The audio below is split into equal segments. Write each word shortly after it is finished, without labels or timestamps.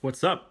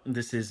What's up?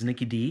 This is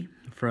Nikki D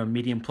from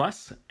Medium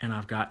Plus, and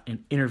I've got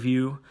an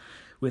interview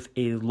with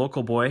a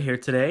local boy here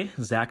today,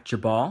 Zach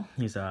Jabal.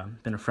 He's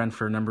been a friend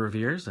for a number of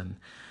years, and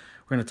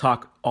we're going to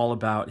talk all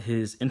about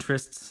his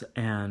interests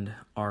and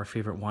our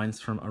favorite wines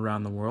from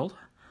around the world.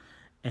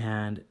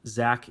 And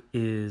Zach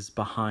is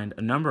behind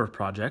a number of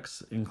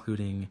projects,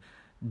 including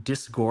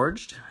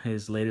Disgorged,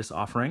 his latest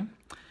offering.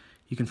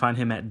 You can find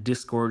him at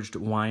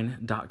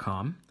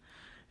disgorgedwine.com.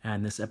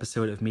 And this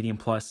episode of Medium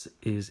Plus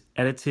is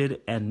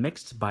edited and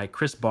mixed by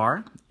Chris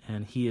Barr,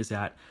 and he is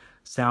at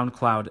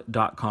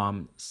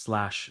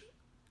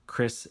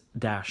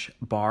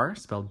soundcloud.com/Chris-Barr,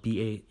 spelled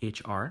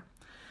B-A-H-R.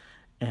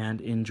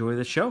 And enjoy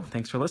the show.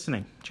 Thanks for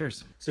listening.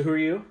 Cheers. So who are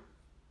you?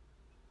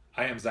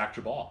 I am Zach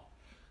Jabal.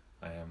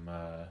 I am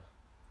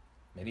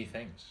many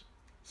things.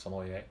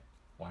 Sommelier,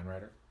 wine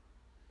writer,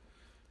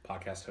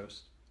 podcast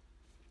host.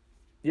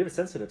 You have a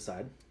sensitive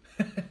side.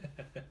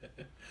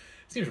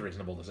 Seems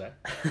reasonable to say.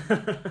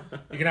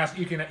 You can ask.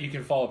 You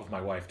can follow up with my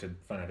wife to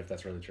find out if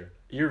that's really true.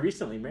 You're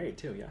recently married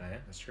too, yeah? I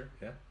am. That's true.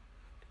 Yeah.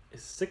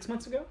 Is 6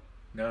 months ago?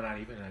 No, not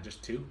even.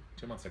 Just 2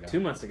 months ago. 2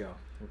 months ago.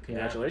 Well,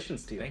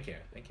 congratulations to you. Thank you.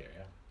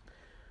 Yeah.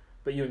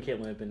 But you and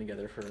Caitlin have been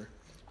together for a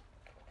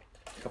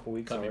couple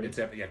weeks already.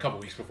 A couple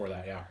weeks before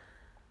that. Yeah,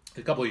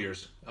 a couple of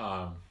years.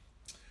 Yeah.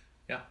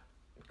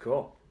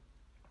 Cool.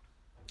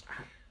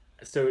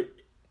 So,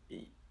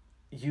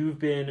 you've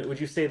been. Would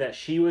you say that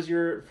she was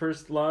your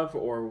first love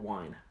or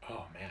wine?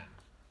 Oh man.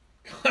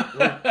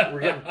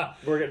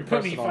 we're getting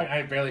personal.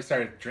 I barely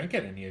started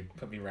drinking, and you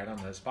put me right on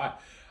the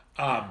spot.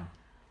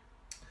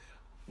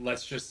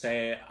 Let's just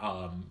say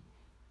I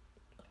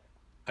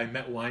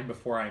met wine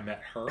before I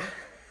met her,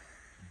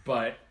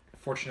 but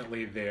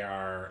fortunately,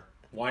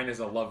 wine is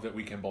a love that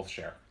we can both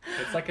share.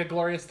 It's like a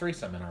glorious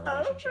threesome in our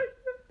relationship.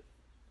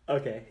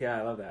 Okay, yeah,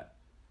 I love that.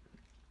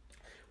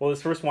 Well,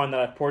 this first wine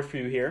that I've poured for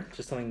you here,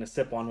 just something to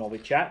sip on while we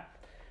chat.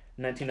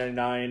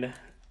 1999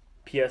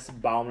 PS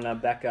Baumler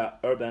Becker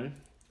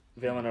Urban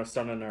Veltliner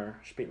Sonnenner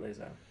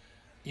Spätlese.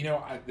 You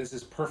know, this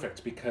is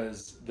perfect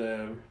because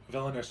the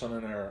Veltliner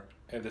Sonnenner,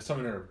 the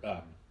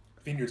Sonnenner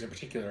vineyards in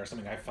particular, are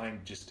something I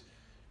find just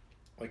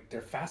like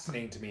they're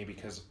fascinating to me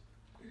because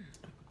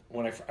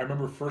when I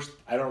remember first,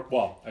 I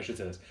should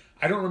say this.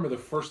 I don't remember the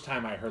first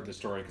time I heard the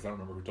story because I don't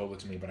remember who told it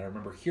to me, but I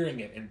remember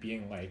hearing it and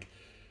being like,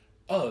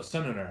 oh,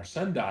 Sonnenner,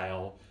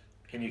 sundial,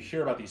 and you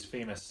hear about these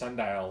famous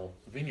sundial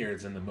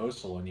vineyards in the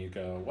Mosel, and you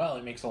go, well,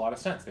 it makes a lot of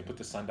sense. They put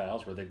the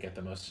sundials where they get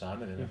the most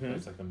sun, and in a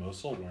place like the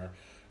Mosel, where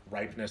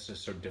ripeness is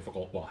so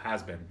difficult,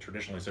 has been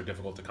traditionally so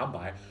difficult to come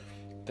by,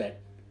 that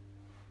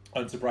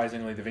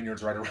unsurprisingly, the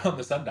vineyards right around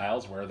the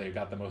sundials, where they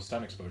got the most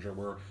sun exposure,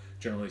 were,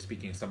 generally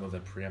speaking, some of the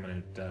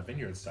preeminent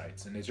vineyard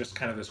sites. And it's just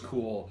kind of this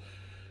cool...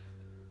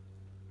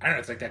 I don't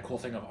know, it's like that cool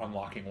thing of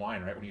unlocking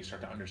wine, right? When you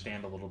start to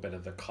understand a little bit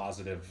of the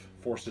causative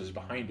forces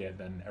behind it,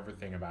 then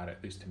everything about it,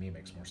 at least to me,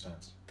 makes more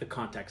sense. The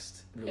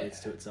context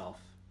relates to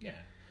itself. Yeah.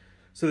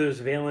 So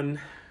there's Valen,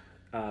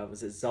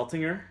 was it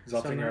Zeltinger?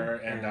 Zeltinger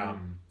and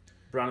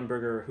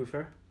Brandenburger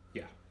Hofer?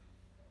 Yeah.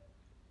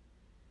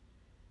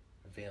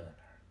 Valen.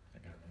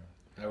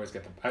 I always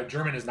get them.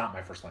 German is not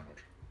my first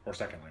language, or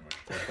second language,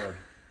 or third.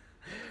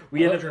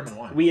 We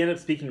end up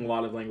speaking a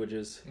lot of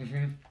languages.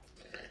 Mm-hmm.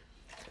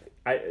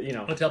 I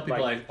tell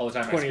people all the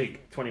time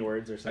 20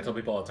 words or something. I tell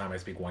people all the time I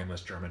speak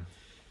wineless German,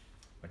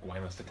 like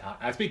wineless Italian.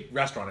 I speak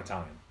restaurant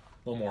Italian,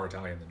 a little more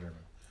Italian than German,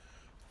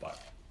 but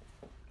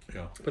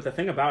yeah. But the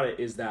thing about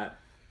it is that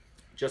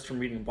just from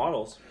reading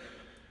bottles,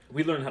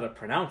 we learn how to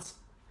pronounce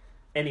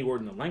any word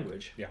in the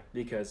language. Yeah,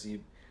 because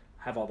you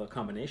have all the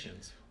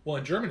combinations. Well,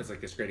 in German, it's like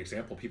this great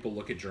example. People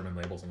look at German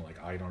labels and they're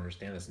like, I don't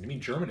understand this. And to me,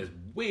 German is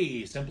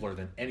way simpler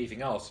than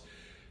anything else,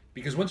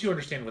 because once you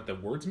understand what the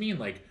words mean,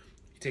 like.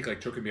 Take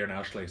like Türkenbier and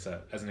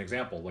Auslese as an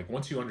example. Like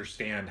once you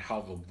understand how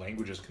the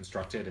language is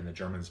constructed, and the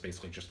Germans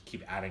basically just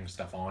keep adding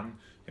stuff on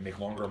and make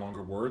longer and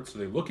longer words, so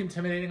they look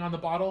intimidating on the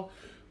bottle,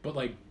 but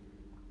like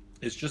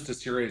it's just a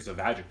series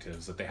of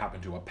adjectives that they happen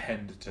to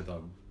append to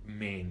the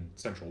main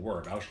central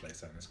word,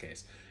 Auslese in this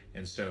case.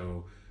 And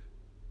so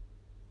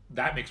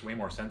that makes way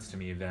more sense to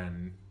me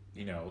than,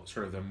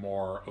 sort of the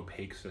more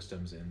opaque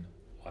systems in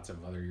lots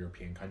of other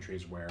European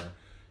countries where,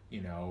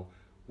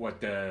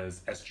 what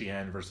does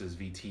SGN versus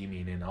VT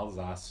mean in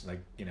Alsace? Like,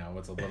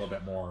 it's a little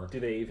bit more...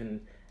 Do they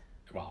even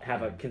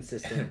have a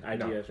consistent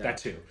idea of that? That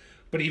too.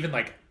 But even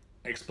like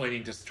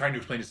trying to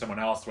explain to someone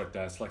else what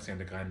Sélection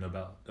de Graines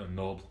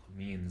Nobles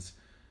means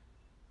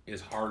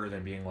is harder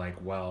than being like,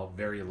 well,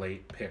 very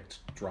late picked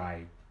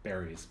dry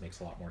berries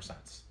makes a lot more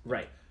sense.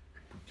 Right.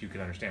 You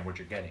can understand what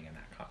you're getting in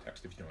that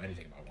context if you know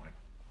anything about wine.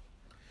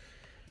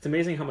 It's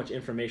amazing how much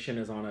information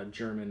is on a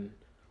German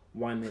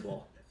wine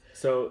label.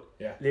 So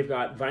They've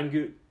got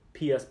Weingut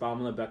PS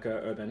Baumler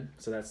Becker Urban,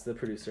 so that's the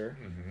producer.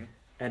 Mm-hmm.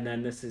 And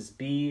then this is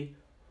B.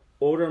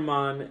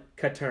 Odermann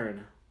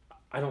Katern.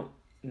 I don't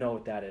know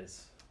what that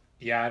is.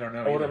 Yeah, I don't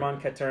know. Odermann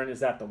Katern, is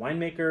that the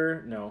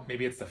winemaker? No.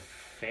 Maybe it's the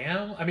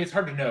fam? I mean, it's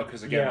hard to know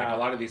because, again, like a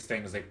lot of these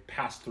things, they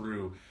pass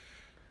through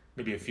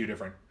maybe a few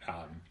different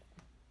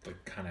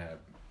kind of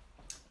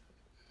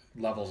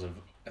levels of,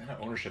 not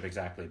ownership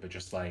exactly, but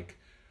just like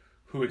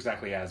who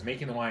exactly is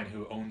making the wine,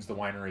 who owns the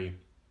winery.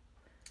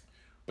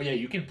 But yeah,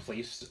 you can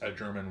place a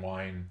German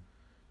wine,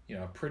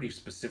 pretty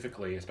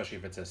specifically, especially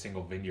if it's a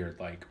single vineyard,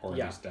 or at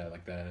least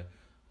like the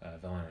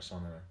Veltliner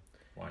Sonnenau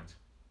wines.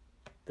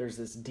 There's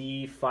this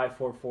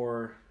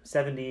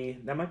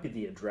D54470. That might be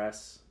the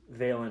address.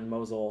 Valen,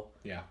 Mosel.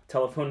 Yeah.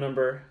 Telephone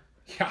number.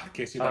 Yeah, in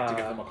case you'd like to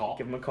give them a call.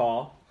 Give them a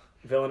call.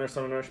 Veltliner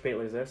Sonnenau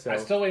Spätlese. So I'm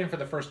still waiting for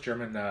the first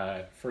German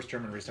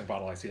Riesling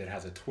bottle I see that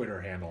has a Twitter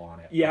handle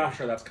on it. Yeah. I'm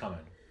sure that's coming.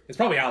 It's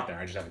probably out there.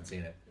 I just haven't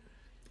seen it.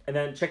 And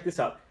then check this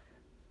out.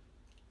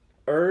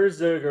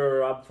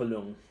 Urziger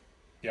Abfüllung.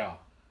 Yeah.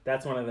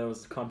 That's one of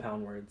those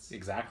compound words.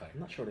 Exactly. I'm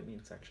not sure what it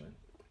means, actually.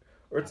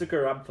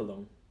 Urziger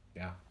Abfüllung.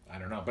 Yeah, I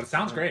don't know. But it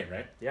sounds great,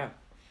 right? Yeah.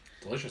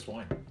 Delicious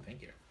wine.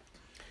 Thank you.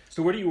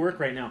 So where do you work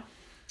right now?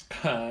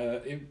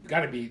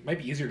 Might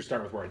be easier to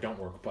start with where I don't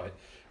work, but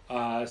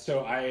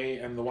so I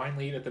am the wine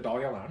lead at the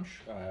Dahlia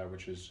Lounge,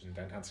 which is in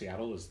downtown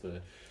Seattle, is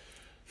the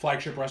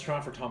flagship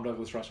restaurant for Tom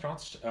Douglas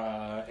Restaurants.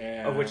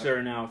 And Of which there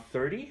are now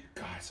 30?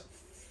 God, it's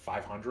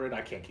 500.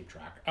 I can't keep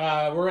track.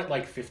 We're at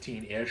like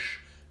 15-ish.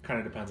 Kind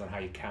of depends on how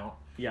you count.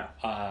 Yeah.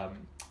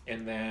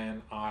 And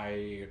then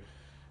I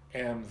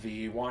am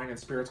the wine and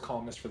spirits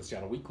columnist for the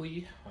Seattle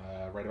Weekly.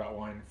 Write about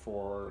wine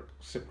for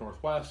Sip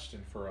Northwest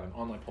and for an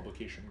online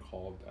publication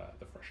called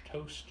The Fresh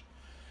Toast.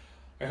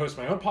 I host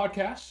my own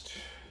podcast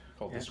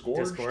called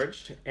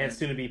Disgorged. And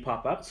soon to be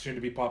pop-up. Soon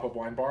to be pop-up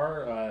wine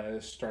bar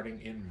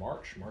starting in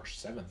March. March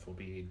 7th will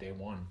be day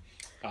one.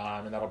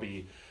 And that'll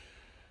be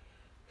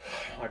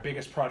my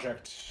biggest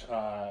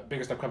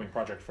upcoming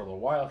project for a little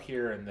while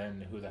here, and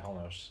then who the hell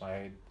knows.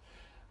 I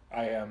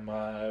am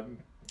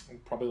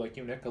probably like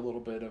you, Nick, a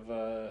little bit of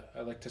I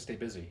like to stay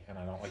busy, and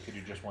I don't like to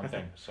do just one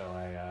thing. So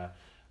I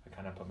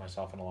kind of put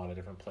myself in a lot of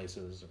different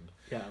places, and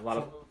a lot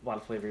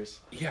of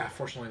flavors. Yeah,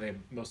 fortunately they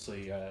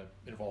mostly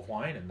involve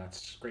wine, and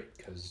that's great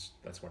because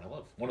that's what I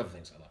love. One of the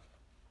things I love.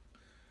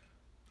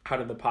 How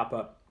did the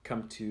pop-up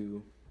come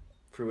to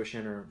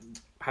fruition, or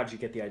how did you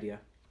get the idea?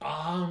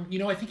 I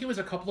think it was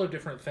a couple of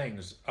different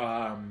things.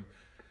 I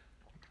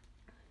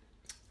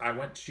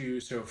went to,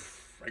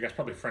 I guess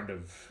probably a friend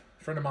of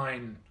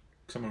mine,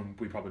 someone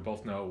we probably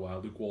both know,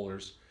 Luke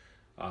Wohlers,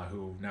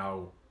 who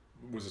now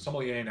was a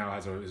sommelier, now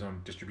has his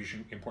own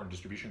important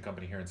distribution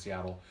company here in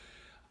Seattle.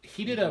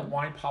 He did a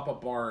wine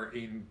pop-up bar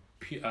in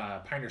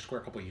Pioneer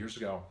Square a couple of years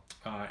ago,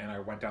 and I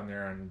went down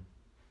there and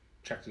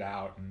checked it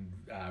out and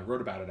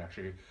wrote about it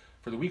actually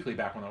for the Weekly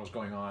back when that was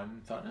going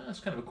on. Thought, that's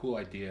kind of a cool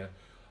idea.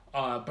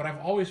 But I've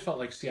always felt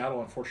like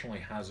Seattle, unfortunately,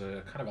 has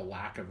a kind of a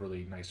lack of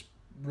really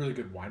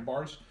good wine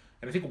bars.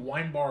 And I think a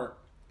wine bar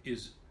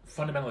is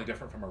fundamentally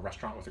different from a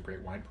restaurant with a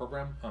great wine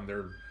program.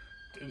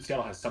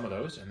 Seattle has some of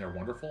those, and they're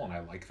wonderful, and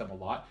I like them a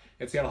lot.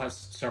 And Seattle has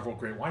several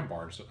great wine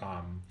bars.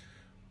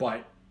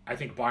 But I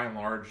think by and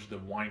large, the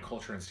wine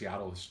culture in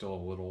Seattle is still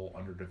a little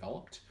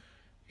underdeveloped.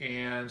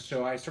 And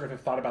so I sort of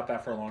have thought about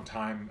that for a long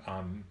time.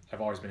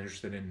 I've always been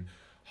interested in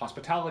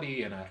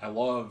hospitality, and I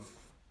love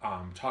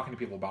talking to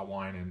people about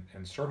wine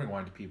and serving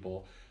wine to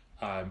people,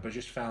 but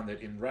just found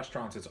that in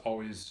restaurants, it's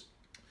always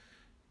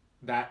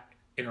that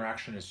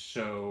interaction is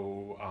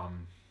so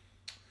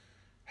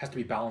has to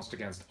be balanced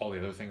against all the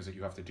other things that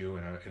you have to do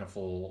in a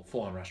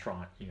full-on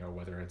restaurant.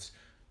 Whether it's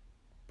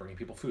bringing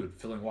people food,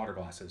 filling water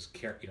glasses,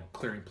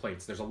 clearing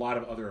plates. There's a lot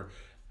of other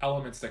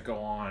elements that go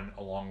on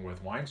along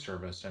with wine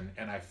service,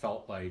 and I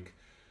felt like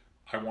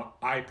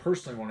I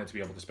personally wanted to be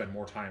able to spend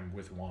more time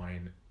with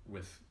wine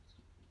with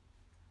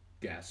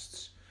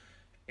guests.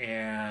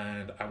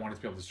 And I wanted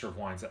to be able to serve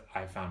wines that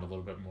I found a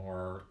little bit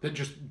more, that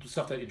just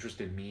stuff that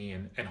interested me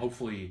and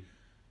hopefully,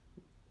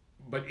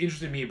 but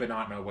interested me, but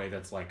not in a way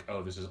that's like,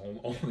 oh, this is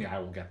only I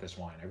will get this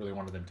wine. I really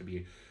wanted them to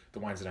be, the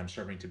wines that I'm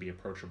serving, to be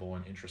approachable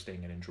and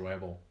interesting and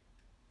enjoyable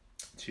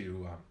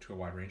to a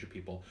wide range of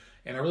people.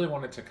 And I really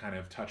wanted to kind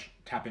of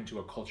tap into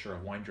a culture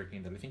of wine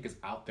drinking that I think is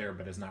out there,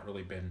 but has not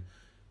really been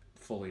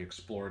fully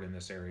explored in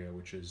this area,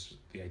 which is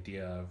the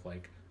idea of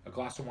like a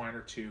glass of wine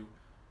or two,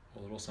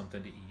 a little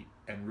something to eat,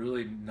 and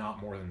really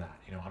not more than that.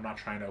 I'm not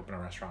trying to open a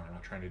restaurant. I'm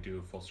not trying to do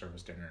a full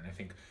service dinner. And I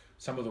think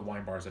some of the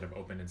wine bars that have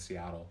opened in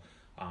Seattle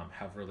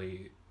have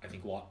really, I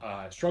think,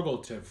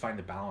 struggled to find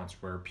the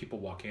balance where people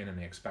walk in and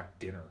they expect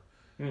dinner.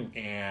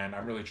 And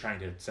I'm really trying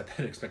to set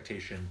that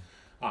expectation,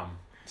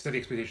 set the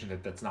expectation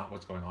that that's not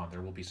what's going on.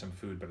 There will be some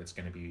food, but it's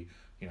going to be,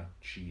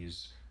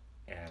 cheese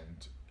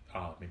and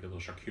maybe a little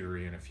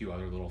charcuterie and a few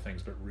other little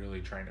things, but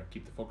really trying to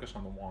keep the focus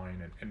on the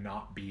wine and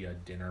not be a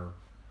dinner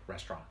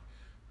restaurant.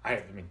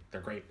 I mean,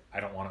 they're great. I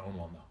don't want to own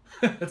one,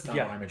 though. That's not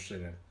what I'm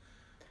interested in.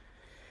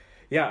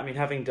 Yeah, I mean,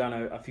 having done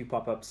a few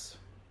pop-ups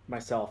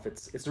myself,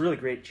 it's a really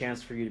great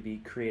chance for you to be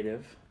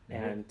creative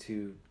and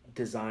to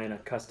design a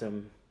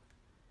custom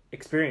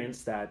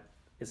experience that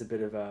is a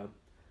bit of a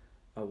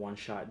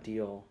one-shot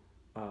deal.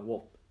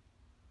 Well,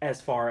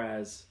 as far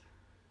as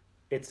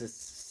it's a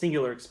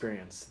singular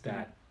experience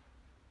that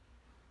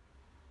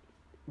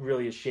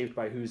really is shaped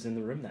by who's in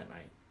the room that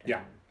night.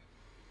 And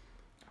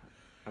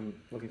I'm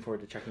looking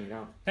forward to checking it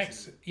out.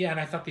 Thanks. Yeah, and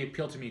I thought the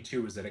appeal to me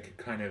too was that it could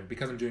kind of,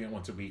 because I'm doing it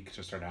once a week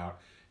to start out,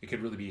 it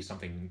could really be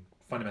something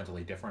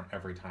fundamentally different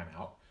every time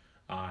out.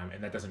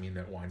 And that doesn't mean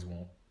that wines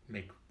won't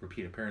make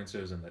repeat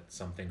appearances and that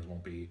some things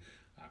won't be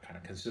kind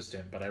of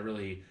consistent. But I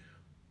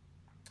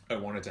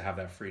wanted to have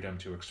that freedom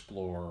to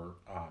explore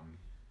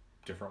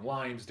different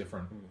wines,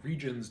 different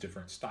regions,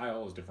 different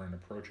styles, different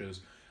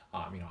approaches.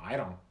 I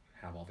don't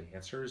have all the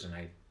answers,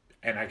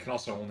 and I can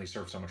also only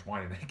serve so much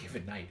wine in a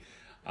given night.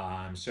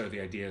 So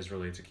the idea is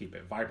really to keep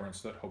it vibrant,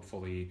 so that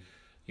hopefully,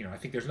 I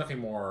think there's nothing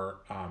more.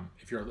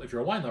 If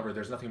you're a wine lover,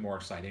 there's nothing more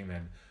exciting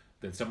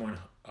than someone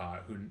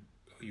who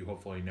you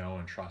hopefully know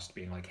and trust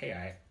being like,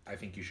 hey, I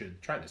think you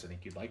should try this. I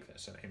think you'd like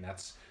this, and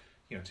that's.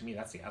 To me,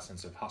 that's the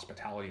essence of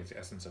hospitality. It's the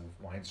essence of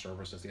wine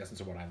service. It's the essence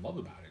of what I love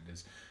about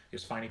it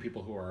is finding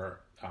people who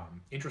are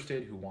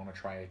interested, who want to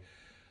try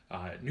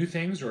new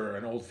things or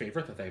an old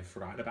favorite that they've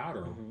forgotten about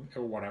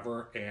or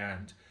whatever,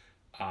 and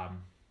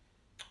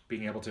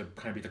being able to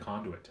kind of be the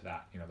conduit to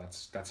that.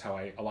 That's how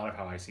a lot of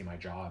how I see my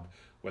job,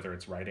 whether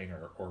it's writing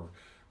or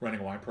running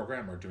a wine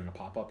program or doing a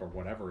pop-up or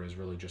whatever, is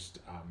really just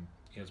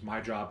it's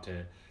my job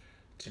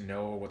to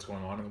know what's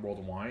going on in the world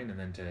of wine, and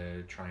then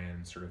to try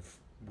and sort of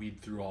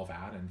weed through all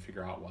that and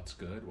figure out what's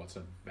good, what's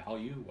of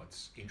value,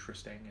 what's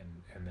interesting,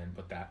 and then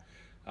put that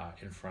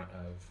in front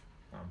of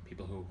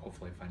people who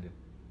hopefully find it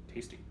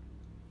tasty.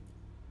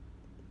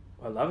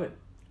 I love it.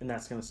 And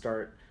that's going to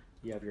start,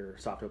 you have your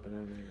soft open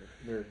and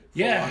your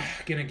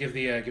gonna give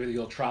the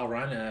old trial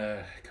run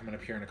coming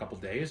up here in a couple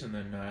days, and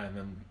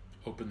then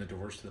open the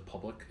doors to the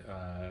public,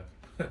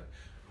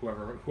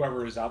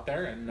 whoever is out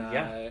there, and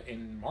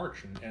in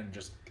March, and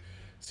just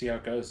see how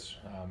it goes.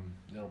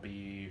 It'll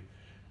be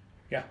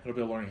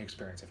a learning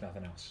experience, if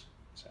nothing else.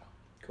 So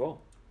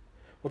cool.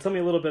 Well, tell me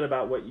a little bit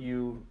about what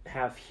you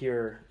have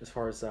here as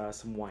far as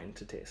some wine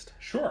to taste.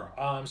 Sure.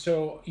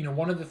 So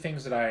one of the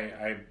things that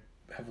I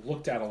have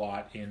looked at a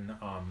lot in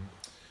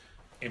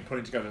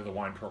putting together the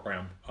wine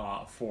program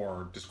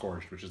for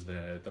Disgorged, which is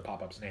the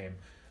pop-up's name,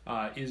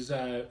 is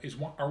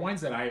are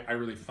wines that I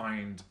really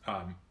find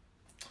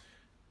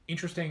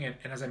interesting, and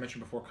as I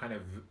mentioned before, kind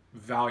of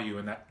value,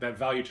 and that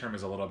value term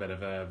is a little bit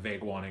of a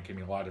vague one. It can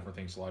mean a lot of different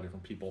things to a lot of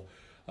different people.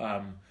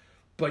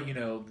 But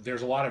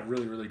there's a lot of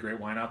really, really great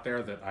wine out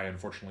there that I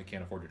unfortunately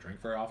can't afford to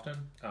drink very often.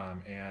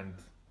 And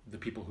the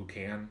people who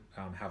can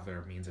have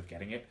their means of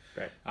getting it.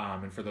 Right.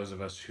 And for those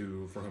of us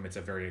for whom it's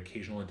a very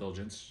occasional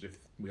indulgence, if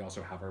we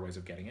also have our ways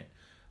of getting it.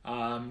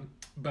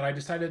 But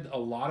a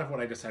lot of what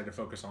I decided to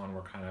focus on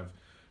were kind of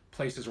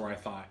places where I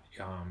thought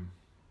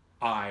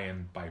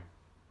and by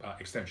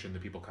extension, the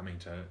people coming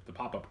to the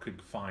pop-up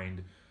could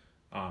find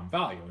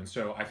value. And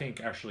so I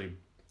think actually,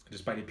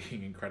 despite it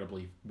being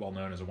incredibly well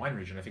known as a wine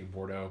region, I think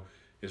Bordeaux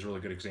is a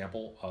really good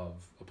example of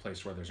a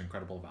place where there's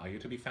incredible value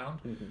to be found.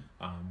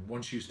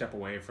 Once you step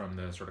away from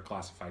the sort of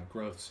classified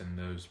growths and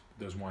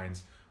those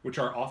wines, which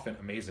are often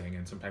amazing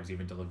and sometimes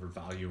even deliver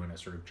value in a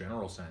sort of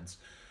general sense,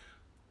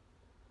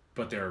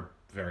 but they're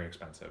very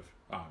expensive,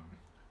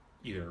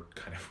 either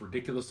kind of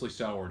ridiculously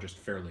so or just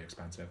fairly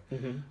expensive.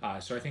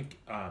 So I think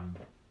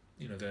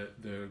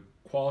the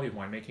quality of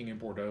winemaking in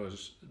Bordeaux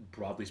is,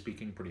 broadly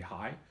speaking, pretty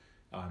high.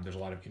 There's a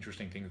lot of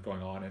interesting things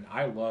going on, and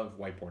I love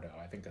white Bordeaux.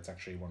 I think that's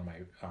actually one of my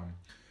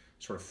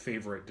sort of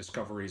favorite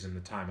discoveries in the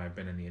time I've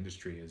been in the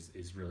industry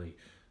is really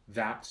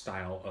that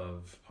style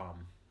of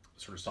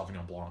sort of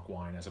Sauvignon Blanc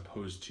wine, as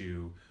opposed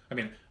to,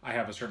 I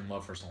have a certain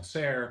love for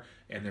Sancerre,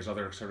 and there's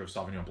other sort of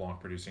Sauvignon Blanc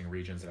producing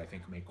regions that I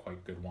think make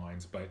quite good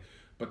wines, but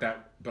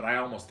I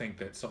almost think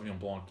that Sauvignon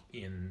Blanc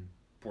in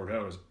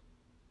Bordeaux is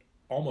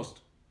almost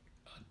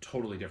a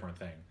totally different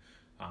thing.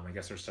 I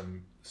guess there's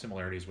some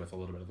similarities with a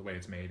little bit of the way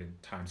it's made in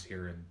times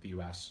here in the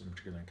U.S. and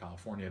particularly in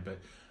California, but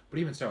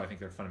even so, I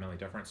think they're fundamentally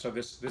different. So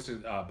this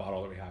is a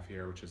bottle that we have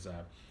here, which is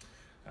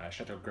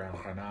Chateau Grand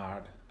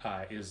Renard,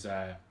 is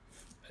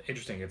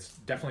interesting. It's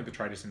definitely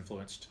botrytis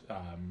influenced,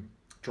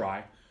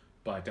 dry,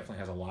 but definitely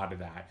has a lot of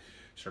that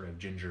sort of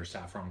ginger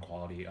saffron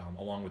quality,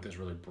 along with this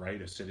really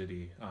bright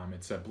acidity.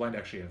 It's a blend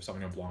actually of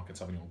Sauvignon Blanc and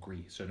Sauvignon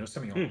Gris, so no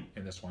Sauvignon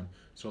in this one.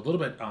 So a little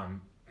bit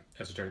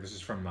esoteric. This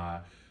is from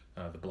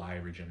the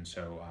Blaye region,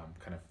 so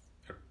kind of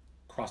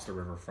across the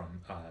river from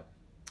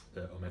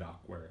the Haut-Médoc,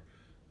 where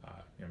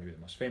maybe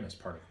the most famous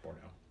part of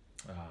Bordeaux.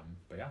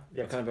 But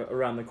kind of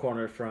around the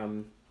corner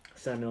from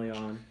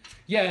Saint-Emilion.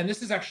 Yeah, and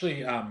this is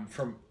actually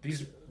from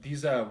these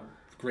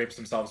grapes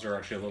themselves are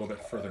actually a little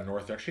bit further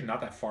north. They're actually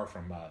not that far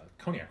from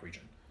Cognac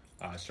region,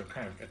 so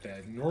kind of at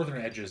the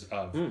northern edges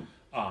of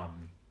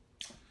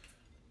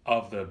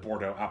the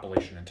Bordeaux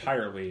appellation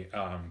entirely,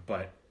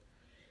 but.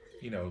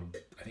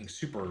 I think it's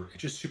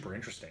just super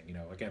interesting.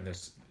 Again,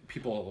 this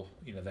people,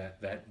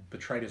 that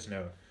botrytis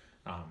note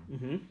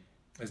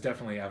is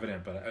definitely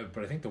evident, but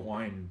I think the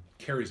wine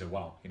carries it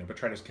well.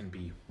 Botrytis can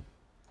be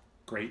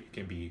great, it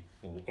can be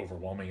a little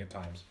overwhelming at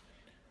times.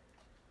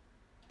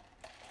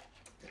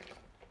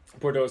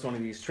 Bordeaux is one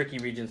of these tricky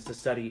regions to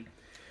study.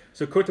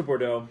 So Côte de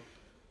Bordeaux,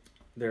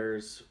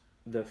 there's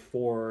the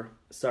 4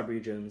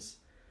 subregions.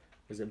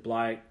 Is it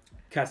Blaye,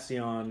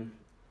 Castillon,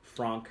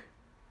 Franc,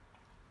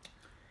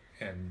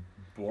 and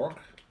Bourg,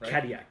 right?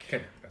 Cadillac.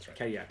 That's right.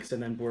 Cadillac. So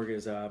then Bourg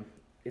is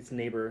its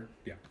neighbor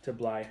to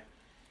Blaye.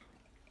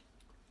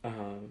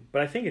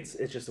 But I think it's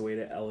just a way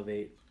to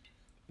elevate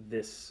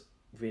this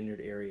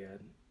vineyard area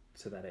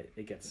so that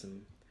it gets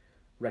some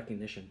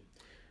recognition.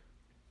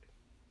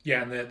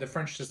 Yeah, and the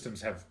French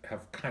systems have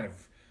kind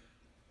of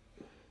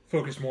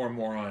focused more and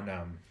more on,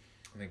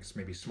 I think it's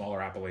maybe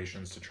smaller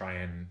appellations to try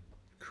and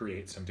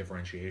create some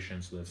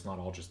differentiation so that it's not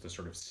all just the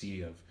sort of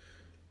sea of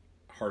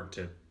hard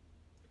to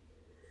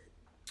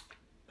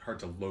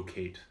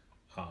locate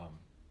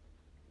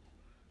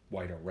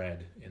white or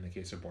red in the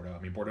case of Bordeaux.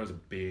 I mean, Bordeaux is a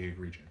big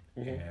region,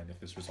 and if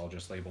this was all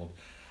just labeled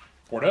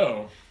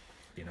Bordeaux,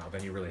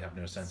 then you really have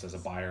no sense as a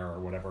buyer or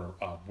whatever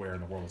where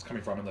in the world it's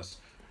coming from unless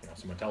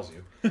someone tells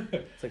you.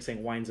 It's like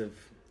saying wines of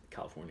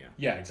California.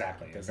 Yeah,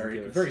 exactly.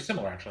 Very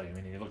similar, actually. I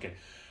mean, you look at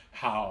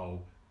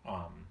how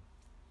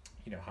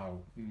how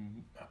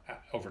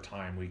over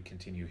time we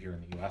continue here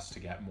in the U.S. to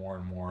get more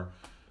and more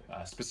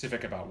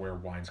specific about where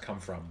wines come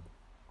from,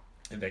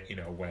 and that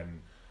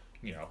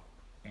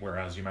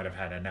whereas you might have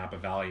had a Napa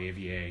Valley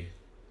AVA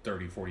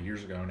 30, 40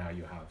 years ago, now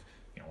you have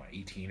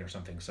 18 or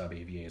something sub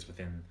AVAs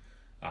within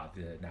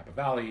the Napa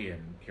Valley,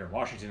 and here in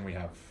Washington we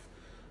have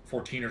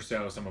 14 or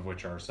so, some of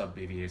which are sub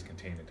AVAs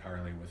contained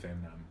entirely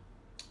within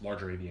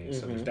larger AVAs.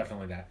 So there's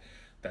definitely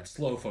that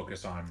slow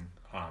focus on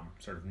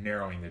sort of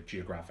narrowing the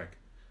geographic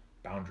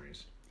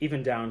boundaries,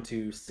 even down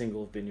to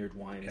single vineyard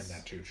wines. And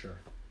that too, sure.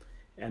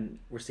 And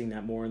we're seeing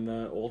that more in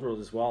the old world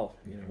as well.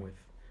 With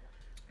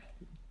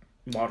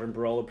modern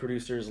Barolo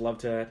producers love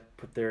to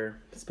put their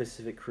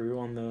specific cru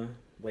on the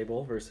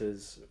label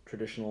versus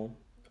traditional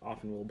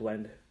often will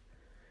blend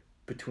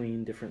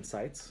between different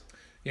sites.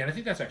 Yeah, and I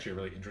think that's actually a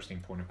really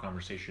interesting point of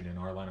conversation in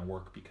our line of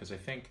work, because I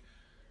think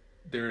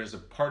there is a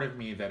part of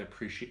me that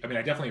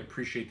I definitely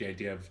appreciate the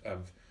idea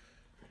of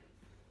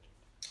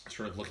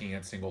sort of looking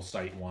at single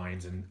site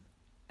wines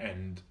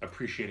and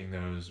appreciating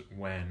those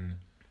when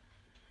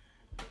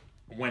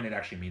it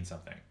actually means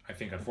something. I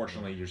think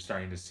unfortunately you're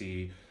starting to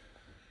see,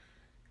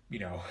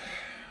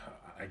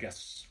 I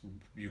guess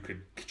you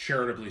could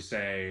charitably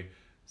say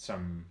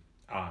some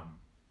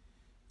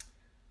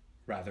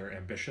rather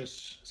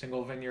ambitious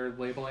single vineyard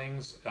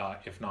labelings,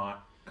 if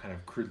not kind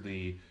of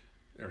crudely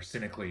or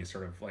cynically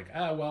sort of like,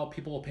 well,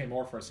 people will pay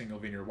more for a single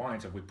vineyard wine,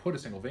 so if we put a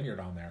single vineyard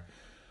on there.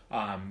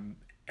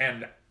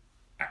 And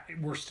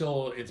we're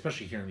still,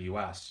 especially here in the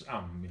U.S.,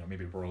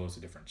 maybe Barolo is a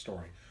different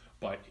story,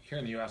 but here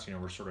in the U.S.,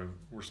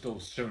 we're still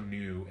so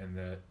new, and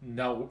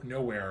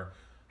nowhere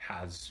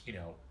has,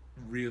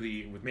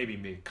 really, with maybe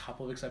a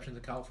couple of exceptions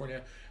in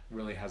California,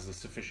 really has the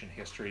sufficient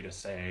history to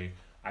say,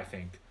 I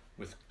think,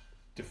 with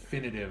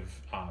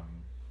definitive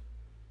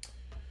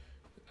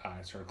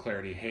sort of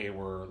clarity, hey,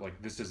 we're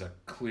like, this is a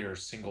clear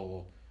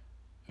single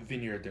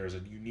vineyard. There's a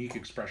unique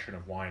expression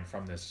of wine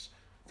from this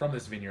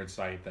vineyard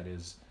site that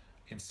is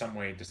in some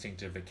way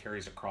distinctive, that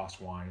carries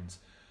across wines.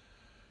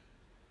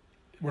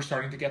 We're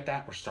starting to get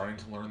that. We're starting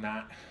to learn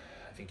that.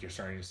 I think you're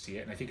starting to see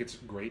it, and I think it's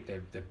great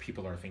that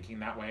people are thinking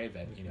that way,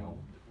 that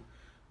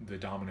the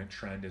dominant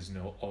trend is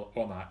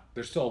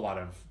there's still a lot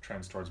of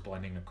trends towards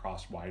blending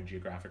across wide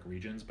geographic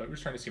regions, but we're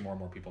starting to see more and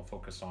more people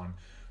focus on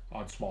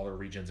smaller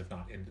regions, if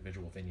not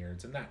individual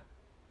vineyards, and that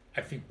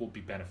I think will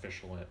be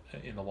beneficial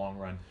in the long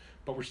run.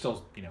 But we're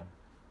still,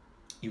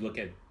 you look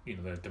at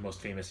the most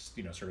famous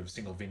sort of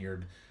single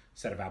vineyard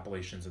set of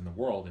appellations in the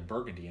world in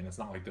Burgundy, and it's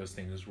not like those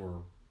things were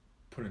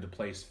put into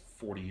place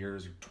 40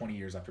 years or 20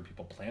 years after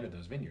people planted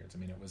those vineyards. I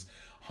mean, it was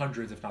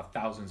hundreds, if not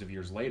thousands of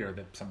years later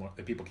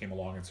that people came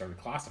along and started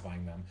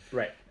classifying them.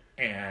 Right.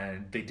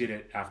 And they did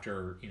it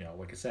after,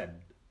 like I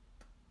said,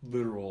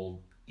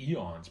 literal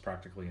eons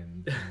practically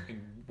in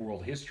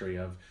world history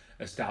of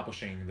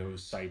establishing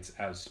those sites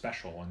as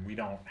special. And we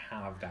don't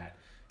have that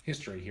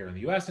history here in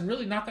the U.S., and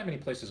really not that many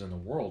places in the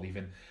world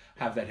even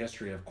have that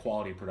history of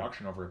quality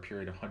production over a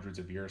period of hundreds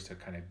of years to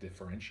kind of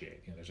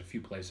differentiate. There's a few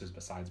places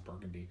besides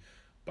Burgundy,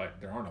 but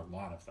there aren't a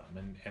lot of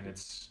them. And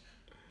it's,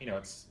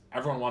 it's,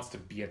 everyone wants to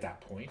be at that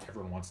point.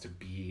 Everyone wants to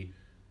be,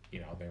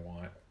 they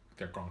want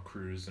their Grand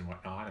Crus and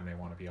whatnot, and they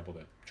want to be able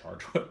to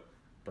charge what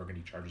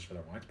Burgundy charges for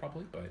their wines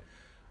probably. But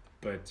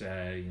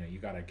you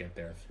got to get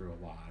there through a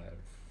lot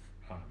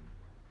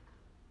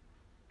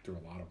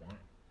of wine.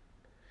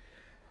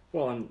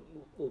 Well, and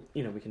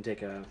we can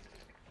take a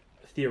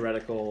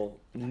theoretical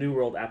New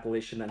World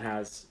appellation that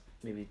has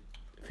maybe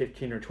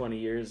 15 or 20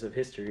 years of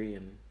history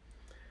and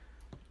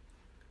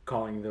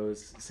calling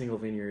those single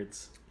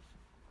vineyards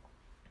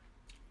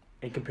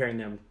and comparing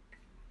them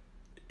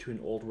to an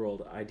old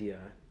world idea.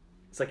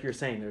 It's like you're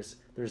saying,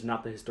 there's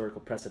not the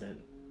historical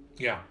precedent.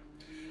 Yeah.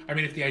 I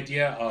mean, if the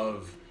idea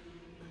of,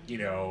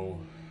 a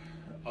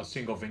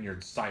single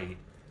vineyard site,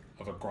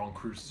 of a Grand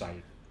Cru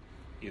site,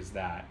 is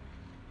that,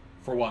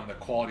 for one, the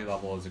quality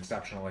level is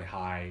exceptionally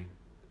high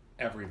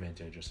every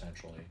vintage,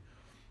 essentially.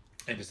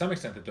 And to some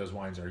extent that those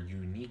wines are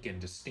unique and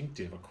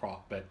distinctive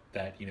across, but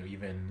that,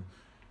 even,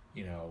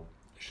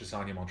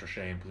 Chassagne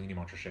Montrachet and Puligny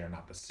Montrachet are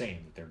not the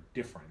same, that they're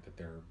different, that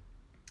they're,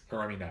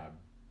 Le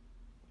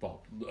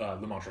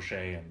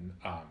Montrachet and,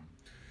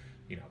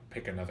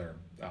 pick another,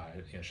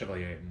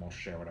 Chevalier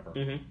Montrachet or whatever,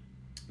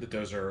 that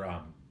those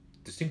are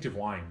distinctive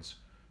wines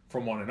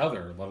from one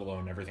another, let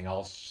alone everything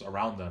else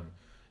around them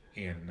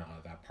in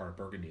that part of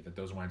Burgundy. That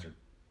those wines are,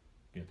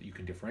 that you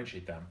can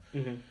differentiate them.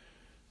 Mm-hmm.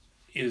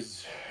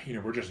 Is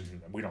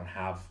we don't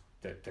have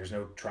that. There's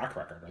no track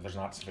record, or there's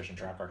not sufficient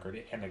track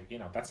record, and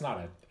that's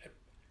not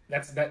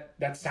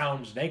that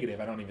sounds negative.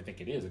 I don't even think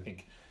it is. I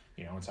think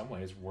in some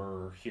ways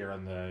we're here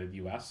in the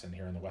U.S. and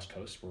here in the West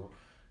Coast,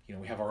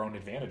 we have our own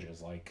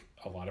advantages, like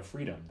a lot of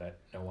freedom that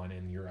no one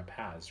in Europe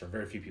has, or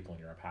very few people in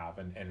Europe have,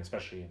 and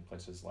especially in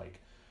places like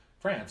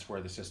France,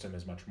 where the system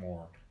is much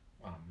more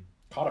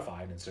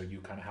codified, and so you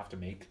kind of have to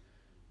make,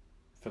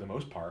 for the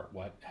most part,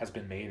 what has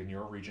been made in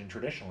your region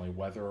traditionally,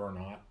 whether or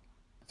not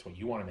it's what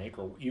you want to make,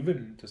 or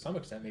even to some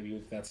extent, maybe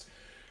if that's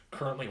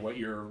currently what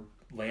your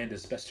land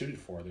is best suited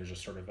for. There's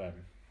just sort of an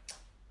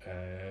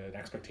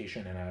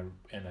expectation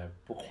and a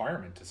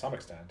requirement to some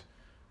extent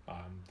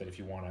that if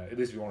you want to, at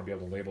least if you want to be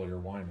able to label your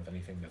wine with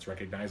anything that's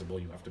recognizable,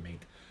 you have to make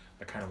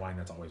the kind of wine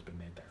that's always been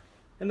made there.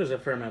 And there's a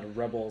fair amount of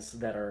rebels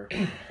that are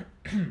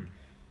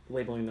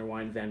labeling their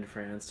wine Vin de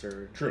France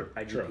or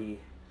IGP. True.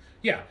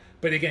 Yeah,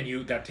 but again, you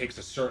have to have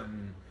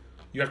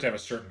a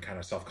certain kind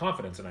of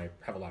self-confidence, and I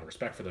have a lot of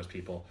respect for those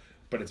people.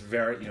 But it's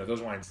very,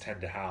 those wines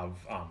tend to have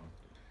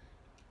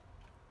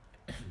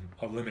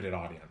a limited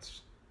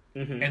audience.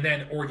 Mm-hmm. And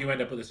then, or you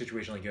end up with a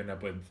situation like you end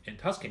up with in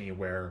Tuscany,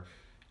 where,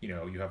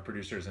 you have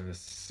producers in the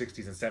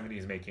 60s and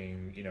 70s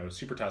making,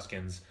 super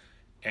Tuscans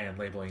and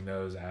labeling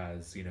those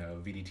as,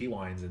 VDT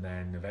wines. And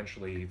then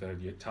eventually the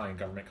Italian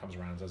government comes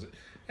around and says,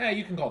 hey,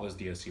 you can call those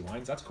DOC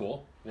wines. That's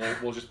cool.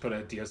 We'll just put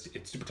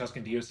it's super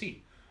Tuscan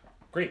DOC.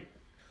 Great.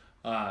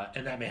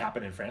 And that may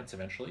happen in France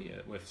eventually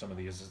with some of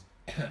these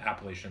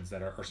appellations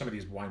that are, or some of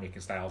these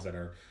winemaking styles that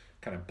are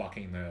kind of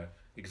bucking the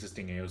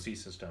existing AOC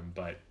system.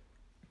 But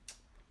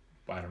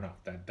I don't know.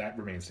 That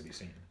remains to be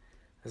seen.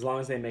 As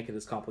long as they make it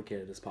as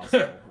complicated as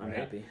possible, I'm right?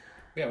 happy.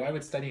 Yeah, why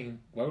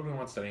would we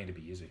want studying to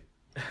be easy?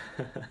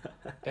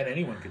 And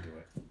anyone could do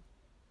it.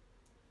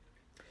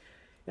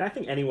 And I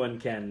think anyone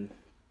can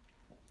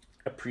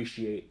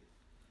appreciate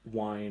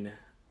wine,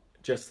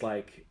 just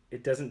like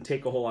it doesn't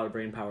take a whole lot of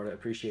brain power to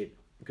appreciate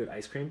good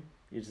ice cream.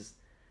 You just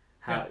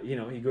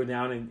you go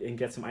down and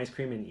get some ice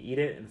cream and you eat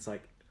it, and it's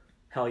like,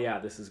 hell yeah,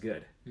 this is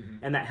good.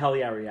 Mm-hmm. And that hell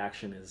yeah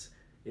reaction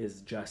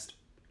is just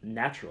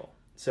natural.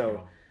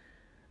 So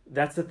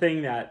that's the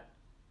thing that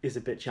is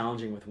a bit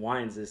challenging with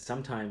wines, is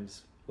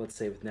sometimes, let's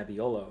say with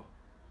Nebbiolo,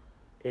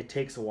 it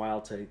takes a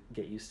while to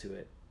get used to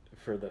it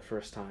for the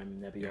first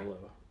time Nebbiolo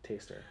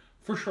taster.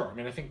 For sure. I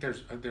mean, I think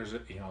there's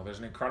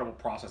an incredible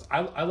process.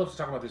 I love to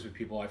talk about this with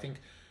people. I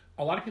think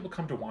a lot of people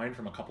come to wine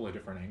from a couple of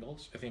different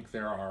angles. I think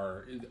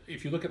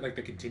if you look at like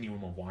the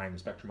continuum of wine, the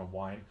spectrum of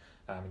wine,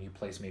 and you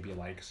place maybe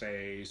like,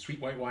 say, sweet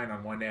white wine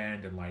on one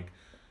end and like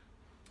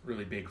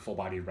really big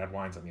full-bodied red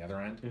wines on the other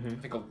end. Mm-hmm. I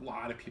think a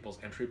lot of people's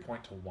entry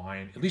point to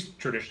wine, at least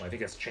traditionally, I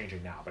think it's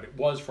changing now, but it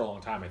was for a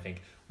long time, I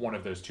think, one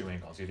of those two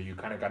angles. Either you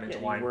kind of got into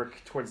wine, you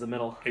work towards the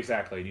middle.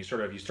 Exactly. And you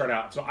start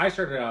out. So I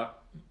started out,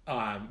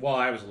 I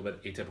was a little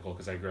bit atypical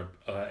because I grew up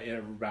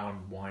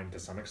around wine to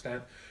some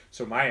extent.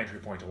 So my entry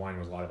point to wine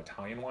was a lot of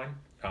Italian wine.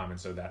 And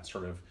so that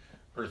sort of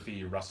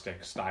earthy,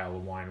 rustic style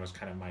of wine was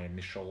kind of my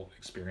initial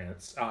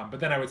experience. But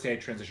then I would say I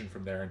transitioned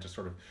from there into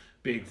sort of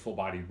big,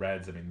 full-bodied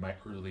reds. I mean, my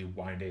early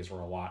wine days were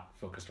a lot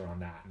focused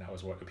around that, and that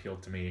was what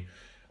appealed to me.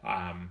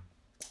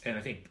 And I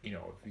think, if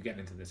you get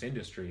into this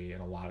industry, in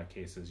a lot of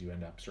cases, you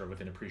end up sort of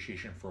with an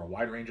appreciation for a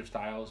wide range of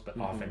styles, but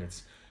often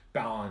it's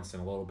balance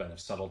and a little bit of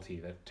subtlety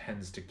that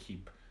tends to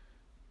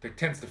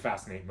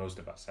fascinate most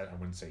of us. I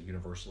wouldn't say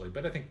universally,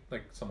 but I think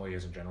like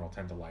sommeliers in general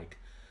tend to like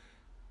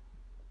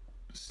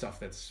stuff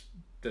that's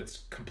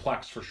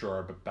complex for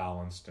sure, but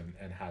balanced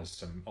and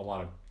has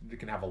it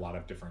can have a lot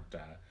of different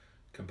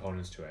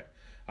components to it.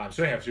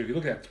 So if you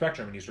look at that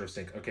spectrum and you sort of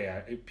think,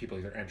 okay, people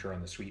either enter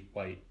on the sweet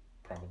white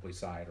probably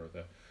side or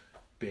the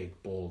big,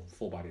 bold,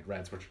 full-bodied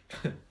reds, which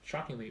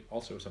shockingly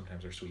also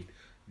sometimes are sweet.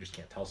 You just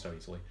can't tell so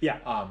easily. Yeah.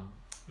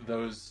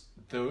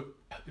 The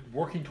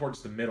working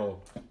towards the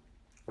middle,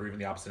 or even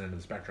the opposite end of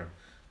the spectrum,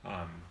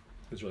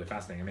 is really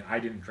fascinating. I mean, I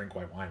didn't drink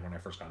white wine when I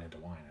first got into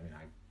wine. I mean,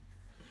 I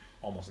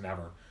almost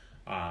never.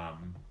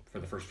 For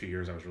the first few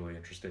years, I was really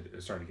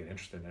started to get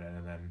interested in it,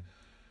 and then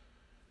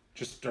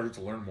just started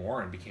to learn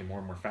more and became more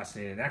and more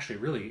fascinated. And actually,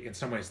 really, in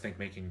some ways, think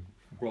making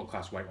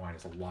world-class white wine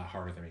is a lot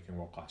harder than making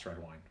world-class red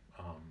wine.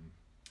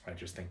 I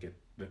just think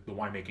the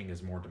winemaking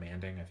is more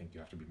demanding. I think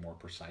you have to be more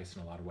precise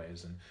in a lot of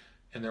ways,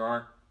 and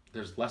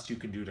there's less you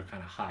can do to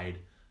kind of hide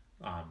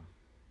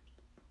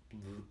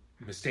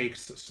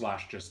mistakes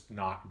 / just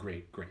not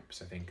great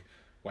grapes. I think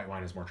white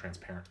wine is more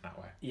transparent in that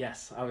way.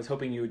 Yes, I was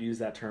hoping you would use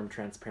that term,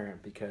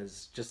 transparent,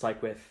 because just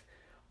like with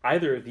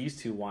either of these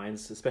two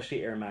wines,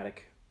 especially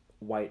aromatic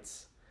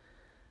whites,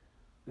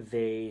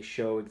 they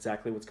show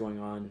exactly what's going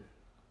on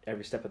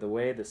every step of the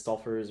way. The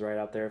sulfur is right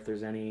out there if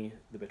there's any,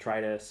 the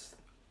botrytis,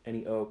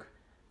 any oak,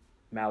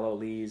 mallow,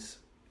 lees,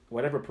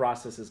 whatever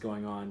process is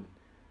going on,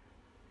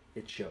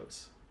 it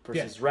shows.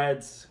 Versus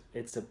reds,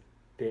 it's a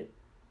bit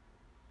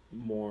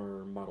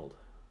more muddled.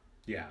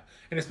 Yeah,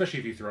 and especially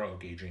if you throw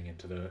oak aging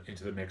into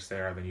the mix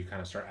there, then you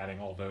kind of start adding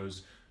all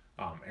those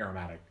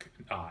aromatic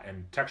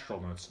and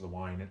textural notes to the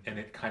wine, and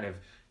it kind of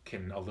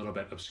can a little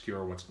bit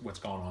obscure what's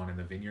going on in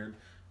the vineyard.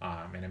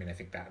 And I mean, I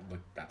think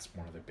that's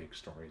one of the big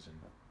stories in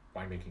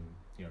winemaking,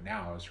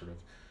 now is sort of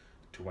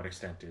to what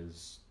extent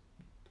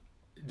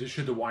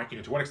should the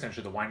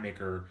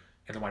winemaker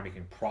and the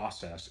winemaking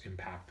process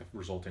impact the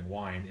resulting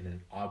wine in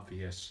an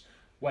obvious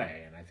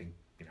way. And I think,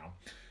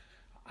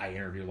 I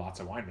interview lots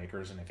of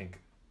winemakers, and I think,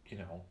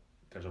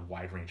 there's a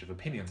wide range of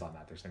opinions on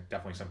that. There's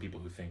definitely some people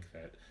who think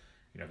that,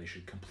 they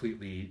should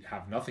completely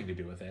have nothing to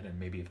do with it, and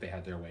maybe if they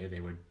had their way, they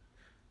would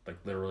like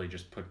literally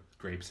just put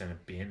grapes in a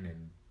bin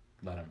and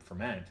let them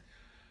ferment.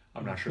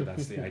 I'm not sure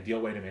that's the ideal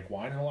way to make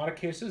wine in a lot of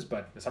cases,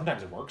 but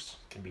sometimes it works.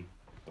 It can be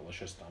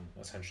delicious done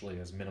essentially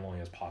as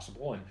minimally as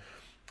possible. And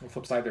on the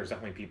flip side, there's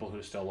definitely people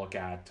who still look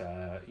at,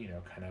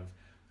 kind of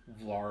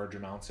large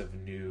amounts of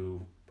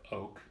new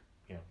oak,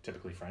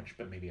 typically French,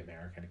 but maybe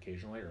American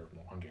occasionally, or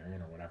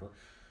Hungarian or whatever,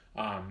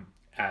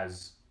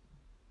 as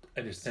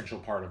an essential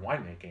part of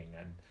winemaking.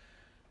 And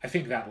I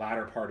think that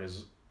latter part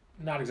is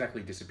not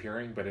exactly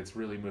disappearing, but it's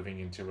really moving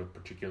into a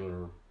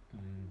particular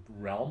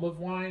realm of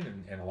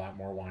wine, and a lot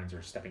more wines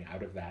are stepping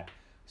out of that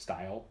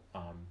style,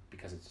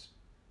 because it's,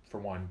 for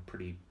one,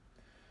 pretty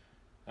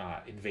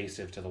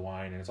invasive to the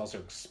wine, and it's also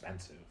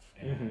expensive.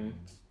 And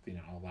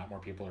a lot more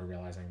people are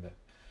realizing that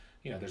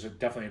there's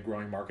definitely a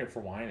growing market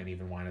for wine, and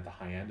even wine at the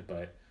high end,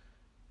 but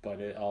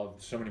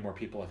so many more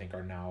people, I think,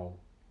 are now,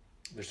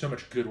 there's so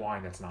much good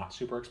wine that's not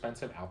super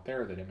expensive out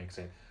there that it makes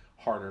it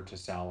harder to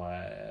sell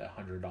a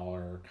 $100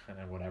 kind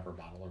of whatever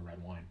bottle of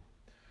red wine.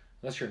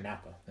 Unless you're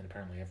Napa, then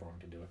apparently everyone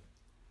can do it.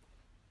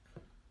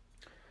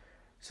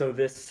 So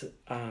this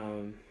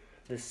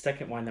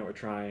second wine that we're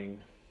trying,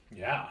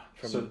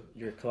 from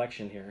your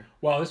collection here.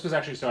 Well, this was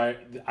actually, so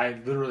I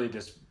literally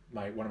just,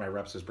 one of my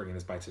reps was bringing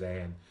this by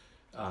today,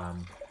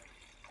 and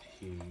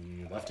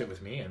he left it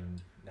with me,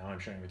 and now I'm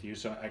sharing it with you.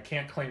 So I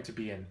can't claim to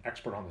be an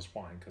expert on this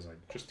wine because I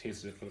just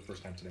tasted it for the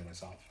first time today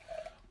myself.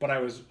 But I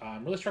was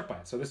really struck by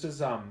it. So this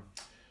is a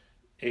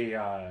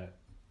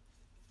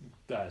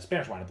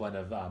Spanish wine, a blend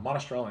of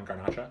Monastrell and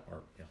Garnacha,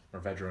 or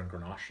Mourvedre and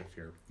Grenache if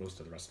you're close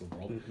to the rest of the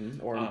world.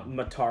 Or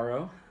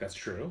Mataro. That's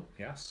true,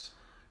 yes.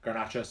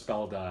 Garnacha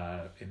spelled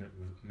in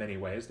many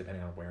ways,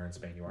 depending on where in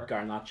Spain you are.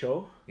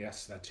 Garnacho.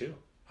 Yes, that too.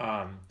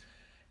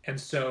 And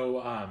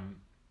so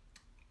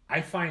I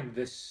find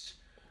this,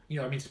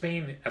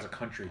 Spain as a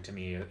country, to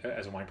me,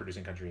 as a wine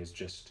producing country, is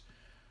just,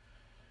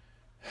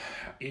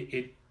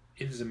 it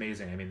is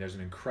amazing. I mean, there's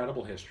an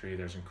incredible history.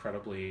 There's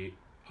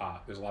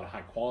there's a lot of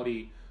high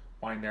quality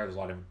wine there. There's a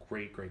lot of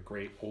great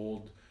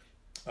old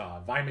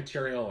vine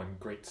material and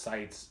great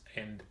sites.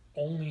 And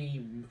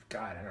only,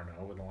 God, I don't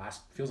know,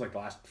 feels like the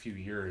last few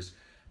years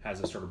has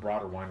a sort of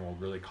broader wine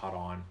world really caught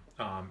on.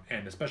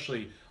 And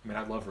especially,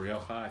 I love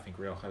Rioja. I think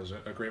Rioja is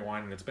a great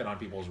wine, and it's been on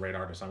people's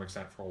radar to some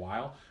extent for a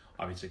while.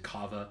 Obviously,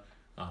 Cava,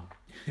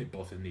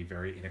 both in the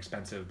very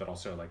inexpensive, but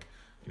also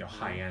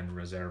high-end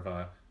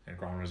Reserva and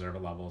Grand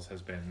Reserva levels,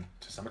 has been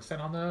to some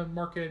extent on the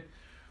market.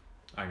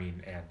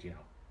 And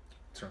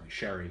certainly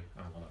sherry,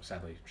 although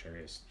sadly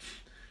sherry is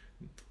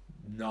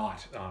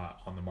not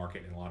on the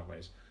market in a lot of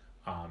ways.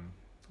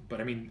 But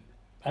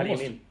how do you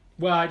mean?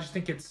 Well, I just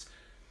think it's,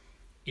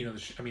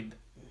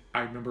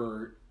 I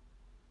remember,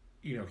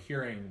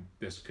 hearing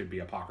this could be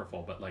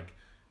apocryphal, but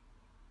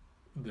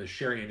the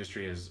sherry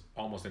industry is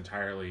almost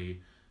entirely,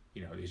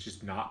 it's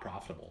just not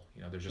profitable.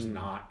 There's just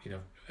not,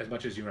 as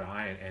much as you and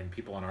I and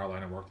people in our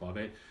line of work love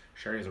it,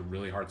 sherry is a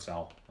really hard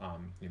sell.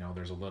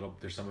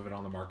 There's some of it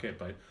on the market,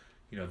 but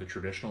the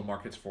traditional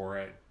markets for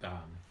it,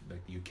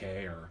 like the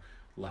UK, are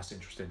less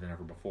interested than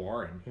ever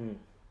before.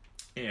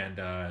 And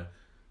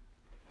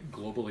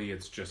globally,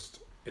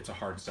 it's a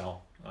hard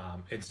sell.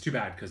 It's too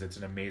bad because it's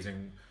an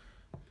amazing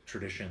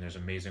tradition. There's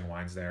amazing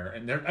wines there,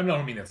 and I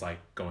don't mean it's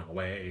going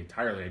away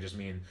entirely. I just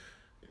mean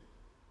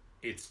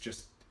it's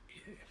just,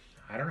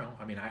 I don't know.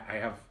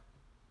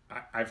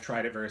 I've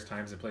tried it various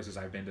times in places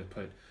I've been to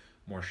put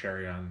more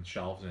sherry on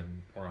shelves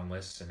or on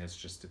lists, and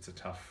it's a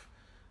tough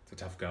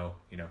go.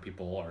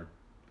 People are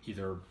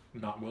either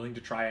not willing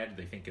to try it,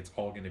 they think it's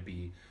all going to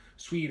be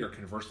sweet, or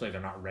conversely,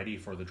 they're not ready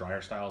for the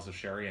drier styles of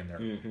sherry, and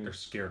they're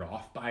scared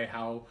off by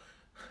how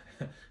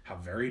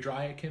very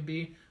dry it can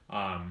be.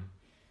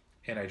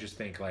 And I just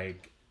think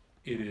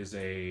it is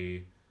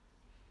I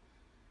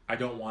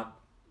don't want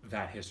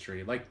that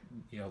history, like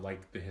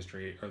the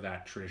history or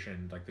that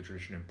tradition, like the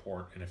tradition in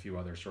port and a few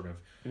other sort of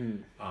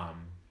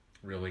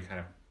really kind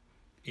of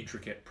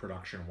intricate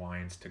production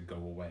wines to go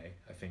away.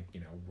 I think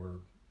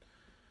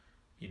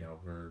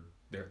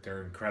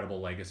they're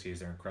incredible legacies.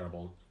 They're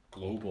incredible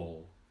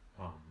global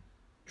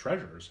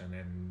treasures,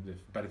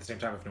 but at the same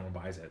time, if no one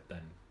buys it,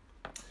 then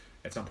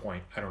at some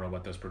point, I don't know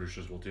what those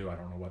producers will do. I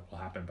don't know what will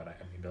happen, but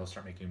they'll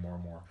start making more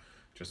and more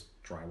just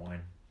dry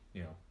wine,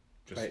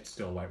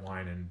 still white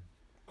wine, and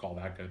call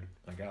that good,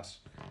 I guess.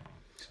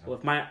 So. Well,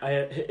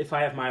 if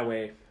I have my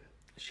way,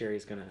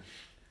 sherry's gonna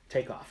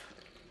take off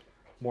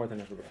more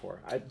than ever before.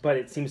 But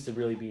it seems to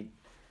really be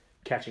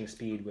catching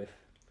speed with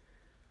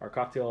our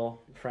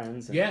cocktail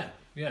friends and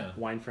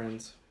wine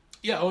friends.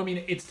 Yeah, I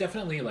mean, it's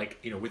definitely like,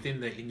 within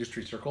the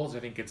industry circles, I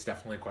think it's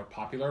definitely quite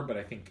popular, but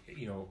I think,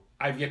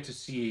 I've yet to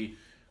see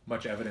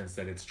much evidence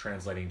that it's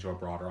translating to a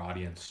broader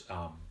audience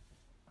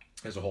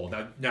as a whole.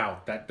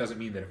 Now, that doesn't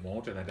mean that it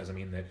won't, and that doesn't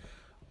mean that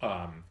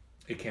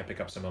it can't pick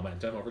up some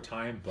momentum over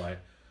time,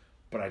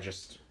 but I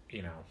just,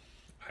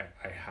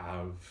 I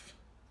have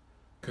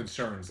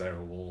concerns that it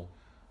will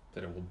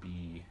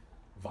be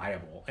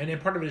viable. And then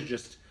part of it is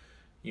just,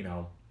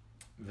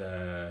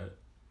 the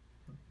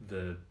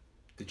the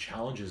the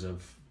challenges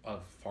of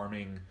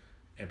farming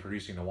and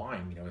producing the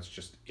wine.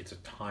 It's a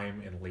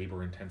time and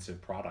labor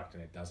intensive product,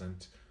 and it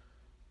doesn't,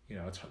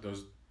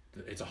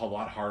 it's a whole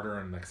lot harder,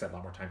 and like I said, a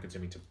lot more time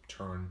consuming to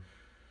turn,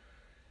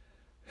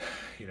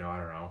 I don't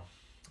know,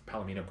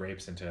 Palomino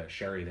grapes into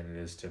sherry than it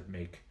is to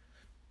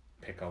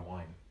pick a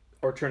wine.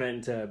 Or turn it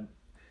into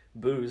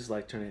booze,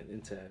 like turn it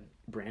into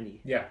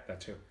brandy. Yeah,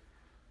 that too.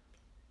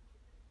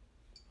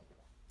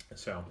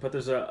 So, but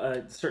there's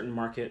a certain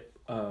market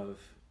of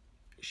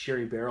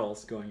sherry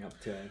barrels going up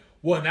to.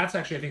 Well, and that's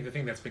actually, I think, the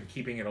thing that's been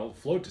keeping it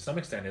afloat to some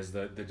extent is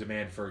the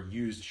demand for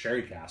used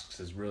sherry casks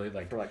is really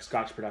like for like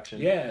Scotch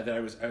production. Yeah, that I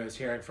was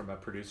hearing from a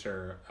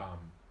producer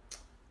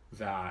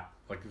that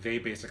like they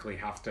basically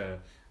have to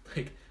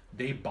like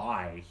they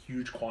buy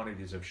huge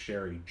quantities of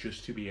sherry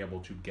just to be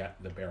able to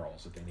get the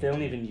barrels that they need. They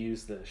don't even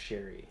use the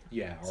sherry.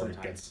 Yeah, or it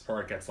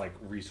gets like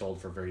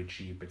resold for very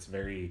cheap. It's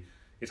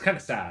kind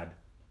of sad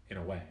in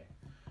a way.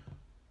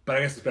 But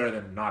I guess it's better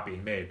than not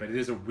being made. But it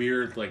is a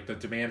weird, like, the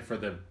demand for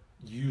the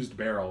used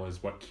barrel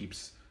is what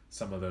keeps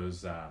some of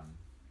those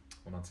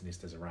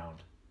Almacenistas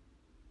around.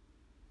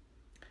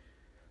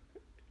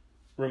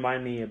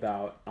 Remind me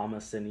about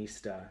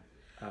Almacenista,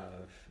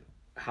 of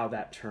how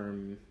that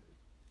term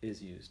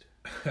is used.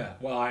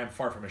 Well, I am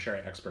far from a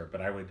sherry expert, but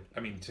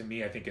to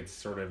me, I think it's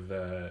sort of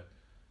the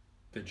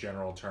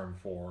general term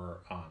for,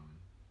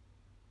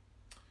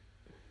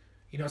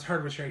 it's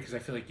hard with sherry because I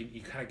feel like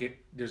you kind of get,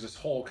 there's this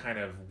whole kind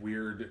of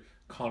weird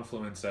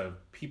confluence of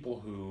people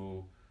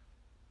who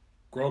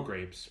grow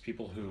grapes,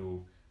 people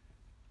who,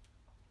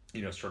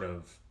 sort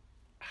of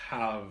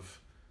have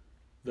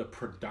the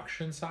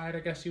production side, I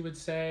guess you would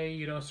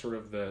say, sort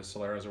of the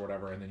Soleras or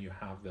whatever, and then you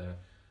have the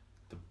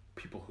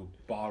people who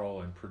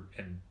bottle and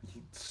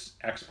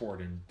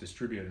export and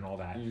distribute and all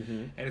that.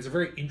 Mm-hmm. And it's a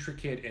very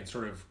intricate and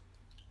sort of,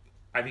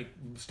 I think,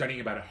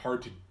 studying about it,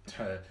 hard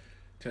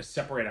to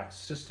separate out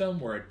system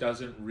where it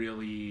doesn't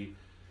really,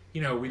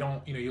 we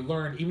don't, you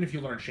learn, even if you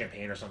learn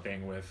champagne or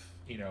something with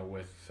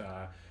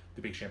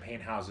the big champagne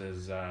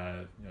houses,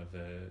 the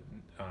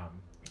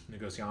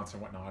negociants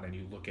and whatnot, and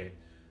you look at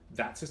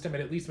that system,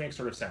 it at least makes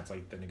sort of sense.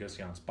 Like the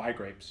negociants buy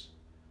grapes,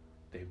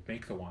 they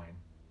make the wine,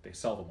 they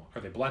sell the wine,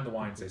 or they blend the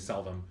wines, they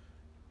sell them.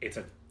 It's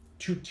a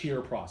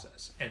 2-tier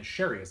process. And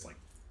sherry is like,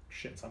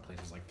 shit, in some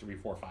places like 3,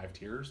 4, 5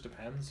 tiers,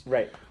 depends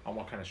on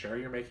what kind of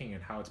sherry you're making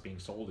and how it's being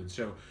sold. And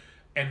so,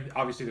 and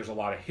obviously there's a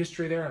lot of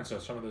history there, and so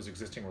some of those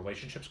existing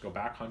relationships go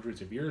back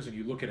hundreds of years, and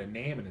you look at a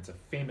name and it's a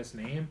famous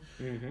name,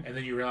 mm-hmm. and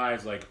then you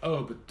realize like,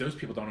 oh, but those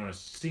people don't own a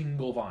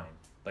single vine.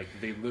 Like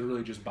they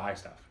literally just buy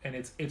stuff. And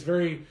it's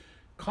very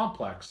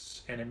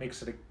complex, and it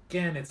makes it,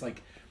 again, it's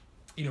like,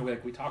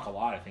 like we talk a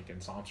lot, I think, in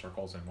somm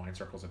circles and wine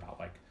circles about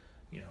like,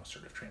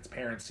 sort of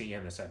transparency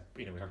and this,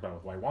 we talk about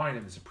with white wine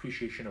and this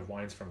appreciation of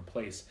wines from a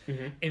place.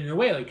 Mm-hmm. And in a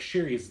way, like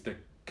sherry is the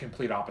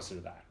complete opposite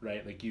of that,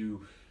 right? Like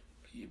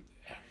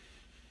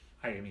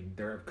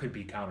there could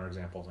be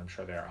counterexamples, I'm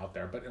sure they're out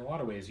there, but in a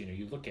lot of ways,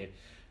 you look at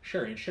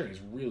sherry, and sherry is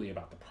really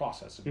about the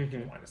process of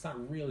making wine. It's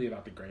not really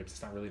about the grapes.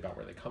 It's not really about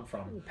where they come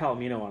from.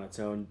 Palomino on its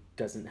own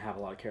doesn't have a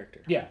lot of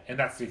character. Yeah, and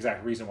that's the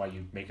exact reason why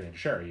you make it in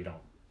sherry. You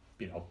don't,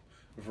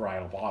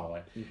 varietal bottle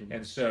it. Mm-hmm.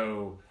 And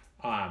so...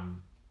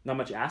 not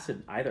much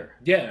acid either.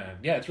 Yeah,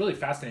 it's really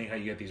fascinating how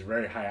you get these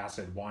very high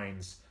acid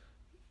wines,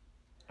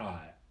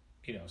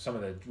 some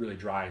of the really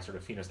dry sort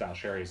of Fino style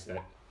sherries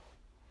that...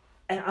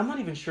 And I'm not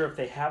even sure if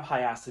they have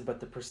high acid, but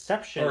the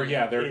perception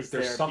there's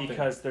there something.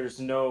 Because there's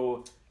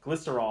no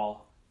glycerol.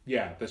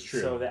 Yeah, that's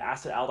true. So the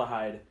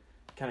acetaldehyde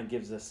kind of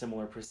gives a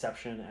similar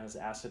perception as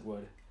acid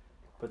would.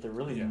 But they're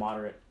really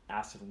moderate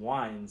acid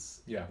wines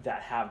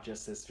that have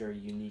just this very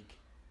unique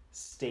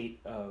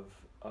state of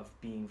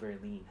being very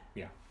lean.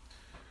 Yeah.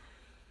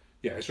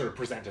 Yeah, they sort of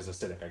present as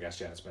acidic, I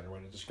guess. Yeah, that's a better way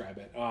to describe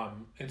it.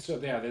 And so,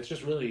 that's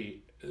just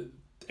really...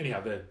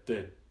 anyhow,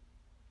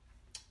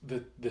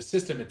 the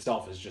system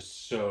itself is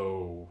just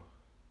so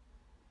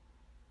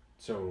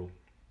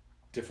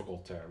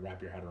difficult to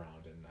wrap your head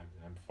around, and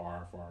I'm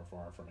far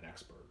from an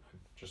expert. I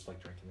just like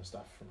drinking this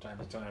stuff from time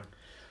to time.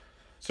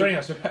 So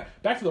anyhow,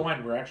 back to the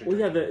wine we're actually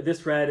drinking.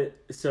 This red,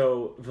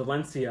 so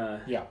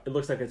Valencia, yeah, it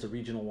looks like it's a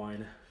regional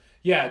wine.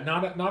 Yeah,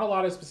 not a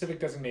lot of specific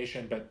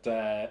designation, but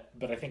I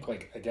think,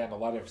 like, again, a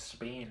lot of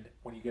Spain,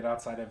 when you get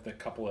outside of the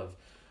couple of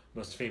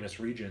most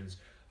famous regions,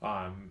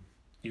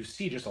 you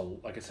see just,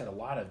 like I said, a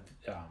lot of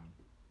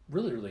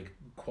really, really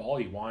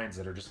quality wines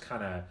that are just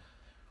kind of,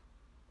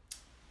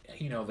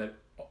 that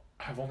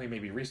have only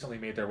maybe recently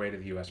made their way to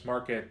the U.S.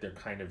 market. They're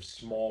kind of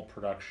small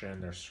production.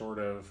 They're sort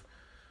of,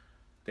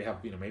 they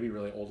have, maybe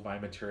really old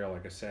vine material,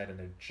 like I said, and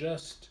they're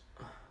just,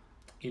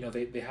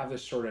 they have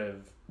this sort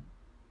of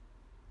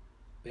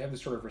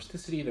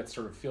rusticity that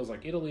sort of feels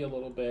like Italy a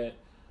little bit,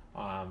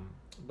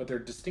 but they're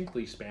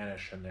distinctly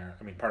Spanish in there.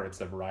 I mean, part of it's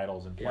the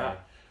varietals in play,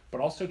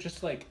 but also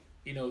just like,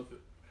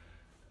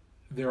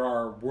 there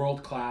are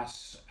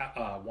world-class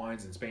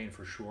wines in Spain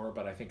for sure,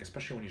 but I think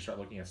especially when you start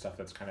looking at stuff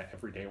that's kind of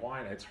everyday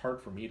wine, it's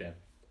hard for me to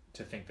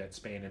think that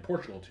Spain and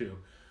Portugal too,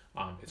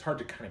 it's hard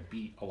to kind of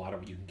beat a lot of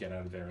what you can get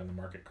out of there in the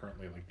market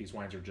currently. Like, these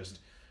wines are just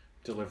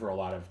deliver a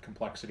lot of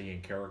complexity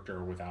and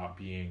character without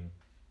being,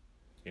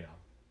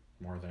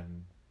 more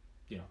than,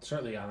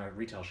 certainly on a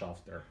retail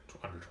shelf, they're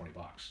under $20.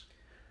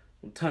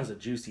 Tons of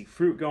juicy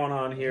fruit going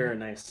on here, a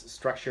nice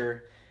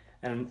structure.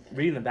 And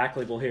reading the back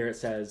label here, it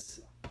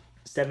says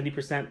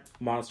 70%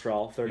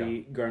 Monastrell,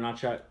 30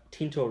 Garnacha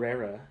Tinto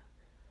Rera.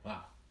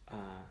 Wow.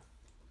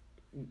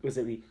 Was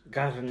it the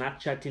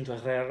Garnacha Tinto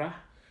Rera?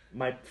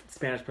 My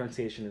Spanish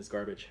pronunciation is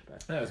garbage.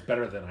 But That was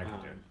better than I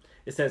could do.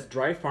 it says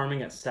dry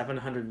farming at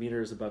 700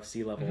 meters above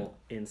sea level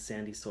in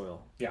sandy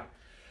soil. Yeah.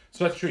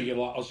 So that's true.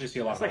 You also see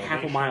a lot It's of like half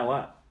a elevation. mile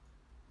up.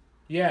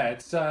 Yeah,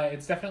 it's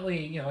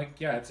definitely,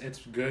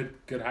 it's good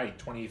height,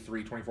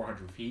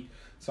 2,400 feet,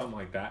 something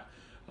like that.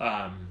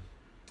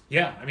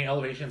 Yeah, I mean,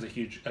 elevation is a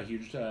huge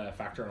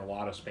factor in a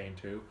lot of Spain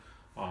too.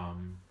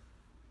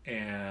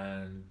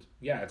 And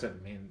yeah,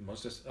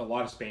 a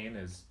lot of Spain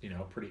is,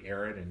 pretty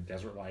arid and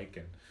desert-like,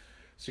 and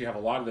so you have a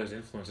lot of those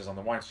influences on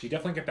the wine. So you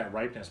definitely get that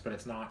ripeness, but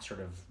it's not sort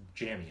of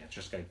jammy. It's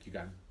just like you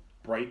got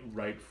bright,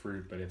 ripe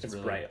fruit, but it's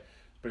really bright.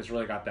 But it's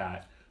really got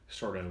that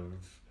sort of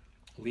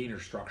leaner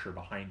structure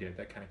behind it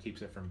that kind of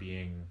keeps it from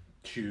being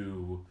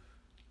too,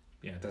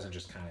 it doesn't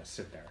just kind of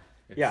sit there.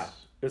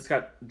 It's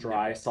got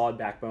dry, solid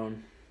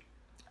backbone.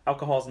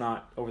 Alcohol's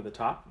not over the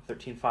top.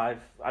 13.5,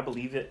 I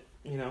believe it.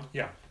 Yeah,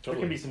 There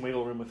totally. can be some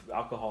wiggle room with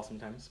alcohol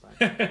sometimes.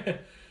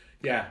 But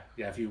yeah.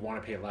 If you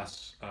want to pay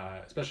less,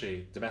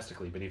 especially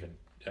domestically, but even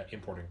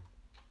importing,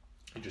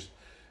 you just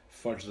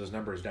fudge those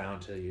numbers down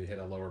till you hit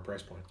a lower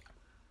price point.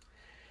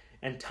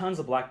 and tons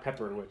of black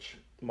pepper, which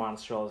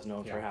Monastrell is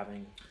known for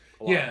having.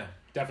 A lot. Yeah,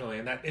 definitely,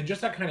 and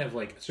just that kind of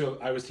like. So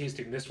I was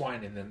tasting this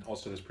wine, and then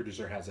also this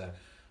producer has a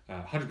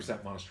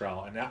 100%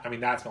 Monastrell, and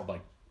that smelled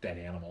like dead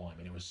animal. I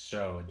mean, it was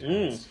so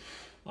intense.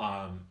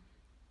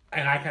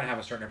 And I kind of have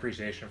a certain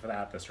appreciation for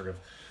that, the sort of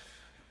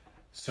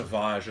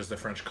sauvage, as the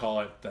French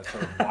call it, that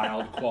sort of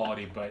wild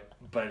quality. But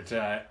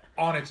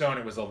on its own,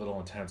 it was a little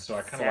intense. So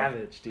I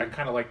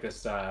kind of like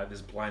this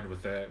this blend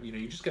with the,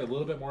 you just get a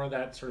little bit more of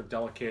that sort of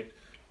delicate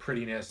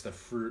prettiness, the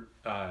fruit,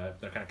 the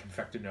kind of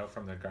confected note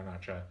from the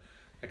Garnacha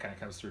that kind of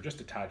comes through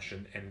just a touch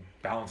and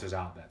balances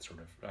out that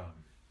sort of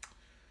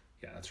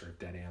that sort of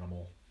dead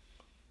animal,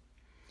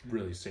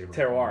 really savory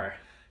Terroir.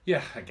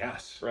 Yeah, I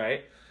guess.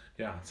 Right?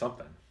 Yeah,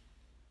 something.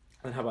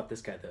 And how about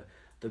this guy,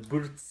 the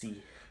Burzi?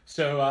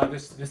 So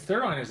this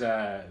third one is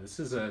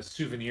a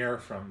souvenir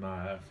from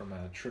a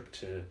trip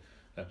to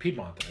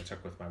Piedmont that I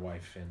took with my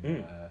wife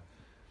in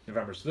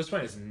November. So this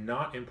one is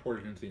not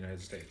imported into the United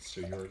States.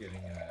 So you're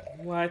getting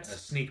a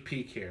sneak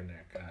peek here,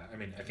 Nick. I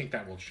mean, I think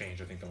that will change.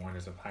 I think the wine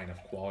is of high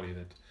enough quality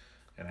that,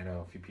 and I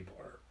know a few people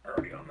are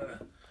already on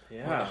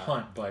the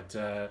hunt. But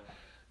Langhe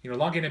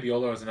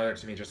Nebbiolo is another,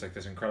 to me, just like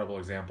this incredible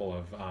example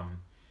of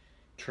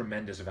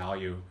tremendous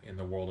value in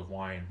the world of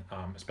wine,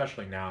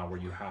 especially now where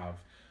you have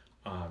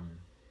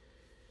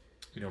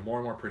more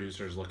and more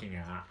producers looking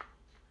at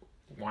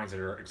wines that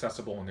are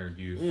accessible in their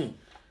youth.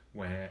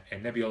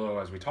 And Nebbiolo,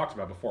 as we talked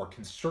about before,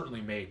 can certainly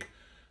make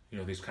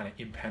these kind of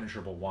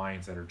impenetrable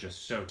wines that are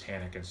just so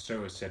tannic and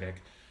so acidic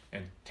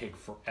and take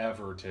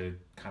forever to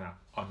kind of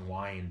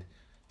unwind.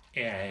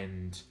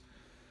 And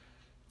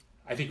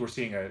I think we're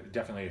seeing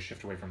definitely a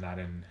shift away from that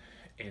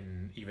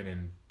even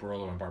in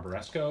Barolo and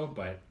Barbaresco,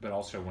 but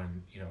also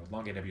when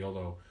Langhe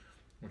Nebbiolo,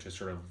 which is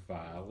sort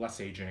of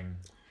less aging,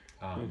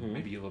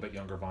 maybe a little bit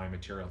younger vine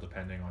material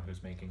depending on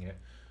who's making it,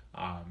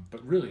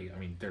 but really, I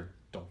mean, they're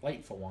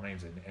delightful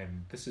wines,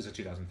 and this is a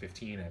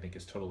 2015. I think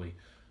is totally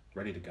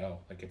ready to go.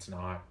 Like, it's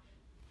not,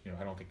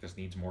 I don't think this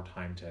needs more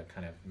time to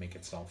kind of make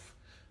itself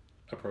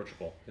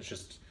approachable.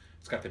 It's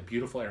got the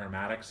beautiful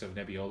aromatics of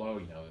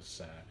Nebbiolo.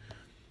 This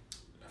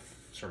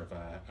sort of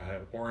a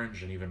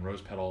orange and even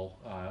rose petal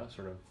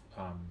sort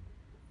of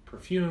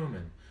perfume,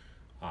 and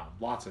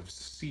lots of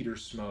cedar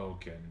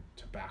smoke and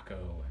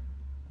tobacco,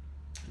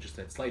 and just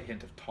that slight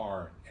hint of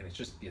tar, and it's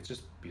just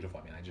beautiful.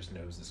 I mean, I just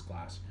nosed this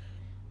glass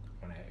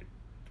when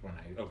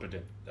I opened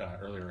it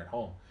earlier at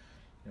home.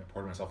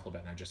 Poured myself a little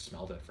bit, and I just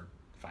smelled it for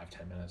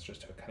 5-10 minutes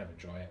just to kind of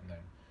enjoy it, and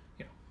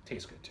then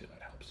tastes good too.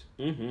 That helps.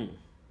 Mm-hmm.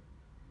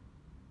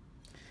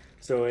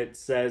 So it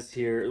says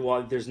here,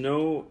 well, there's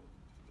no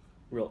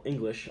real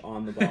English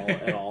on the bottle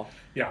at all.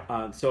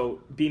 Yeah.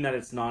 So being that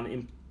it's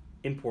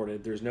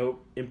non-imported, there's no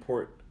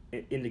import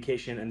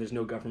indication, and there's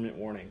no government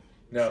warning.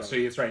 No, so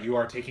it's right. You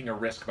are taking a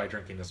risk by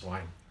drinking this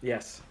wine.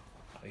 Yes.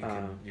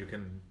 You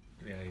can.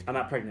 I'm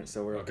not pregnant,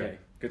 so we're okay.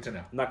 Good to know.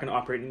 I'm not going to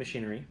operate any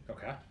machinery.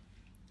 Okay.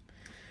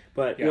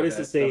 But what does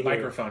it say the here?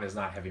 microphone is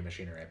not heavy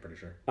machinery, I'm pretty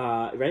sure.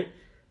 Right?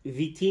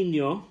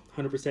 Vitigno,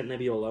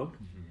 100%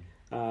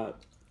 Nebbiolo.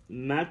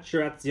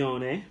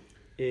 Maturazione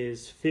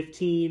is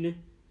 15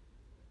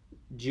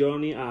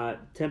 Gioni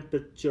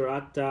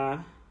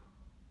Temperatura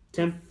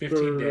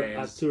 15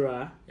 days.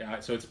 Temperatura. Yeah,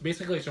 so it's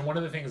basically one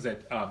of the things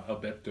that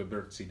Alberto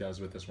Berzi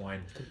does with this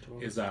wine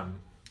is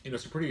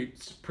it's a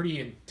pretty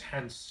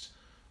intense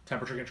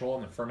temperature control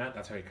in the ferment.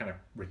 That's how he kind of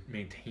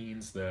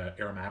maintains the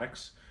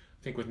aromatics.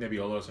 I think with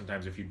Nebbiolo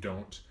sometimes if you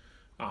don't,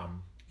 I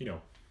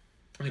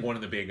think one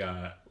of the big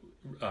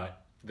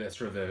the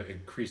sort of the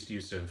increased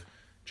use of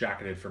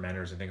jacketed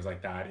fermenters and things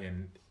like that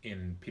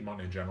in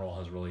Piedmont in general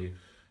has really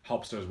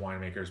helps those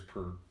winemakers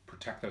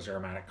protect those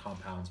aromatic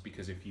compounds,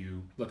 because if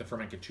you let the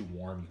ferment get too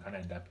warm, you kind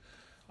of end up,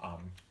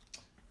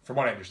 from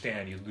what I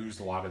understand, you lose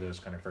a lot of those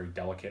kind of very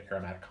delicate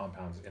aromatic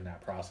compounds in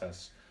that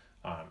process.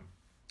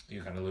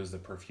 You kind of lose the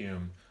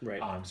perfume.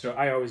 Right. So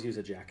I always use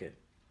a jacket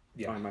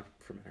on my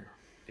fermenter.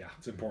 Yeah,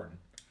 it's important.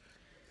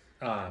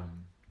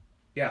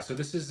 So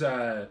this is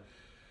so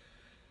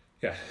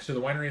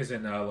the winery is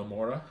in La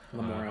Mora.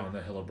 On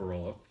the hill of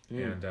Barolo,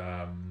 and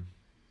I'm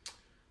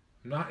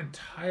not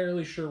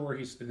entirely sure where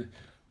he's.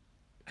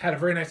 Had a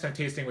very nice time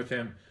tasting with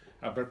him.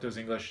 Alberto's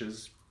English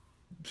is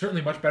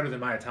certainly much better than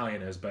my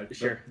Italian is, but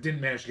didn't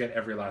manage to get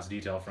every last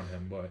detail from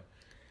him. But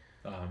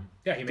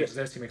he makes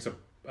this. He makes a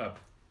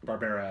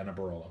Barbera and a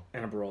Barolo.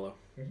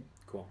 Mm-hmm.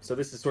 Cool. So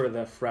this is sort of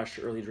the fresh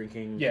early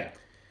drinking. Yeah.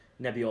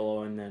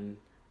 Nebbiolo, and then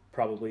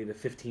probably the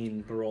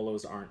 15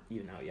 Barolos aren't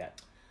even out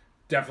yet.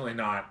 Definitely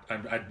not.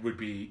 I would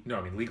be no.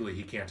 I mean, legally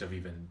he can't have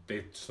even.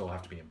 They still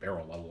have to be in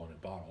barrel, let alone in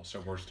bottle.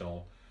 So we're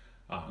still.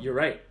 You're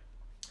right.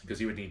 Because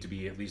he would need to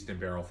be at least in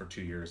barrel for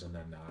 2 years and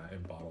then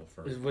in bottle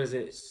for. What is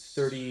it?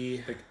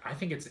 30. I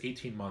think it's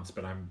 18 months,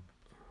 but I'm.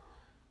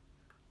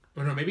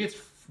 Oh no, maybe it's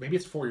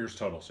 4 years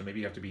total. So maybe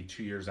you have to be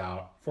 2 years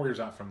out, 4 years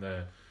out from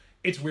the.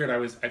 It's weird.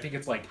 I think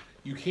it's like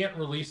you can't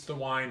release the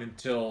wine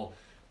until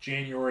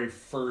January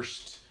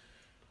 1st.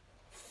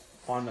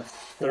 On the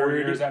 4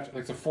 years after,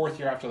 like the fourth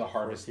year after the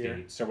harvest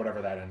date. So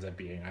whatever that ends up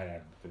being,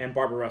 and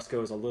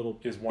Barbaresco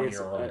is 1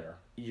 year earlier.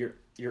 Year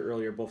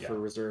earlier, both for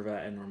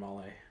Reserva and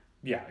Normale.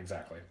 Yeah,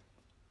 exactly.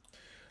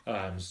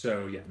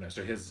 So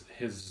his.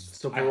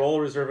 So Barolo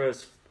Reserva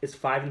is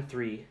 5 and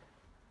 3,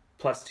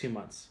 plus 2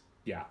 months.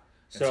 Yeah.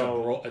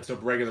 So it's a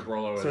regular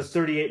Barolo. So it's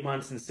 38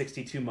 months and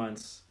 62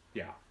 months.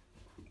 Yeah.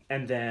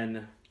 And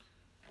then,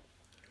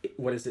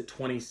 what is it?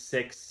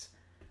 26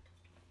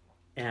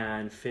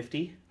 and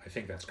 50. I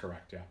think that's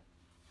correct. Yeah.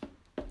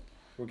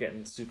 We're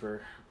getting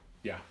super.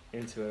 Yeah.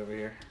 Into it over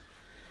here.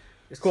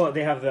 It's cool.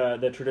 They have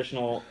the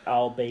traditional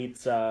Al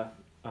Bates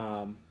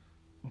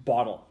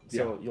bottle.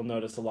 So you'll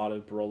notice a lot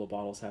of Barolo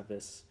bottles have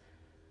this.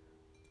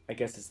 I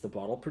guess it's the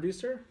bottle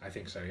producer. I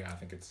think so. Yeah, I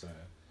think it's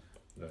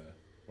the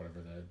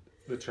whatever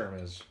the term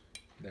is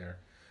there.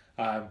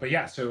 But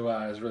yeah, so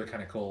it was really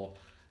kind of cool.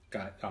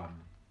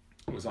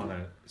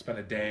 Spent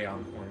a day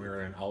when we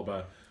were in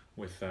Alba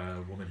with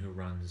a woman who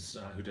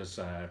does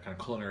kind of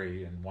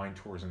culinary and wine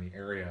tours in the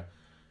area.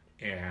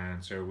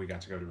 And so we got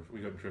to go to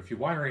a few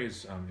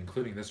wineries,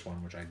 including this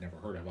one, which I'd never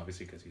heard of,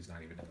 obviously, because he's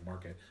not even in the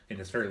market, and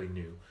it's fairly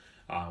new.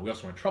 We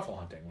also went truffle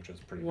hunting, which was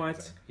pretty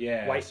amazing.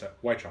 Yeah,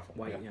 white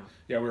truffle.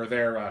 Yeah, we were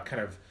there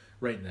kind of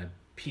right in the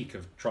peak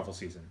of truffle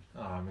season,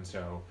 and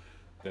so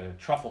the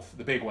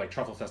big white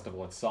truffle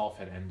festival itself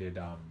had ended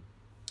about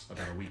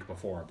a week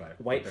before. But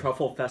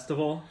Truffle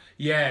Festival.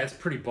 Yeah, it's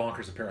pretty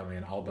bonkers apparently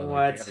in Alba. What?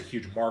 Like, they have a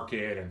huge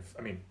market, and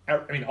I mean,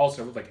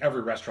 also like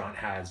every restaurant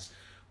has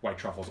white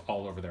truffles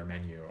all over their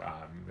menu.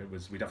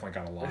 We definitely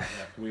got a lot.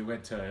 We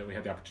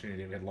had the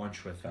opportunity. We had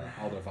lunch with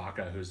Aldo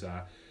Vaca, who's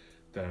the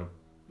kind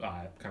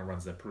of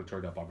runs the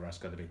Produttore del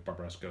Barbaresco, the big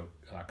Barbaresco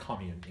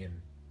commune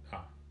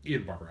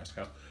in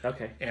Barbaresco.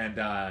 Okay. And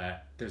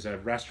there's a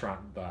restaurant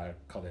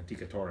called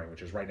Indicatore,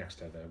 which is right next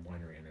to the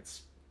winery, and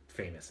it's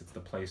famous. It's the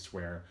place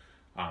where,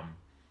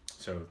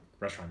 so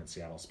restaurant in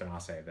Seattle,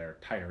 Spinace, their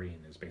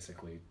Taurine is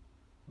basically,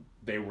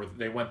 they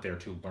went there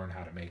to learn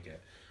how to make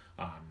it.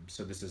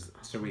 So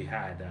we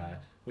had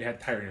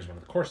Taurine as one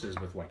of the courses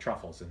with white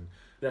truffles, and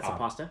that's a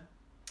pasta.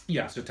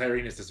 Yeah, so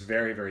Taurine is this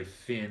very, very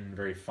thin,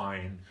 very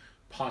fine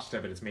pasta,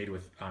 but it's made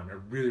with a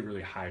really,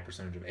 really high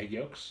percentage of egg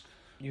yolks.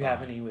 You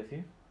have any with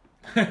you?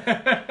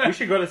 We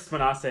should go to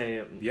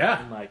Spinace.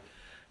 Yeah. And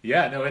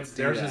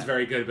theirs is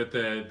very good, but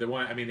the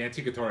one, I mean, the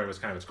Antiquatore was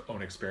kind of its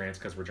own experience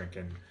because we're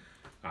drinking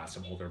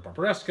some older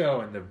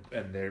Barbaresco,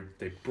 and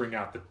they bring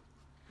out the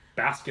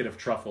basket of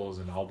truffles,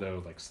 and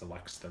Aldo like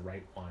selects the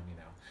right one,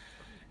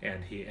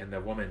 and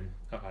the woman,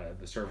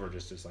 the server,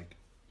 just is like,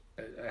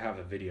 I have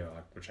a video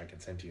which I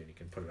can send to you, and you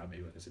can put it up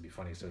maybe with this. It'd be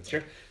funny. So it's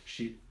sure. Like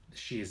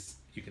she's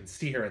you can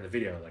see her in the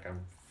video, like I'm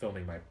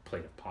filming my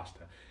plate of pasta,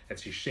 and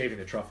she's shaving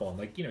the truffle. And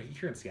like,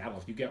 here in Seattle,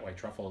 if you get white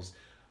truffles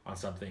on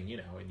something,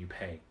 and you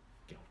pay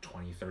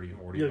 20, 30,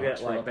 40 You'll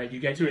bucks get for it,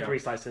 you get 2 or 3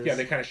 slices. Yeah,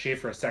 they kind of shave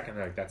for a second.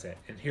 They're like, that's it.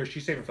 And here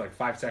she's shaving for like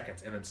 5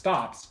 seconds, and then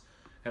stops.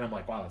 And I'm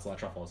like, wow, that's a lot of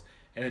truffles.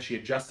 And then she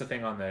adjusts the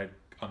thing on the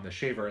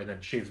shaver, and then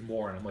shaves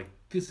more. And I'm like,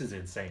 this is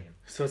insane.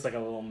 So it's like a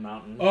little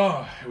mountain.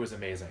 Oh, it was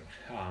amazing.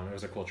 It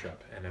was a cool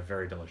trip and a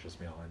very delicious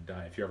meal. And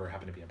if you ever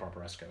happen to be in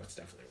Barbaresco, it's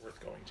definitely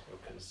worth going to,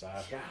 because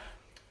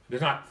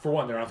there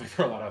aren't there are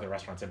a lot of other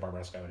restaurants in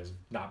Barbaresco. It is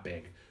not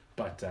big.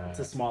 But it's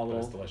a small but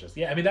little. it's delicious.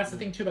 Yeah, I mean that's the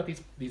thing too about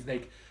these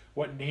like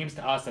what names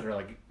to us that are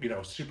like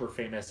super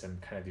famous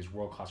and kind of these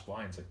world class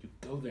wines. Like you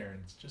go there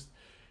and it's just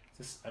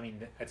I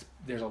mean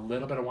there's a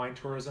little bit of wine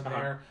tourism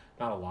there,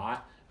 not a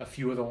lot. A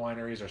few of the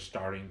wineries are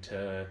starting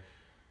to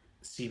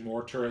see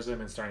more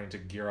tourism and starting to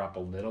gear up a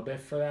little bit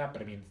for that.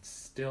 But I mean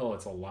still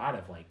it's a lot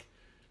of like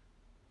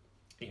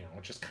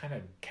just kind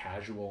of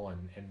casual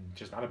and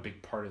just not a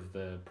big part of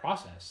the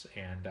process.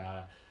 And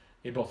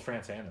in both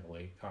France and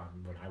Italy,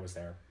 when I was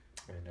there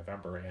in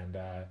November,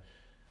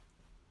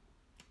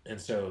 and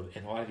so a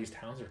lot of these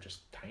towns are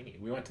just tiny.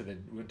 We went to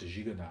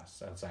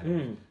Gigondas outside of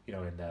in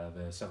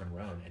the Southern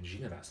Rhone, and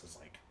Gigondas is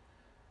like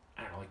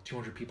I don't know, like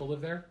 200 people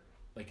live there.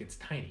 Like it's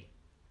tiny.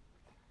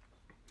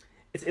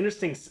 It's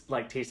interesting,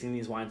 like tasting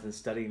these wines and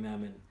studying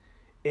them, and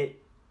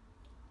it.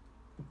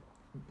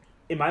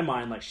 In my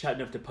mind, like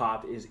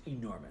Châteauneuf-du-Pape is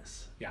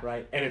enormous,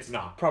 right? And it's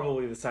not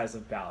probably the size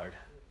of Ballard.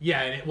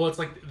 Yeah, and it's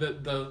like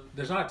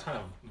there's not a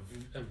ton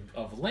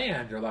of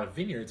land or a lot of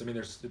vineyards. I mean,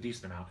 there's a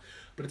decent amount,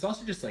 but it's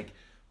also just like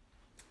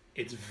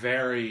it's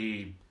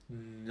very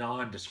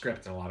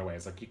nondescript in a lot of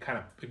ways. Like you kind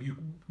of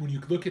when you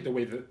look at the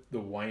way that the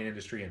wine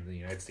industry in the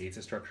United States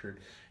is structured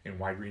in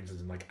wide regions,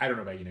 and like I don't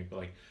know about you, Nick, but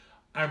like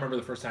I remember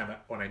the first time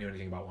when I knew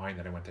anything about wine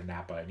that I went to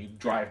Napa, and you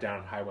drive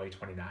down Highway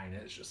 29, and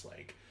it's just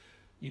like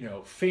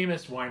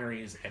famous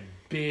wineries and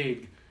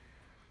big,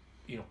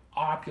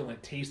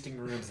 opulent tasting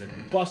rooms and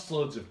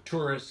busloads of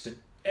tourists and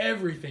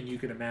everything you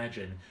can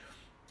imagine.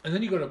 And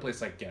then you go to a place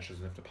like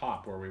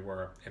Châteauneuf-du-Pape where we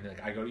were, and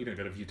like I go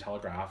to View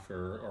Telegraph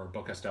or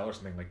Beaucastel or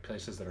something, like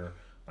places that are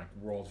like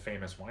world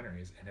famous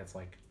wineries, and it's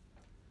like,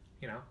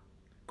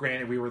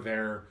 granted we were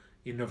there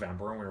in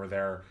November and we were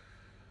there,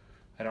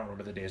 I don't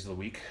remember the days of the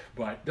week,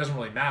 but it doesn't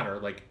really matter.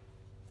 Like,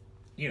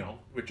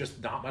 with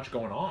just not much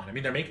going on. I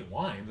mean, they're making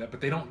wine,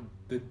 but they don't.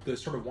 The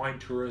sort of wine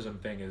tourism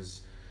thing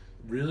is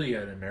really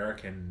an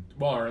American,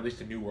 well, or at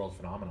least a New World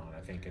phenomenon, I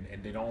think.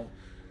 And they don't.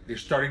 They're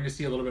starting to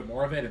see a little bit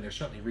more of it, and there's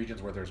certainly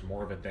regions where there's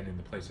more of it than in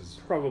the places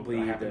probably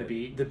happen to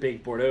be the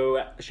big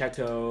Bordeaux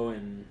chateau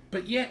and.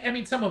 But yeah, I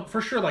mean, some of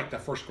for sure like the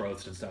first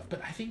growths and stuff.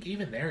 But I think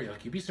even there,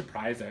 like you'd be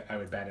surprised. I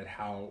would bet at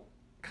how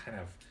kind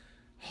of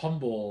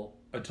humble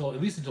until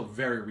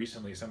very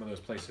recently some of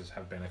those places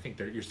have been. I think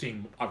you're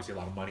seeing obviously a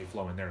lot of money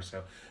flow in there,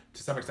 so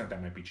to some extent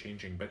that might be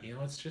changing. But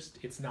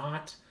it's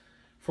not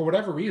for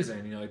whatever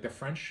reason. Like the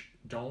French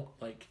don't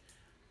like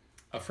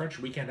a French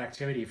weekend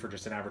activity for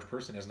just an average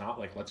person is not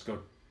like let's go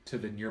to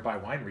the nearby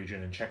wine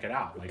region and check it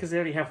out. Like because they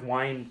already have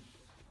wine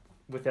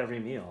with every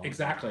meal.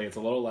 Exactly, it's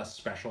a little less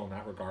special in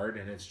that regard,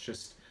 and it's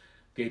just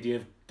the idea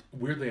of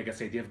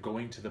the idea of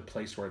going to the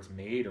place where it's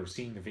made or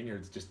seeing the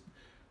vineyards just.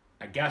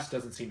 I guess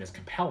doesn't seem as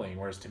compelling.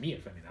 Whereas to me,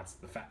 that's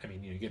the fact. I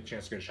mean, you get a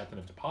chance to go to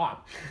Châteauneuf-du-Pape,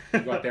 you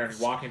go out there and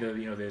you walk into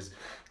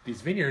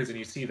these vineyards and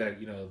you see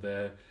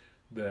the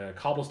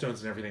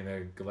cobblestones and everything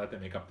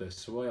that make up the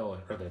soil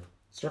or the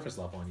surface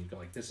level, and you go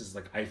like, this is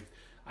like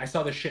I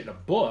saw this shit in a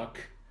book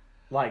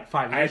like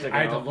 5 years ago. I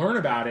had to learn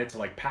about it to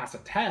like pass a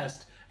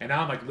test, and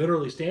now I'm like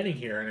literally standing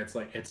here, and it's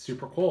like it's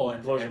super cool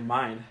and blows your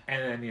mind.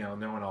 And then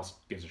no one else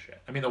gives a shit.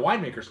 I mean, the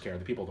winemakers care,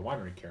 the people at the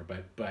winery care,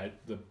 but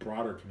the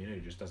broader community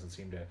just doesn't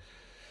seem to.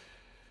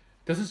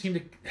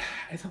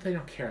 It's not they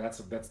don't care.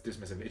 That's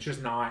dismissive. It's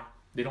just not.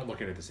 They don't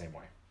look at it the same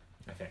way.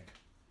 I think.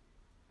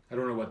 I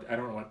don't know what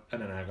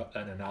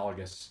an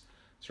analogous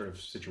sort of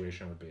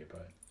situation would be,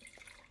 but.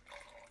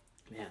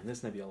 Man, this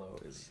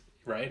Nebbiolo is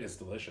right. It's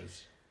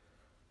delicious.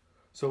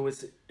 So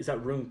is that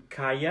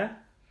Roncaglia?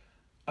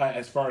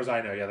 As far as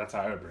I know, yeah, that's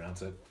how I would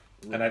pronounce it,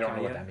 and I don't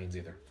know what that means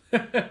either.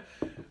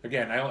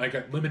 Again, I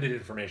got limited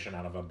information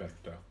out of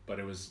Umberto, but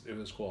it was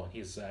cool.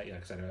 He's like I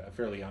said, a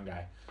fairly young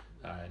guy.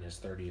 In his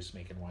 30s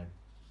making wine,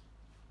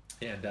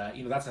 and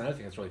that's another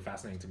thing that's really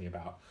fascinating to me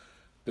about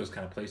those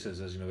kind of places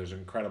is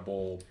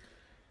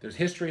there's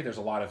history, there's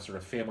a lot of sort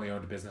of family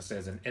owned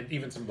businesses, and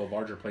even some of the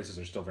larger places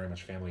are still very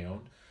much family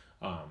owned,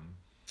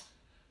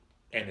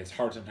 and it's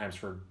hard sometimes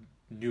for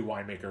new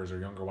winemakers or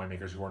younger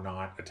winemakers who are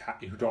not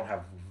who don't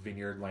have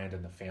vineyard land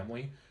in the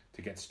family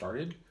to get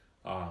started,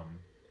 but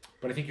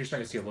I think you're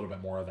starting to see a little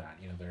bit more of that.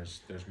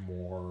 There's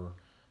more.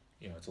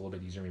 It's a little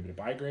bit easier maybe to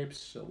buy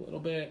grapes a little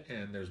bit,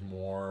 and there's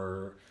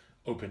more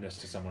openness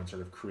to someone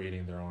sort of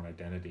creating their own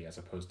identity as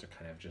opposed to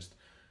kind of just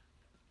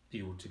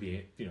to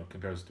be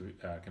compared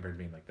to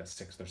being like the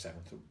 6th or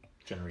 7th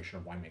generation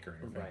of winemaker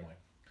in your family. Right.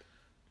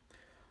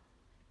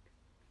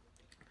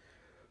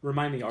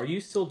 Remind me, are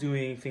you still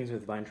doing things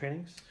with vine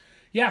trainings?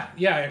 Yeah.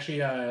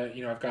 Actually,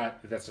 I've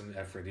got I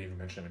forgot to even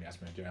mention it when you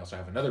asked me to do. I also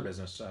have another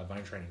business,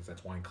 Vine Trainings,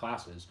 that's wine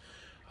classes,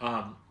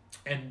 and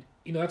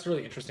that's a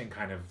really interesting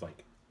kind of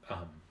like.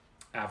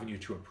 Avenue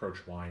to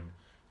approach wine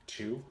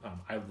too.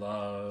 I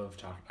love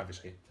talking.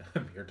 Obviously,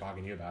 I'm here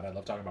talking to you about it. I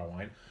love talking about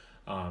wine.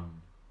 I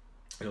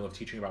love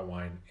teaching about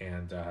wine,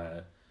 and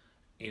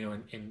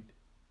and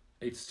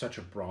it's such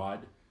a broad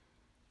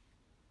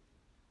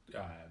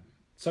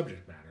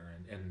subject matter,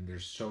 and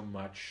there's so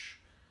much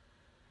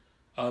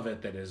of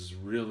it that is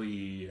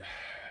really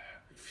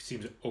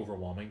seems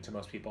overwhelming to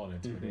most people and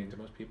intimidating to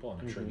most people,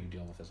 and I'm sure you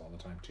deal with this all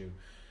the time too.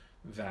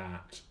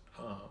 That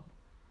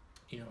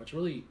it's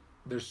really,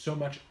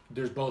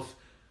 there's both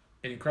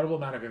an incredible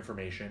amount of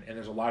information, and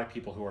there's a lot of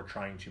people who are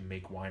trying to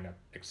make wine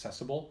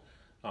accessible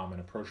and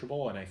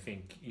approachable. And I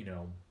think,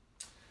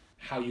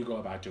 how you go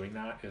about doing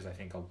that is, I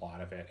think, a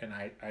lot of it. And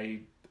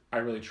I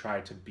really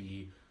try to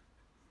be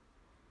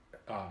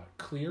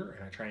clear,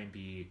 and I try and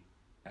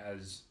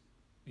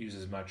use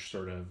as much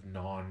sort of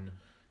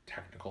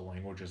non-technical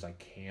language as I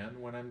can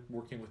when I'm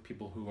working with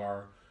people who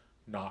are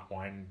not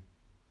wine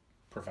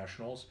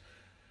professionals.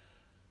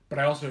 But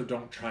I also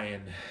don't try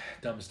and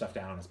dumb stuff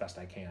down as best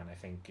I can. I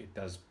think it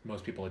does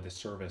most people a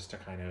disservice to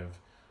kind of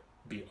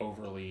be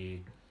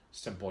overly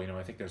simple.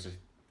 I think there's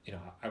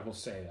I will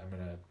say, I'm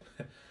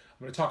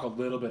gonna talk a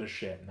little bit of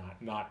shit,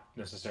 not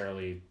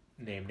necessarily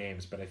name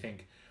names, but I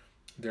think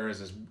there is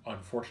this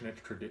unfortunate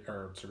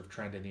sort of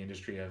trend in the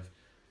industry of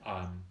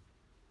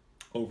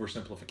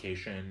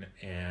oversimplification,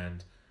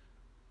 and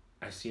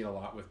I see it a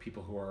lot with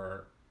people who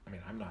are.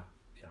 I'm not.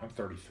 I'm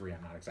 33.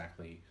 I'm not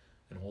exactly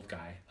an old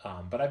guy,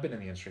 but I've been in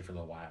the industry for a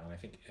little while, and I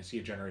think I see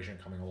a generation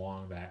coming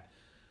along that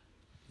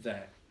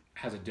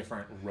has a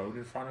different road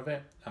in front of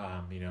it.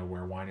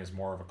 Where wine is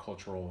more of a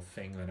cultural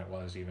thing than it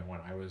was even when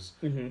I was,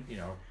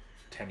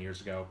 10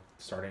 years ago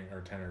starting,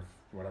 or 10 or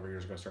whatever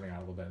years ago starting out a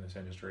little bit in this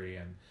industry,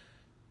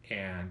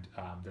 and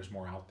there's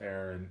more out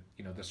there, and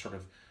this sort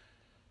of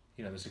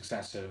the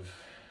success of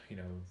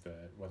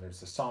whether it's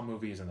the Somm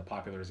movies and the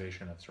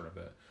popularization of sort of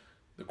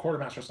the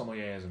quartermaster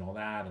sommeliers and all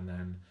that, and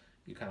then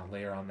you kind of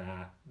layer on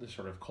that the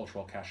sort of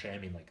cultural cachet.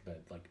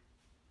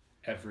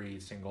 Every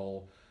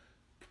single,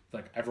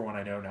 everyone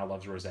I know now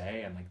loves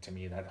rosé, and to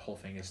me that whole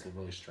thing is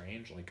really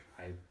strange.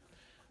 I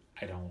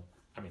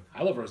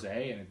love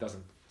rosé, and it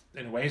doesn't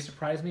in a way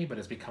surprise me, but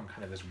it's become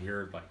kind of this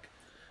weird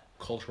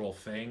cultural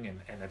thing,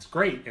 and that's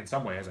great in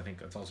some ways. I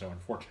think it's also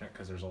unfortunate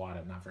because there's a lot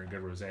of not very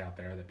good rosé out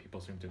there that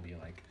people seem to be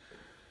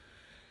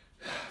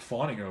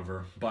fawning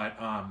over. But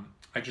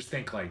I just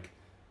think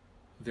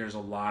there's a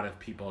lot of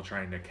people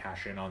trying to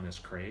cash in on this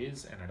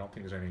craze, and I don't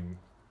think there's anything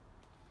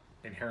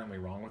inherently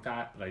wrong with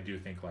that. But I do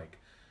think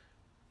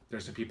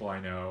there's some people I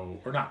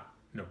know, or not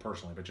know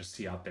personally, but just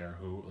see out there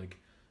who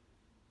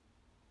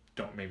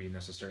don't maybe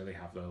necessarily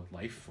have the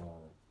life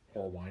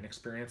or wine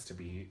experience to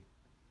be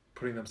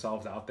putting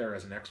themselves out there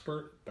as an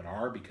expert, but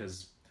are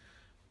because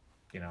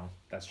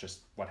that's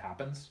just what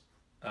happens.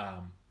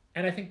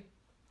 And I think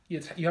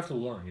you have to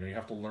learn. You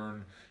have to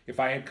learn. If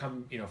I had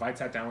if I'd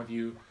sat down with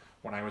you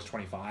when I was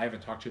 25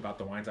 and talked to you about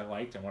the wines I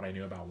liked and what I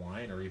knew about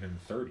wine, or even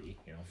 30,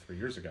 3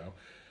 years ago,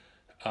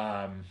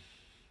 I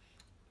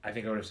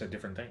think I would have said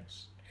different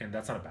things. And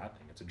that's not a bad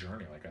thing. It's a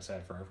journey, like I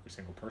said, for every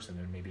single person.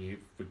 And maybe if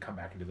we come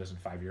back and do this in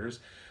 5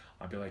 years,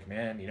 I'll be like,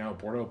 man,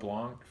 Bordeaux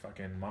Blanc,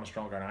 fucking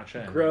Monastrell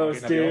Garnacha, and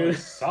gross, dude,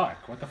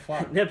 suck. What the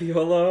fuck?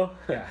 Nebbiolo,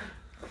 yeah,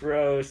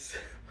 gross.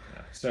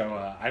 Yeah.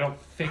 So I don't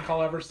think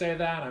I'll ever say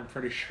that. I'm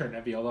pretty sure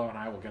Nebbiolo and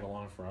I will get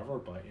along forever,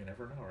 but you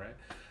never know, right?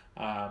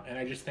 And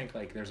I just think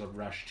there's a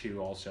rush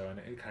too, also, and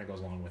it kind of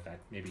goes along with that.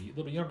 Maybe a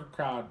little bit younger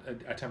crowd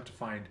attempt to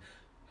find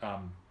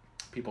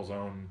people's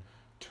own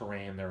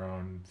terrain, their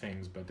own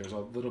things, but there's a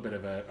little bit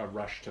of a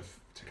rush to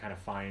kind of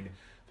find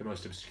the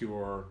most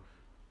obscure,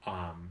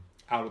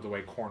 out of the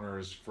way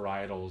corners,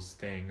 varietals,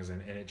 things,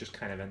 and it just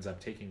kind of ends up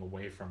taking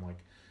away from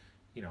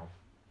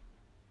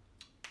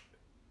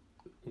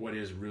what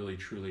is really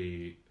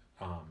truly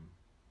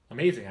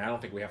amazing. And I don't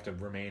think we have to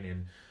remain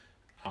in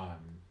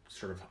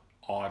sort of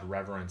awed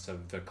reverence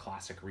of the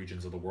classic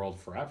regions of the world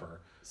forever.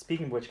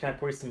 Speaking of which, can I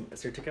pour you some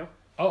Assyrtiko?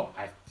 Oh,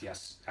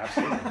 yes,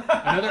 absolutely.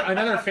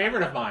 another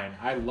favorite of mine.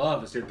 I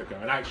love Assyrtiko,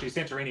 and actually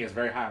Santorini is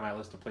very high on my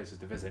list of places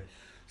to visit.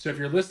 So if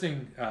you're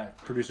listening,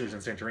 producers in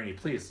Santorini,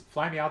 please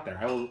fly me out there.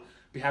 I will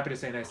be happy to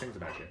say nice things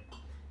about you.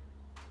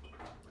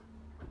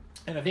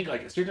 And I think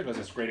Assyrtiko is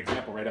this great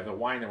example, right, of the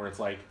wine where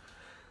it's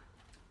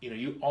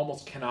you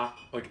almost cannot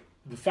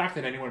the fact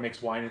that anyone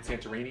makes wine in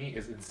Santorini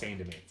is insane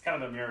to me. It's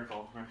kind of a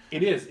miracle.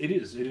 It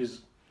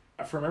is.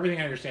 From everything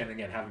I understand,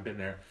 again, haven't been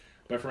there,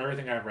 but from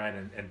everything I've read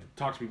and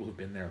talked to people who've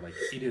been there,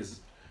 it is.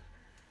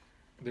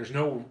 There's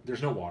no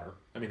water.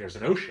 There's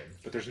an ocean,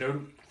 but there's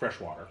no fresh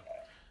water.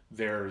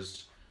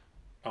 There's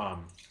a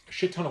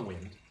shit ton of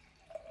wind.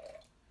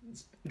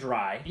 It's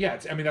dry. Yeah,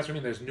 that's what I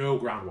mean. There's no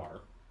groundwater.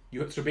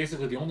 So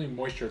basically, the only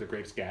moisture the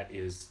grapes get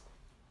is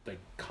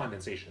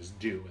condensation, is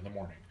dew in the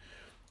morning.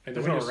 And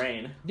there's no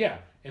rain. Yeah,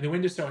 and the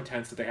wind is so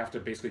intense that they have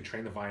to basically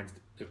train the vines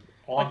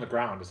on the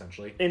ground,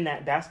 essentially. In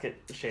that basket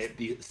shape.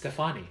 The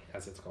Stefani,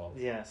 as it's called.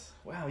 Yes.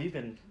 Wow, you've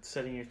been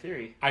studying your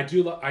theory. I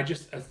do. I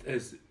just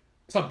as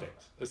some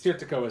things.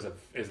 Assyrtiko is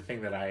a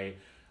thing that I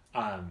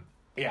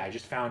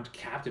just found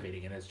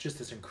captivating, and it's just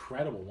this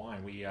incredible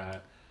wine.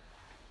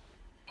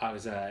 I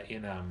was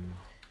in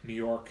New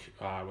York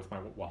with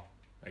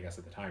I guess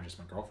at the time just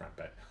my girlfriend,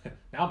 but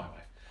now my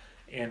wife,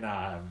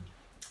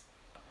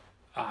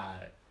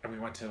 and we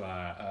went to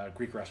a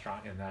Greek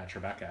restaurant in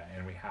Tribeca,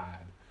 and we had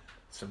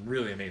some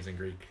really amazing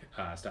Greek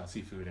style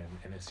seafood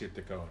and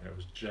Assyrtiko, and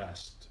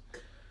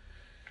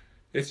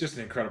it's just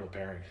an incredible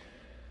pairing.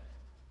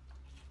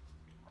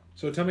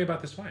 So tell me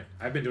about this wine.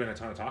 I've been doing a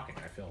ton of talking.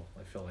 I feel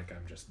like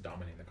I'm just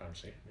dominating the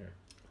conversation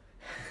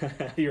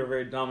here. You're a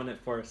very dominant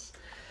force.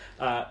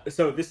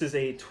 So this is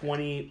a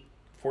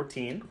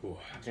 2014 Ooh.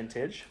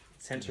 vintage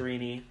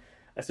Santorini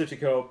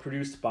Assyrtiko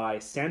produced by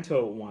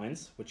Santo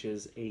Wines, which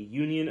is a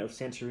union of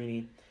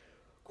Santorini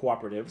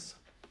cooperatives.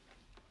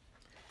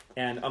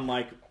 And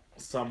unlike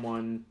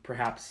someone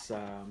perhaps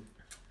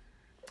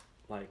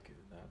like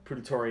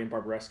Pruditori and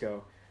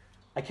Barbaresco,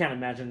 I can't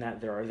imagine that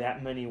there are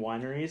that many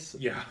wineries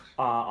Yeah.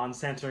 on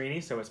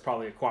Santorini, so it's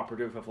probably a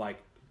cooperative of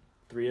like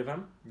 3 of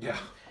them. Yeah.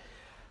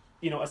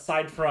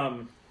 Aside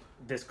from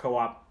this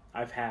co-op,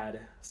 I've had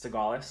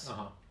Sagalis.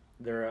 Uh-huh.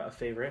 They're a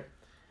favorite.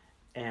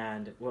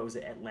 And what was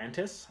it?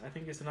 Atlantis, I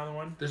think, is another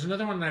one. There's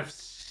another one that I've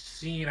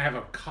seen. I have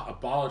a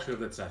bottle or two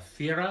that's a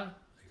Thira,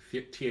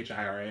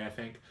 Thira, I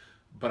think.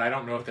 But I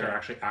don't know if they're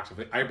actually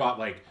actively. I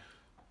bought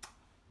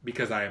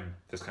because I am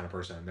this kind of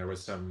person. There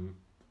was some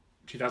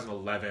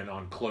 2011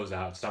 on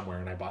closeout somewhere,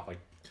 and I bought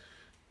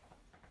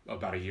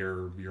about a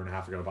year and a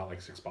half ago. I bought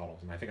 6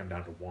 bottles, and I think I'm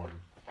down to 1.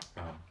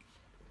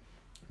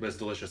 But it's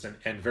delicious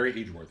and very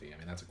age worthy. I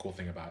mean, that's a cool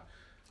thing about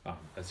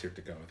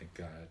Assyrtiko. I think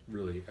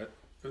really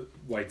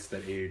whites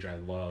that age I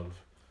love.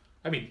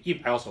 I mean,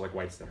 I also like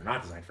whites that are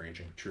not designed for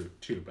aging, true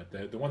too. But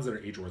the ones that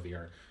are age worthy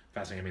are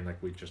fascinating. I mean,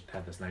 we just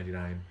had this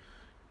 99,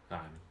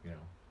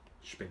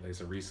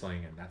 Spätlese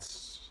Riesling, and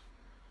that's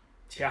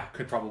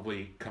could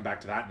probably come back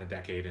to that in a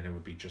decade, and it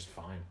would be just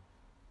fine,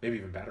 maybe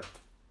even better.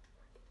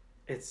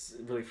 It's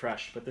really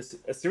fresh, but this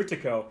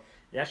Assyrtiko,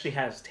 it actually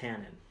has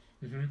tannin.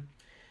 Mm-hmm.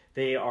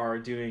 They are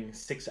doing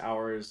 6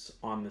 hours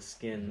on the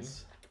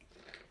skins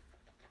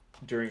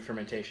during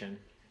fermentation.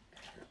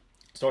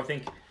 So I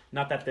think,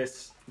 not that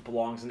this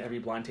belongs in every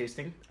blind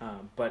tasting,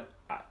 but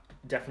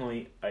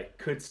definitely it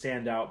could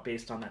stand out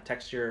based on that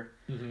texture.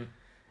 Mm-hmm.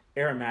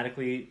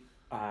 Aromatically,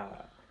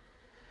 I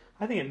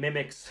think it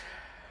mimics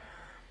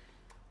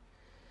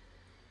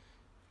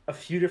a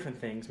few different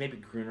things. Maybe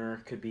Gruner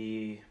could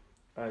be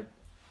a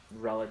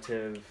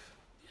relative...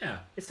 Yeah.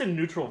 It's a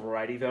neutral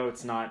variety, though.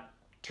 It's not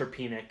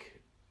terpenic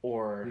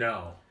or...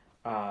 No.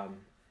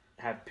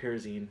 Have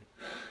pyrazine.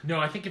 No,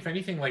 I think if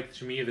anything,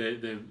 to me,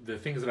 the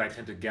things that I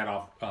tend to get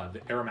off,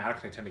 the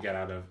aromatics I tend to get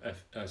out of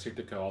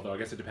Assyrtiko, although I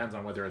guess it depends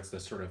on whether it's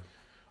this sort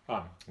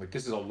of,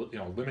 this is a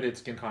limited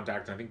skin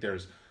contact, and I think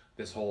there's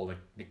this whole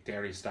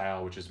Nectari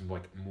style, which is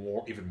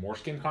even more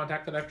skin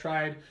contact that I've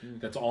tried.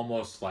 That's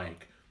almost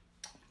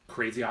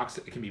crazy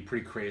it can be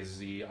pretty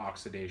crazy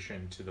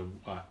oxidation to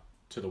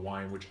the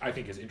wine, which I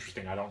think is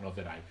interesting. I don't know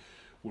that I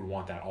would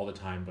want that all the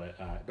time, but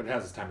it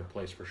has its time and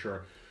place for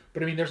sure.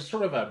 But I mean, there's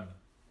sort of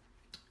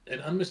an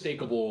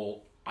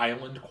unmistakable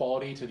island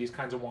quality to these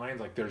kinds of wines.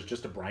 There's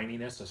just a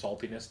brininess, a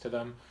saltiness to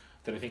them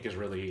that I think is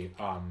really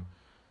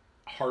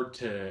hard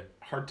to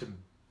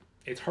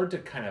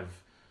kind of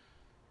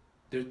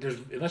there's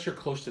unless you're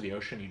close to the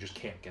ocean, you just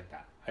can't get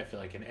that. I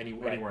feel like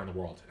anywhere in the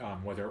world,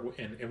 and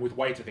with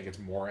whites, I think it's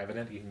more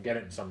evident. You can get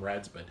it in some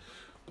reds, but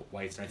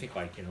whites, and I think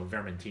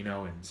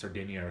Vermentino and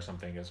Sardinia or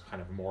something is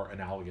kind of more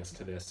analogous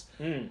to this,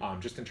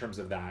 just in terms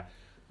of that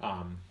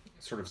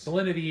sort of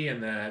salinity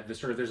and the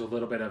sort of, there's a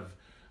little bit of,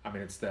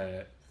 it's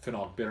the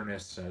phenolic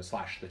bitterness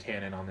 / the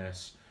tannin on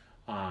this,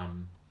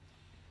 and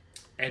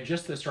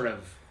just the sort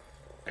of,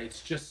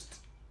 it's just,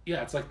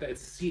 it's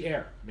it's sea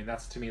air. I mean,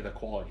 that's to me the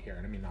quality here,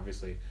 and I mean,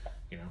 obviously,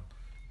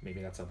 maybe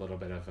that's a little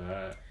bit of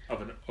a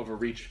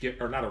reach,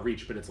 or not a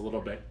reach, but it's a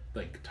little bit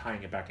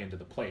tying it back into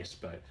the place.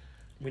 But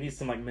we need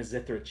some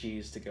Mazithra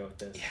cheese to go with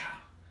this. Yeah,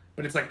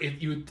 but it's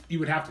you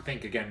would have to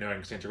think, again,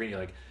 knowing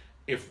Santorini,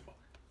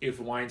 if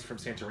wines from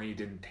Santorini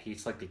didn't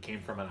taste like they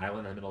came from an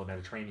island in the middle of the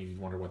Mediterranean, you'd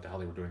wonder what the hell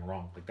they were doing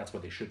wrong. That's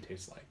what they should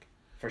taste like.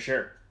 For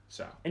sure.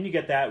 So, and you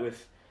get that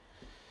with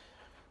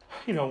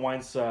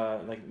wines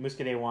like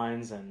Muscadet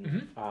wines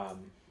and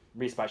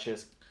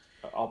Riesbeiches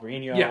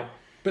Albarino. Yeah.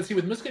 But see,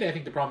 with Muscadet, I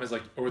think the problem is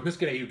or with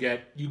Muscadet, you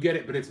get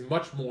it, but it's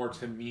much more,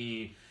 to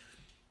me,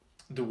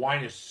 the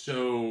wine is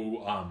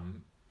so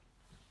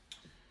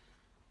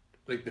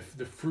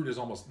the fruit is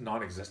almost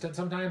non-existent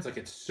sometimes.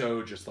 It's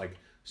so just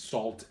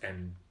salt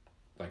and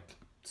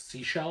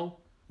seashell,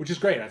 which is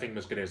great. I think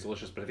Muscadet is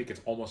delicious, but I think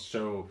it's almost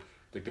so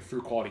the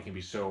fruit quality can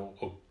be so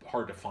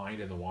hard to find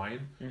in the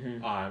wine.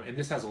 And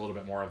this has a little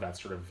bit more of that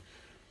sort of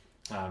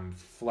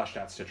fleshed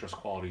out citrus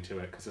quality to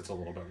it, because it's a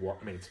little bit warm.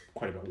 I mean, it's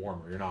quite a bit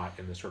warmer. You're not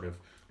in the sort of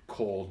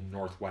cold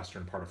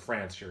northwestern part of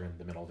France. You're in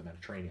the middle of the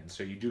Mediterranean,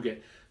 so you do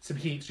get some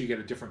heat, so you get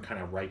a different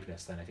kind of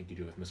ripeness than I think you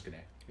do with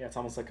Muscadet. Yeah, it's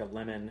almost like a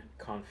lemon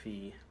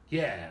confit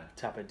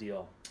type of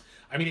deal.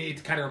 I mean,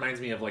 it kind of reminds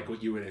me of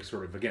what you would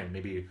sort of, again,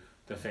 maybe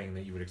the thing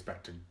that you would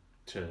expect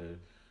to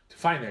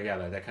find there.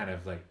 Yeah, that kind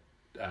of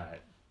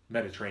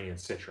Mediterranean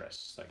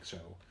citrus.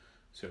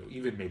 So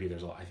even maybe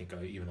there's I think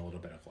even a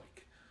little bit of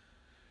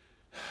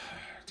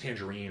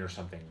tangerine or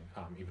something,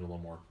 even a little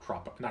more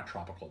not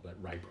tropical, but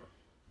riper.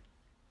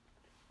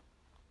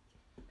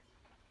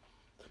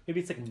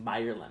 Maybe it's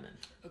Meyer lemon.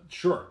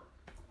 Sure.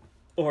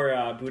 Or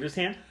Buddha's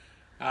hand.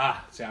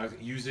 See, I was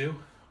yuzu.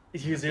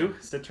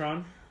 Yuzu,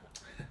 citron.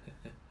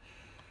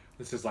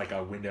 This is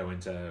a window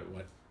into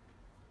what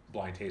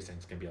blind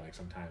tastings can be like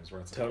sometimes,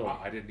 where it's Totally. like,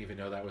 wow, I didn't even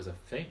know that was a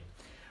thing.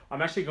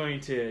 I'm actually going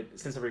to,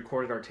 since I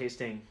recorded our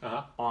tasting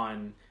Uh-huh.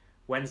 on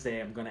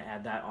Wednesday, I'm going to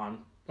add that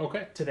on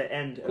Okay. to the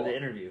end Cool. of the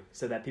interview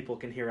so that people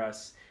can hear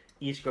us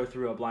each go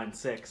through a blind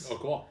six. Oh,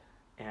 cool.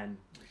 And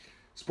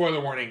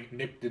Spoiler warning,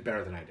 Nick did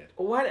better than I did.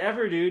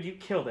 whatever, dude, you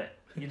killed it.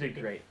 You did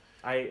great.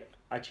 I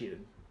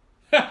cheated.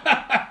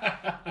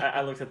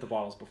 I looked at the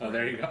bottles before. Oh,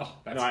 there you go.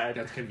 That's, No,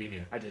 that's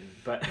convenient. I didn't,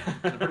 but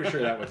I'm pretty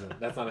sure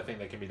that's not a thing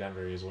that can be done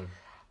very easily.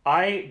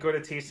 I go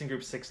to tasting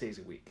groups 6 days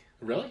a week.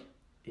 Really?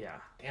 Yeah.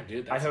 Damn,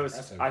 dude, I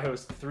that's impressive.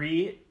 host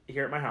 3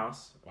 here at my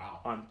house Wow.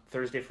 on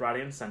Thursday,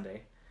 Friday, and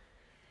Sunday.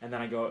 And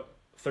then I go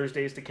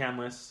Thursdays to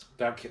Canlis.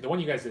 The one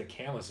you guys did at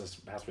Canlis this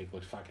past week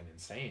looked fucking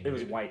insane. It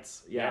was dude.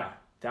 whites. Yeah, Yeah.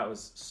 that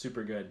was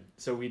super good.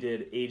 So we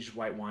did aged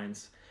white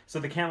wines. So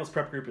the Canlis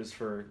prep group is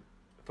for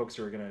folks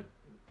who are going to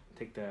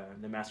take the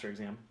master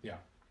exam. Yeah.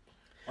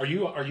 Are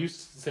you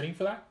sitting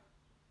for that?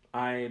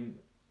 I'm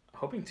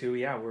hoping to.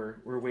 Yeah,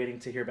 we're waiting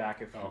to hear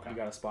back if Okay. we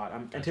got a spot.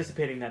 I'm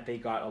anticipating that they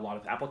got a lot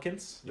of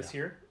applicants this Yeah.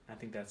 year. I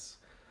think that's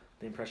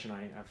the impression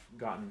I've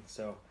gotten.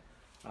 So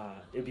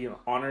it'd be an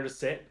honor to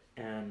sit,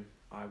 and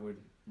I would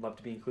love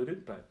to be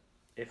included. But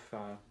if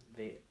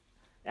they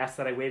ask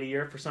that I wait a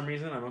year for some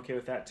reason, I'm okay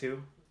with that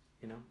too.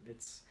 You know,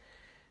 it's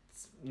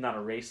not a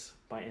race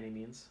by any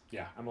means.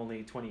 Yeah. I'm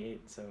only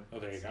 28, so. Oh,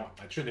 there you go.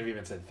 I shouldn't have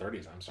even said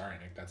 30s. I'm sorry,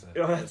 Nick. That's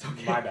Oh, that's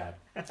okay. my bad.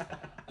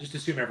 Just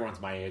assume everyone's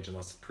my age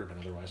unless proven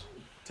otherwise.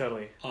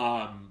 Totally.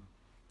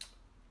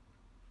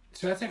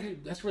 So that's a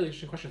really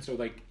interesting question. So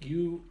like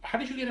how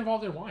did you get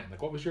involved in wine?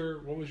 Like how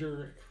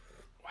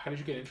did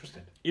you get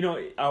interested? You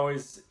know, I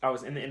was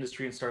in the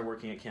industry and started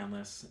working at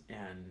Canlis,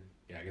 and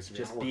Yeah, I guess if you're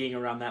just not working- being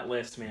around that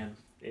list, man,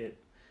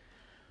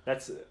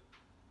 that's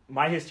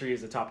my history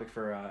is a topic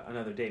for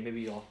another day.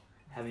 Maybe you'll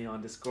have me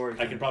on Discord.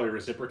 I can probably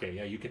reciprocate.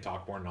 Yeah, you can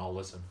talk more and I'll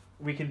listen.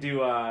 We can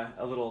do a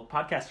little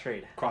podcast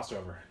trade.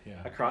 Crossover.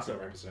 Yeah. A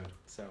crossover. episode.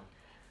 So,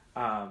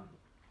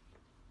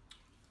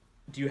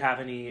 do you have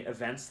any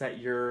events that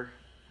you're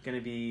going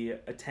to be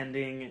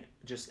attending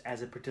just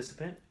as a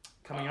participant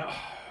coming up?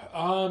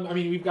 I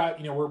mean, we've got,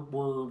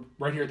 we're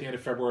right here at the end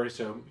of February,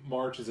 so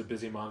March is a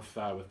busy month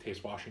with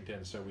Taste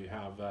Washington. So we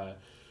have,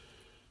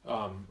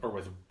 or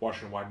with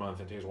Washington Wine Month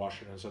and Taste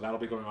Washington. So that'll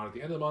be going on at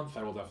the end of the month.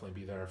 I will definitely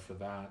be there for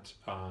that.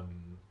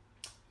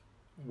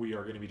 We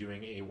are going to be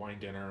doing a wine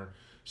dinner.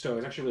 So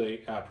it's actually really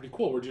pretty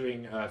cool. We're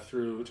doing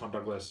through Tom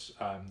Douglas.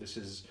 This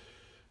is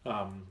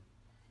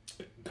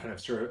kind of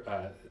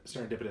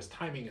serendipitous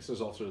timing. This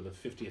is also the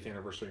 50th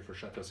anniversary for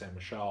Chateau Saint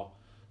Michel.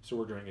 So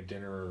we're doing a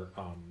dinner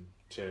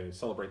to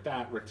celebrate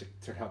that,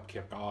 to help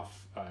kick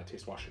off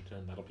Taste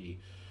Washington. That'll be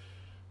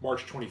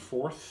March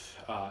 24th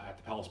at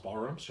the Palace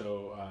Ballroom.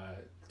 So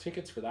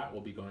tickets for that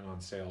will be going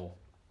on sale.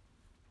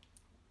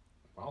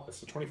 Well, it's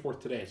the 24th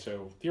today,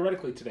 so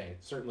theoretically today,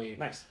 certainly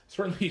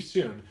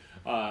soon.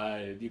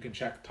 You can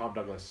check Tom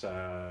Douglas,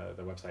 the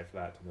website for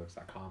that,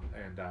 tomdouglas.com,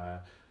 and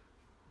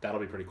that'll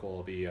be pretty cool.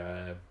 I'll be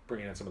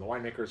bringing in some of the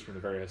winemakers from the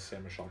various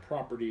Saint Michel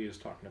properties,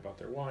 talking about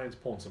their wines,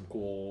 pulling some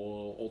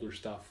cool older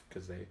stuff,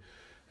 because they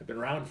have been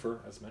around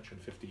for, as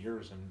mentioned, 50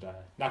 years, and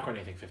not quite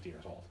anything 50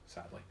 years old,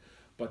 sadly,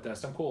 but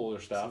some cool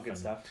older stuff. Some good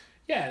stuff.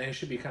 Yeah, and it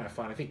should be kind of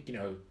fun. I think,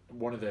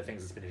 one of the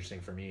things that's been interesting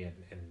for me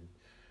in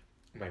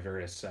my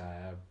various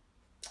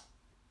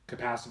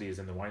capacities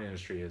in the wine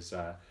industry is,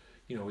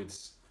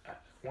 it's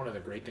one of the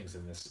great things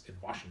in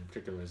Washington in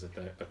particular is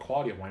that the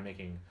quality of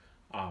winemaking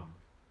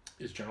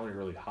is generally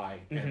really high.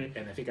 Mm-hmm.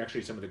 And I think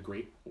actually some of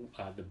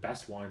the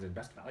best wines and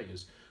best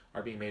values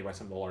are being made by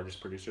some of the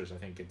largest producers. I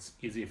think it's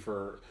easy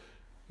for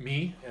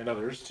me and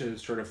others to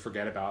sort of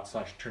forget about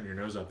 / turn your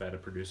nose up at a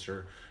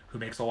producer who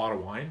makes a lot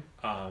of wine.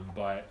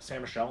 But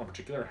Saint Michel in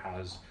particular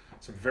has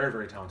some very,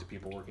 very talented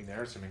people working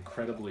there, some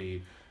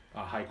incredibly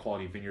high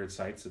quality vineyard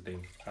sites that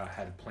they've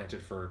had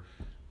planted for,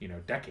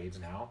 decades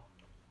now.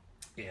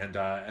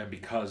 And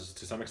because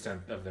to some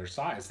extent of their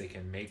size, they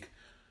can make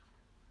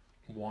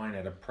wine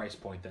at a price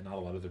point that not a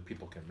lot of other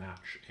people can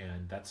match.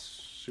 And that's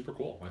super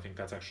cool. I think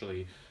that's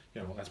actually,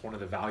 that's one of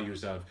the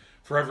values of,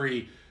 for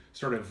every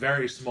sort of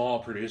very small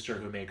producer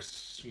who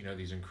makes,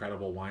 these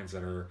incredible wines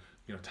that are,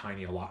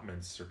 tiny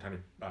allotments or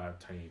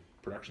tiny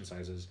production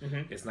sizes.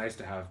 Mm-hmm. It's nice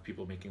to have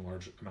people making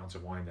large amounts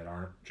of wine that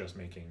aren't just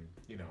making,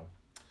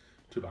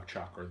 $2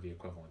 chuck or the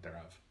equivalent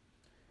thereof.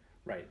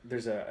 Right.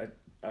 There's a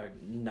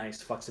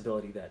nice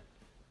flexibility that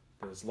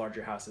those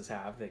larger houses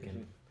have. They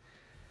can,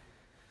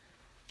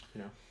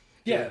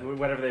 do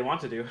whatever they want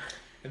to do.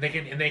 And they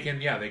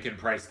can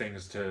price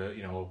things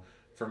to,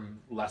 from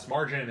less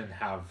margin and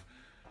have,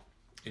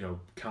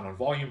 count on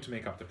volume to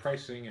make up the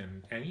pricing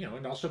and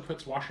it also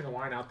puts Washington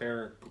wine out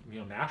there,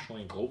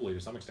 nationally and globally to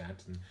some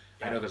extent. And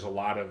I know there's a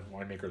lot of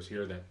winemakers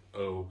here that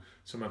owe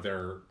some of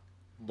their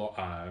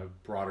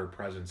broader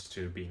presence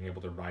to being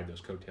able to ride those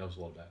coattails a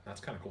little bit.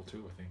 That's kind of cool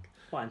too, I think.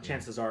 Well, and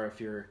chances are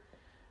if you're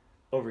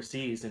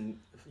overseas and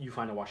you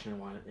find a Washington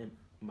wine, it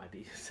might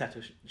be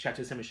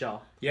Chateau Saint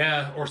Michel.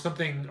 Yeah, or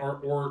something,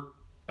 or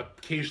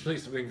occasionally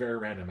something very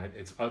random.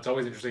 It's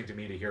always interesting to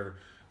me to hear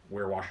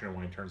where Washington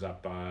wine turns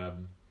up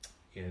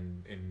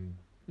in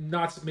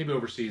not maybe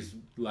overseas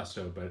less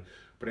so, but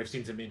I've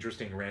seen some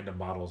interesting random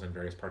bottles in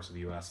various parts of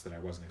the U.S. that I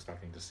wasn't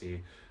expecting to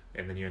see.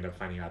 And then you end up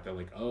finding out that,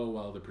 like, oh,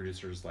 well, the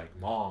producer's, like,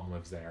 mom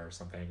lives there or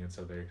something, and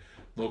so the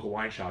local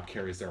wine shop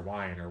carries their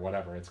wine or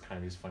whatever. It's kind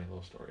of these funny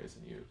little stories,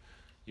 and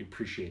you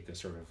appreciate the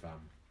sort of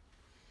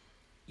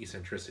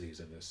eccentricities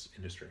of this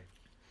industry.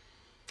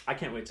 I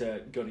can't wait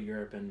to go to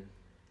Europe and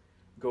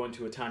go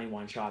into a tiny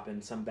wine shop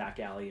in some back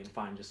alley and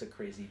find just a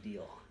crazy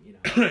deal, you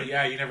know?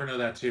 Yeah, you never know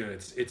that, too.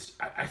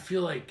 I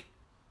feel like,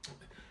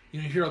 you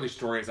hear all these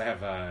stories. I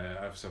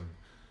have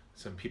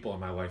some people in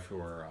my life who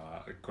are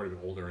quite a bit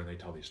older, and they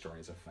tell these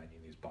stories of finding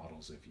these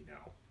bottles of,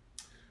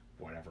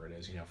 whatever it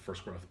is,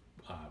 first growth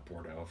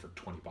Bordeaux for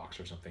 $20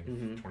 or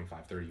something,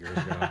 25, 30 years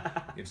ago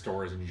in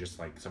stores, and you just,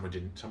 like, someone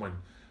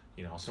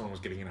was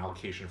getting an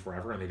allocation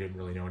forever, and they didn't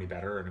really know any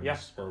better, and it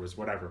was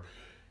whatever.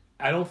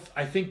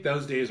 I think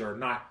those days are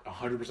not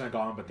 100%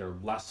 gone, but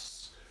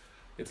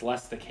it's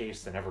less the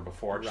case than ever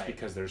before, just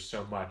because there's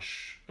so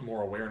much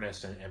more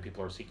awareness and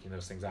people are seeking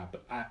those things out.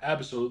 But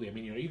absolutely, I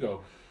mean, you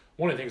go.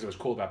 One of the things that was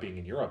cool about being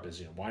in Europe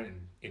is, wine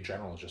in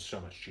general is just so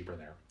much cheaper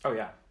there. Oh,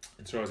 yeah.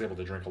 And so I was able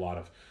to drink a lot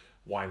of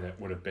wine that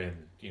would have been,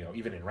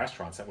 even in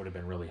restaurants, that would have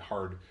been really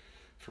hard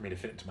for me to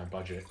fit into my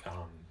budget.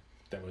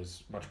 That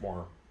was much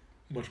more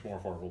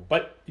affordable.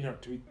 But,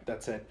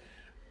 that said,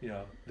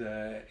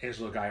 the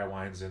Angelo Gaia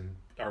wines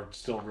are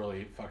still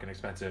really fucking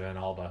expensive in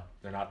Alba.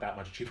 They're not that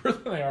much cheaper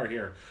than they are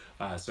here.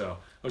 So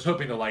I was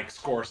hoping to,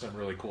 score some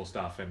really cool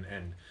stuff and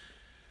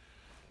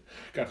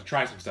got to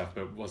try some stuff,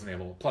 but wasn't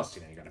able. Plus,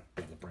 you got to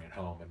be able to bring it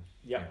home, and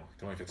you can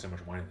only fit so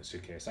much wine in the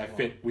suitcase.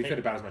 We fit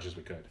about as much as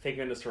we could. Thank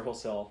goodness for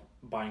wholesale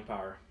buying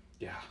power.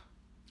 Yeah,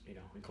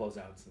 and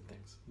closeouts and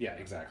things. Yeah,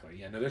 exactly.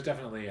 Yeah, no, there's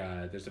definitely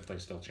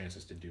still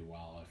chances to do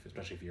well,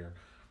 especially if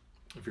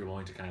you're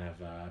willing to kind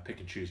of pick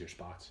and choose your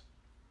spots.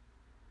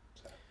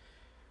 So.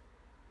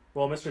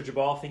 Well, Mr.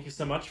 Jabal, thank you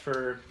so much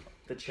for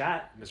the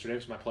chat. Mr.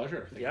 Davis, my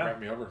pleasure. Thank you for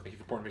having me over. Thank you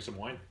for pouring me some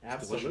wine.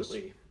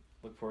 Absolutely.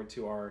 Look forward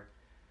to our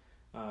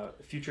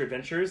future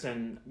adventures.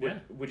 And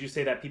would you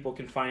say that people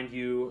can find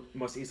you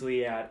most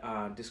easily at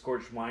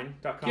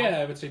disgorgedwine.com? Yeah,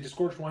 I would say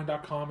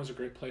disgorgedwine.com is a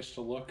great place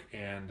to look,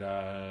 and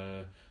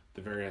the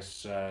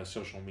various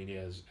social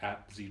medias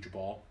at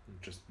ZJabal,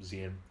 just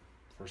Z in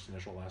first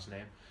initial last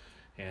name,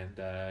 and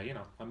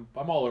I'm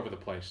all over the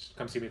place.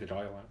 Come see me at the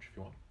Dahlia Lounge if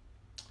you want.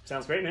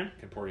 Sounds great, man.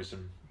 Can pour you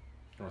some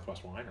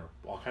Northwest wine or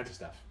all kinds of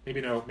stuff.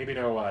 Maybe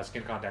no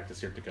skin contact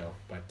this year to go,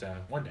 but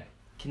one day.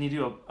 Can you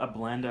do a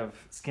blend of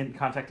Skin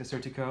Contact de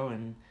Certico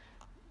and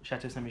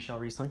Chateau Saint Michel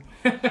Riesling?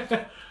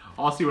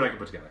 I'll see what I can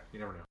put together. You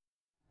never know.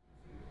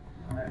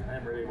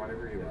 I'm ready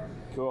whenever you are.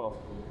 Cool.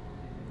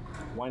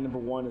 Wine number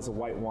 1 is a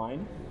white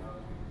wine.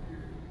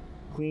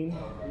 Clean,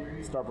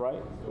 star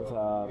bright, with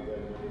a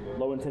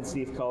low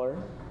intensity of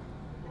color.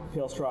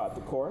 Pale straw at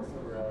the core,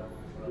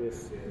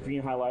 with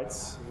green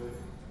highlights.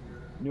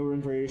 No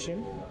room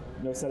variation,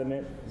 no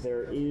sediment.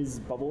 There is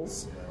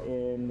bubbles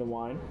in the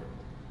wine.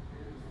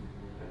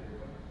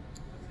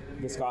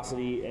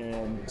 Viscosity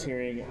and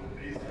tearing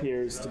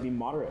appears to be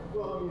moderate.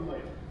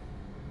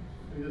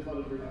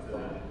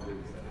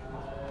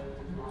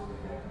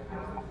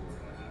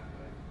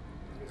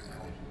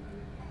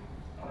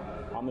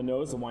 On the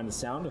nose, the wine is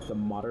sound with a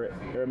moderate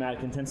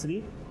aromatic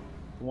intensity.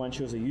 The wine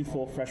shows a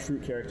youthful, fresh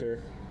fruit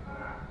character.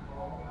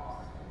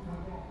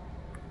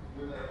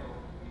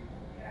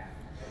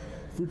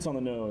 Fruits on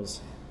the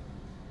nose.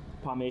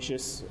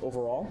 Pomaceous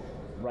overall,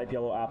 ripe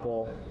yellow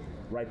apple,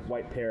 ripe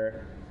white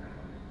pear,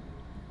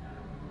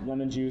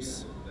 lemon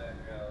juice,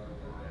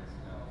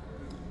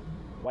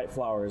 white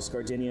flowers,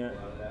 gardenia,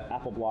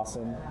 apple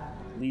blossom,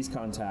 lees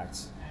contact,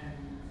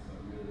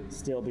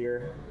 stale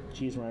beer,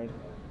 cheese rind,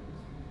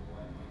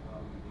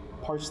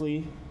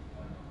 parsley,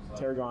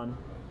 tarragon,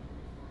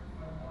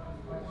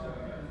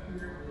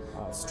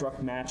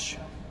 struck match,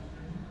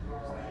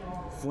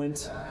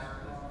 flint,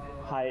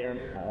 high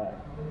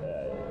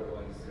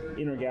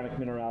inorganic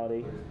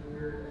minerality,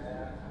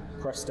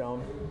 crushed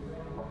stone,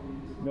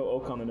 no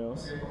oak on the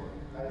nose,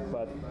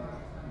 but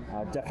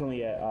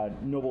definitely a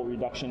noble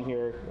reduction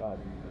here,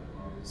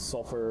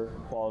 sulfur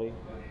quality.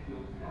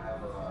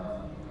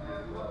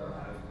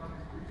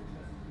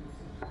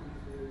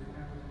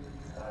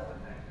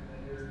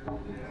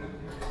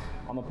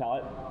 On the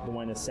palate, the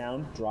wine is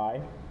sound,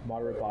 dry,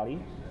 moderate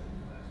body.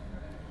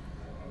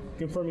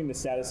 Confirming the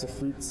status of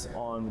fruits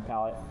on the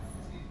palate.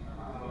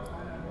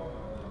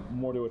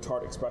 More to a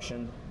tart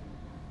expression.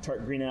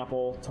 Tart green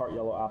apple, tart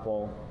yellow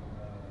apple,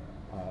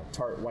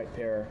 tart white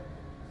pear,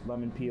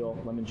 lemon peel,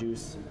 lemon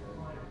juice.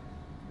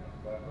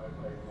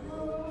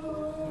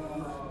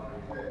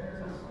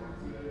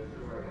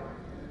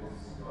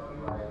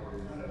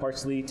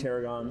 Parsley,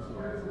 tarragon,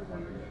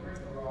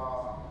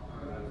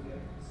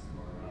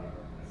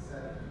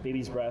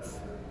 baby's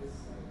breath,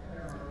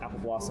 apple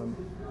blossom,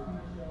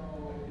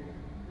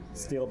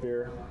 stale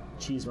beer,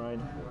 cheese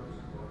rind,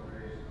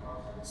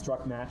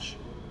 struck match,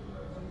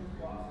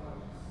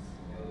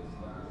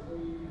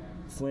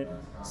 flint,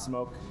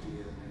 smoke,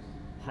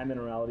 high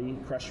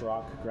minerality, crushed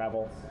rock,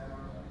 gravel,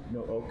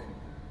 no oak.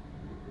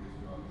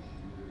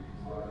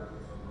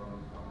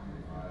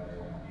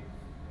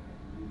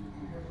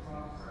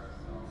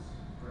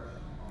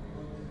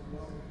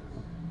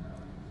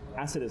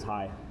 Acid is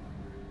high.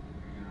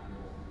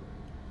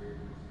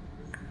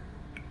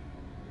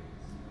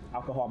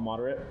 Alcohol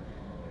moderate.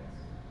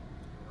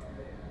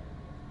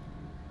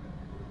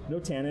 No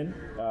tannin.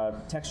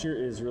 Texture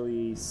is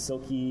really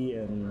silky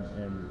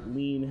and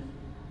lean.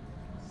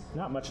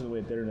 Not much in the way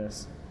of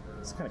bitterness.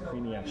 It's kind of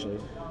creamy, actually.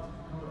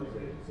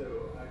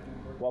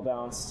 Well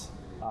balanced,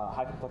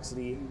 high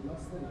complexity.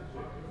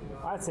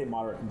 I'd say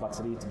moderate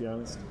complexity, to be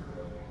honest,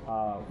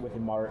 with a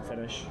moderate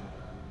finish.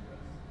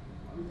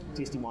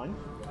 Tasty wine.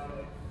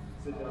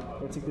 I'm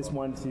going to take this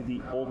wine to the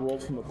Old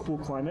World from a cool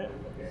climate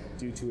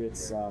due to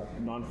its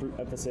non-fruit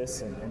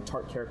emphasis and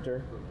tart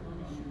character.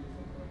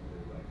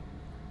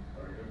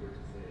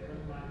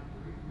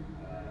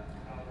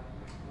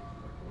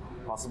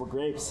 Possible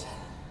grapes,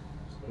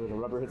 where the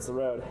rubber hits the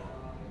road.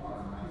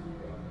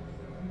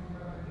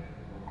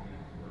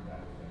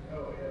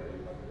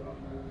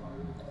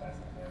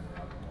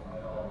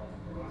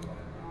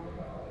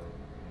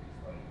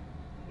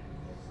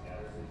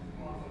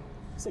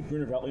 It's like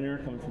Gruner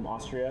Veltliner coming from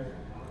Austria.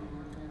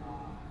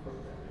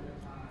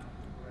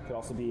 Could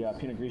also be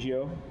Pinot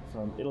Grigio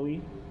from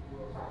Italy.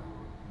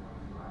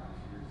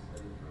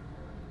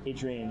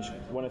 Age range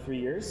 1 to 3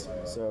 years,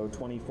 so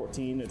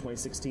 2014 to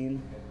 2016.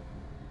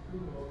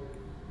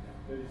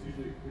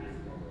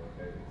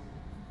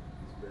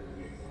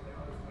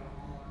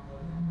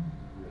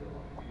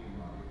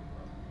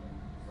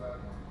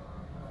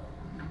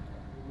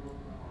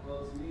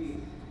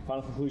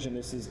 Final conclusion,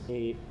 this is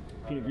a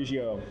Pinot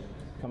Grigio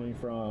coming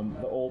from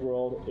the Old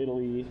World,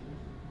 Italy,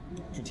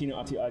 Trentino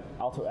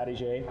Alto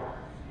Adige.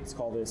 It's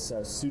called this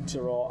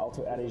Südtirol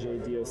Alto Adige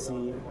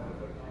DOC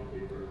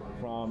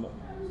from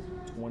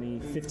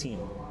 2015.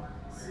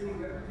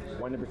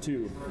 Wine number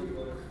 2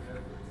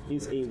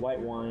 is a white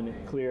wine,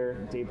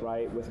 clear, day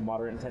bright, with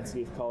moderate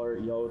intensity of color,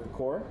 yellow at the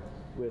core,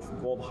 with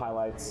gold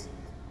highlights.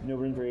 No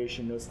rim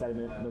variation, no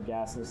sediment, no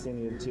gas, no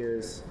staining of the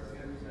tears.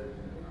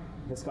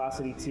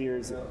 Viscosity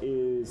tears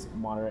is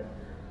moderate.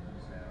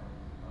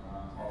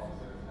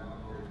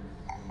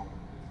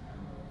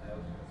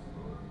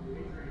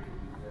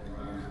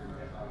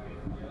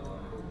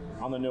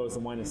 On the nose, the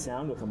wine is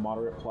sound with a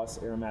moderate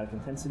plus aromatic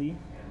intensity.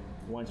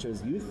 The wine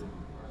shows youth.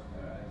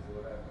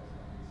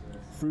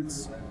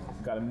 Fruits,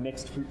 got a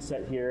mixed fruit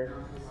set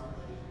here.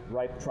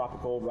 Ripe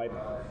tropical, ripe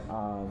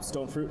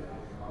stone fruit,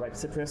 ripe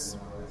citrus,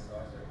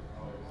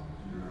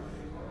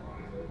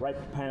 ripe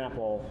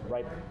pineapple,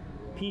 ripe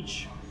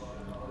peach,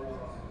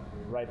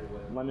 ripe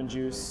lemon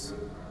juice,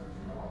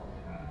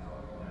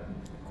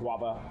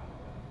 guava,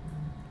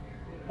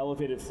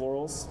 elevated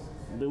florals,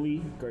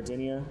 lily,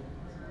 gardenia,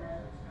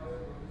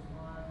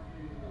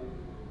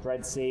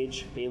 dried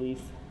sage, bay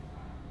leaf,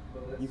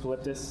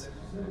 eucalyptus.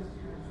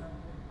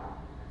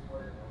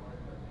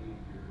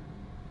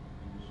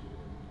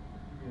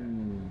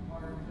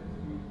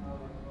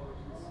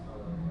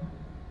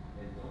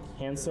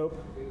 Hand soap.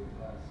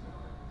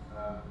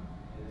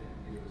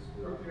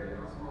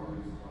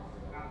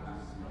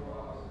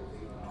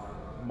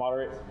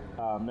 Moderate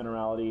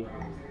minerality.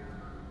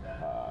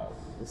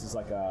 This is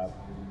like a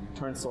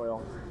turn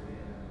soil.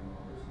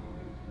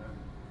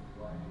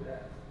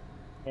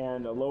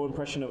 And a low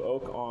impression of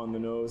oak on the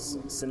nose,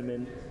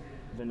 cinnamon,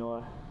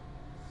 vanilla.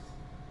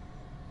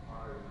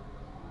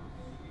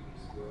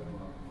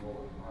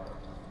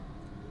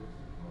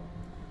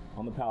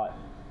 On the palate,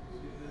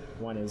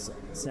 wine is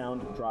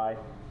sound, dry,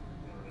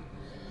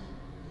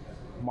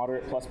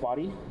 moderate plus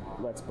body.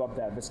 Let's bump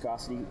that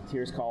viscosity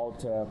tears called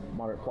to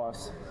moderate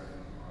plus.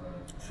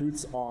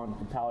 Fruits on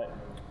the palate,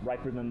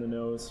 riper than the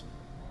nose.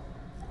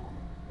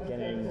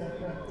 Getting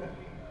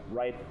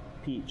ripe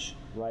peach,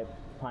 ripe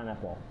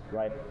pineapple,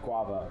 ripe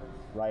guava,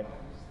 ripe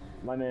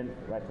lemon,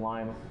 ripe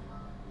lime.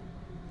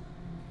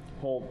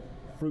 Whole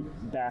fruit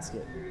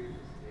basket,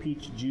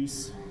 peach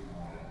juice,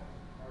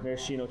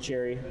 maraschino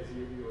cherry,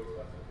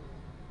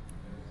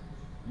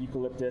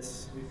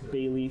 eucalyptus,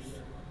 bay leaf,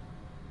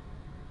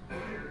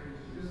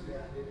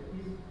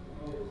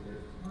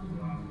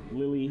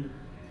 lily,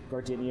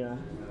 gardenia,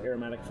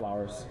 aromatic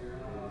flowers.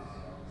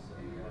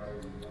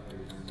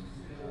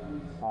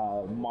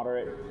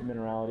 Moderate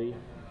minerality.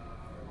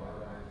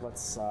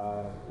 Let's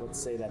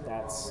say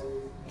that's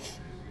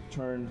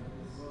turned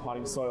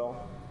potting soil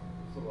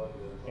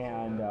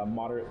and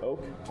moderate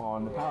oak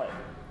on the palate.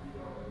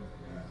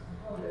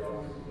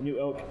 New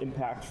oak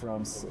impact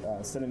from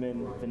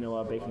cinnamon,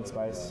 vanilla, baking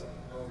spice,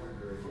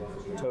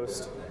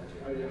 toast.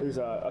 There's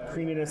a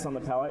creaminess on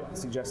the palate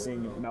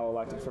suggesting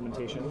malolactic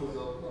fermentation.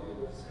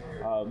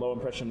 Low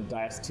impression of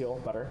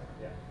diacetyl butter.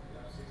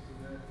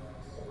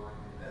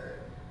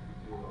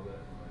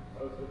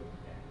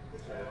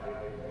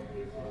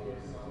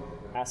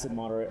 Acid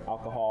moderate,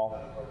 alcohol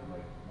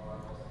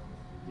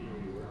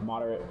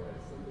moderate.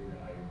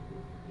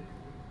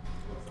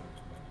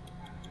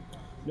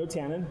 No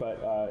tannin,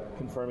 but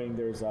confirming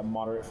there's a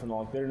moderate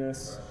phenolic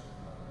bitterness.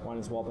 Wine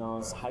is well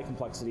balanced, high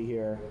complexity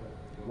here,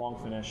 long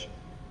finish,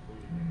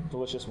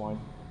 delicious wine.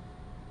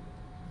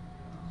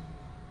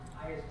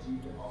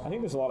 I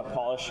think there's a lot of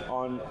polish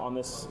on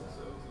this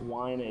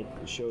wine. It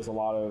shows a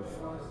lot of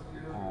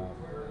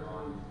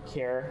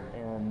care,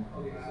 and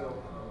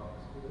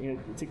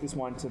take this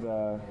wine to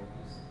the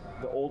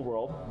old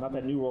world. Not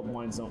that new world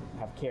wines don't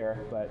have care,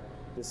 but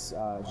this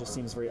just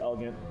seems very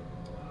elegant.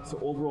 So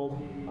old world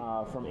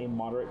from a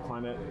moderate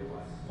climate.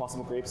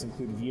 Possible grapes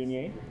include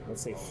Viognier,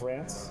 let's say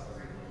France.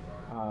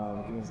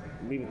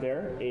 Leave it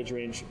there. Age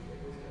range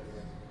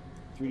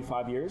 3 to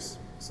 5 years,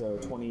 so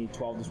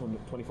 2012 to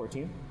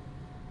 2014.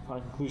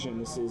 Final conclusion: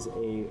 this is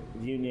a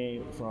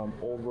Viognier from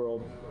old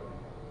world,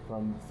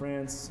 from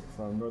France,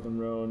 from Northern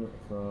Rhone,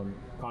 from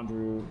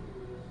Condrieu,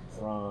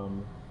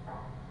 from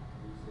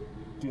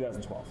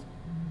 2012.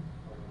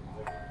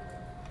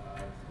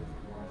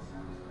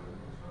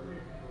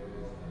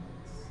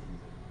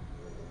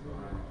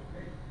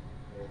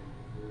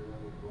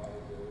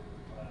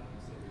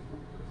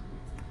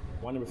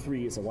 Wine number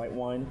 3 is a white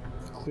wine,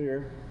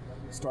 clear,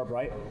 star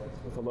bright,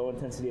 with a low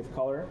intensity of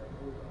color.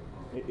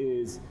 It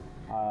is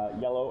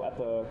yellow at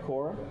the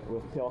core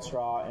with pale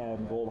straw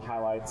and gold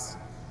highlights.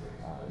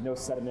 No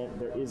sediment,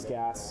 there is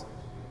gas.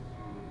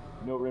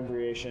 No rim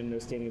variation, no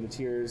staining of the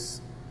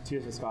tears.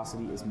 Tears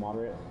viscosity is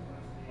moderate.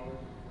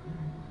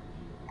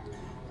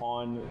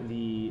 On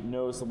the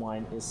nose, the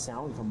wine is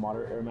sound with a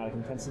moderate aromatic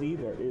intensity.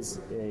 There is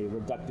a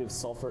reductive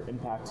sulfur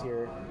impact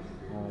here,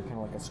 kind of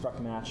like a struck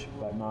match,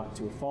 but not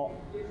to a fault.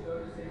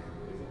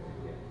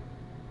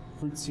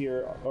 Fruits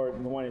here, or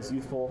the wine is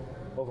youthful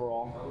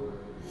overall.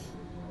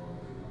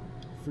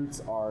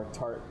 Fruits are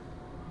tart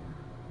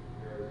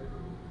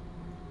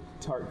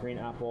green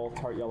apple,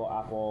 tart yellow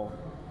apple,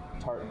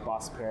 tart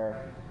boss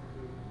pear,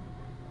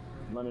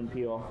 lemon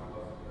peel,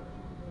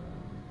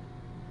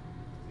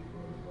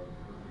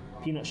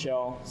 peanut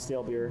shell,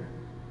 stale beer.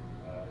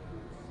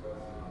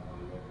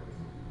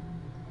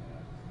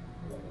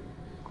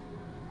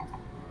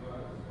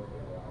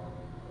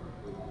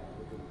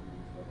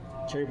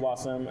 Cherry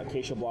blossom,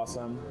 acacia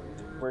blossom,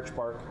 birch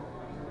bark,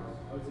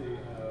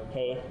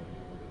 hay.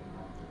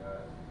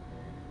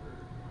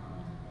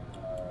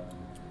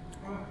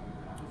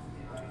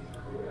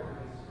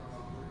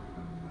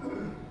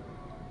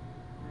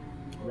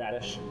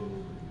 Radish,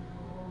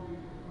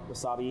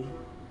 wasabi,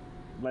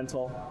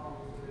 lentil,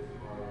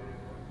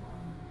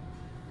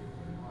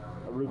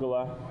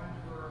 arugula,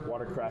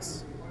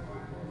 watercress,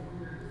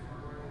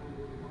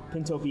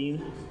 pinto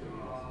bean,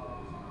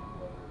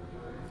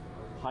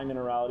 high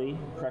minerality,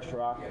 crushed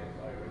rock,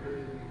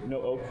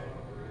 no oak.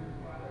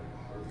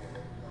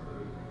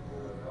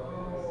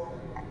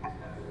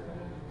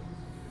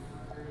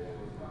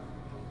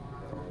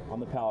 On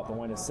the palate, the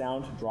wine is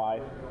sound,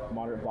 dry,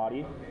 moderate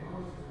body.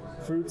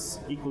 Fruits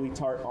equally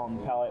tart on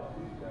the palate.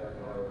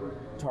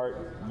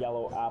 Tart,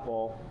 yellow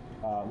apple,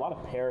 a lot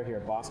of pear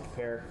here, Bosc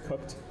pear,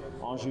 cooked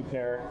Anjou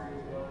pear,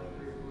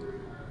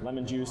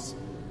 lemon juice,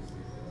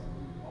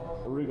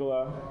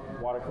 arugula,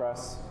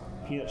 watercress,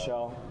 peanut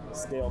shell,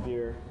 stale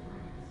beer,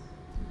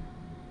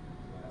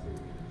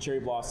 cherry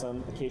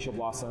blossom, acacia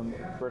blossom,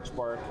 birch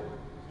bark,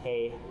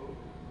 hay,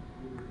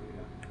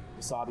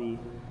 wasabi,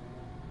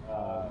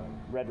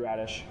 red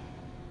radish,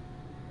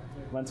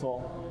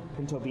 lentil,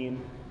 pinto bean,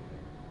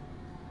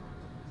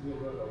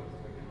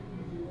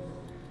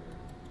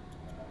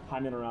 high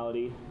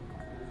minerality,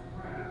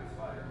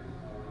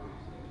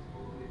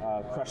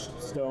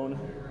 crushed stone,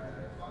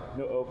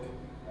 no oak,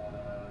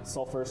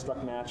 sulfur,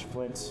 struck match,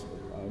 flint,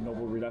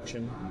 noble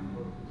reduction.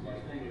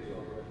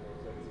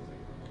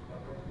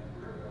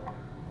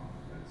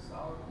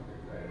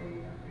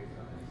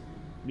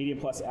 Medium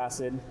plus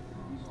acid,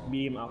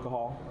 medium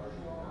alcohol,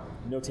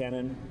 no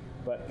tannin,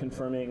 but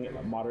confirming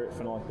moderate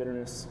phenolic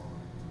bitterness.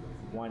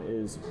 Wine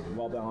is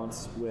well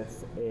balanced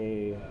with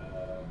a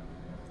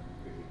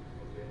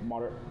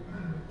moderate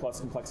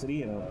plus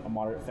complexity and a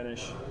moderate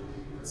finish.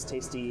 It's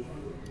tasty.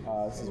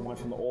 This is wine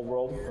from the old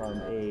world,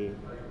 from a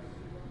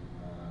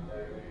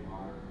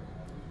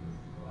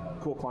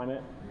cool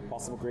climate.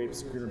 Possible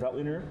grapes, Grüner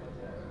Veltliner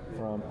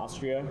from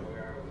Austria.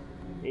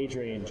 Age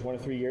range 1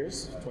 to 3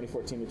 years,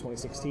 2014 to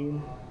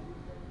 2016.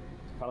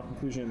 Final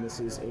conclusion: this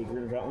is a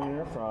Grüner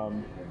Veltliner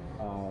from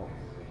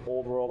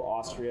Old World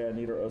Austria,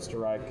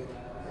 Niederösterreich,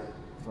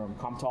 from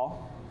Comtal,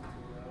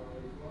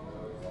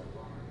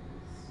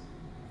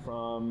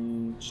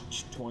 from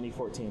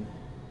 2014.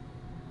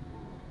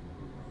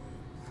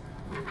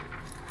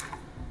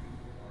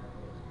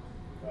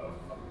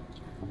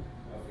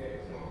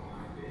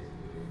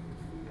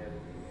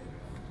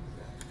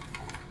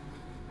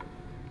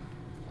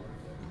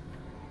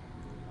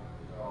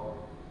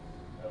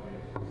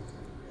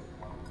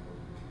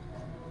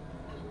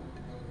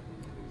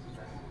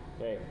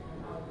 Okay,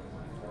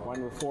 wine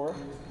number 4.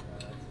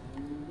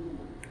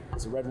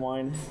 It's a red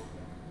wine.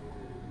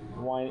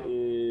 The wine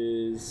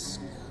is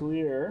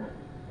clear,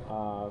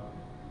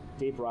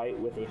 day bright,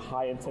 with a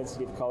high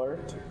intensity of color,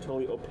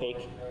 totally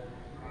opaque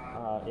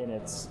in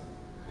its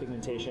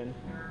pigmentation.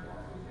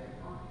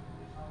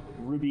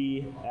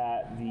 Ruby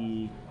at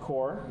the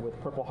core with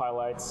purple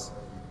highlights.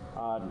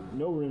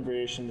 No rim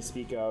variation to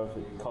speak of.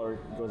 The color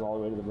goes all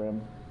the way to the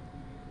rim.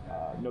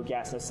 No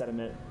gas, no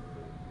sediment.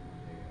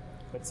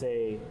 Let's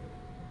say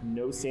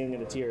no staining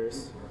of the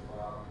tears,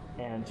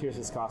 and tears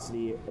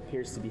viscosity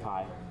appears to be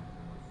high.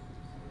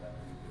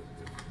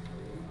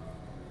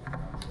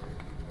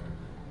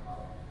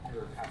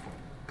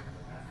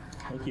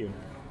 Thank you.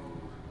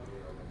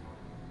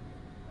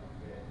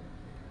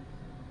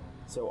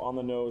 So on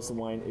the nose, the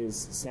wine is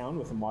sound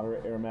with a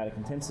moderate aromatic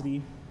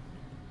intensity.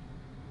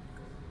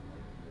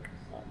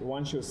 The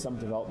wine shows some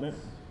development.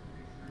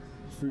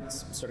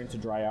 Fruits starting to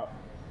dry out.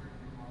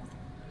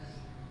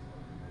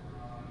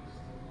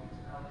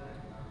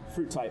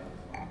 Fruit type,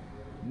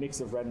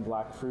 mix of red and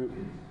black fruit,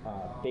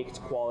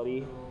 baked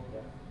quality,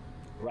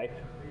 ripe.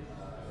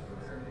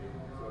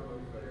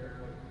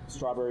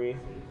 Strawberry,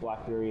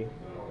 blackberry,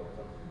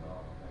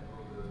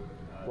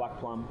 black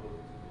plum.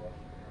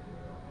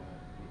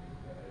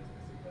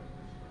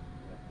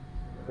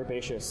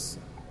 Herbaceous,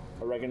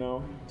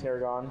 oregano,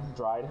 tarragon,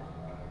 dried.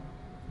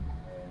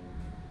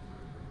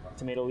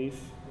 Tomato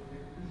leaf.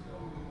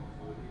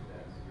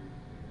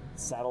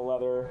 Saddle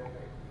leather.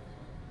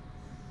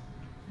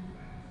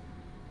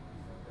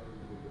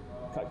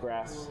 Cut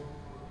grass.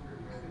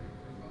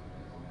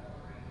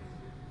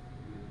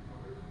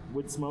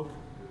 Wood smoke.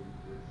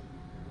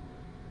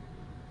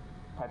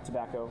 Pipe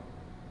tobacco.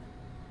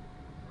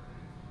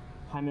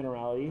 High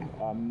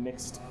minerality,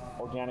 mixed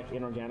organic,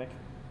 inorganic,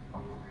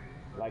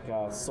 like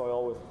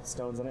soil with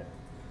stones in it.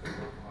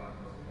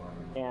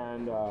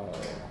 And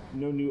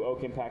no new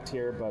oak impact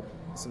here, but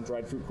some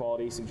dried fruit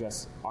quality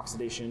suggests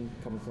oxidation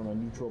coming from a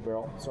neutral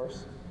barrel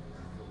source.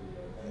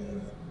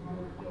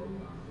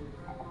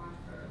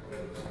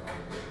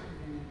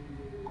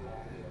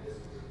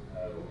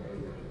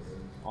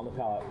 On the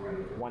palate,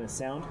 wine is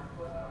sound,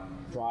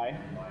 dry,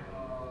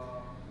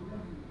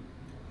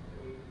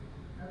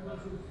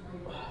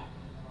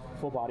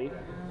 full body.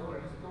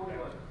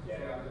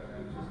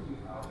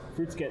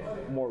 Fruits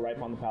get more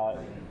ripe on the palate.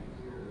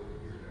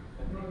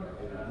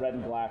 Red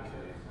and black.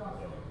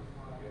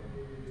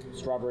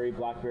 Strawberry,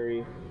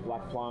 blackberry,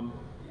 black plum.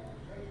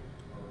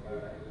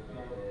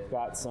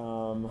 Got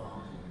some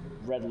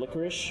red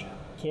licorice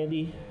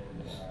candy.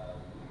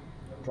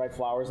 Dried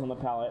flowers on the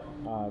palate.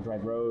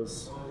 Dried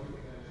rose.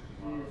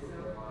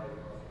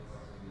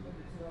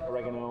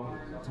 Oregano,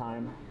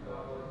 thyme.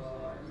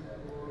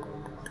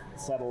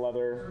 Saddle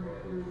leather,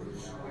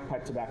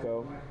 pipe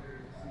tobacco,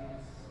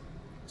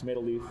 tomato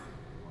leaf,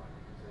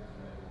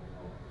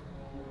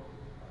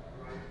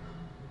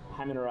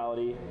 high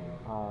minerality,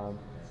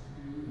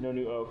 no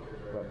new oak,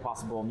 but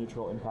possible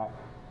neutral impact.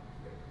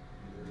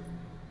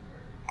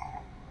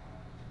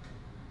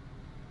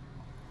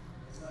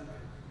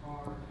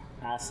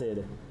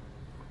 Acid,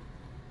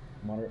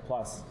 moderate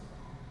plus.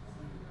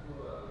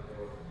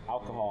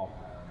 Alcohol,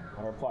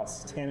 moderate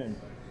plus. Tannin,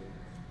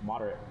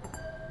 moderate.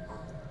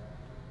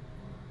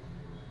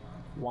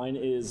 Wine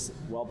is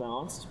well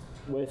balanced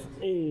with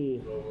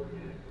a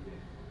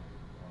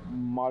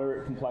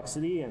moderate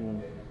complexity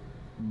and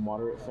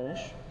moderate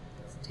finish.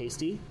 It's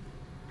tasty.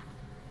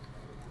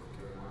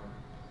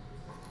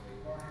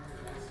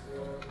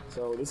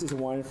 So this is a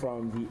wine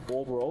from the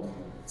Old World.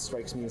 It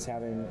strikes me as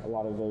having a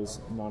lot of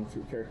those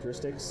non-fruit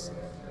characteristics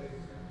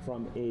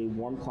from a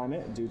warm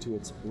climate due to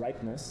its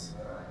ripeness.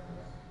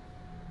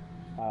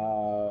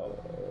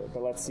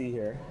 But let's see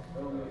here.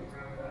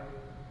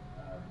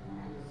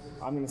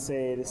 I'm going to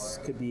say this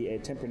could be a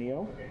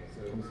Tempranillo,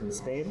 coming from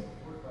Spain.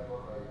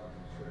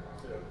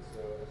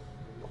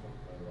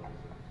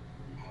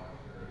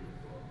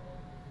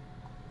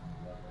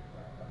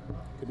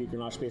 Could be a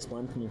Grenache-based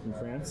blend coming from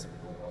France.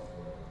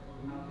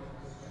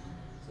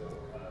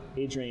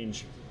 Age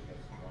range,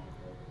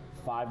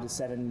 5 to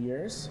 7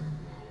 years.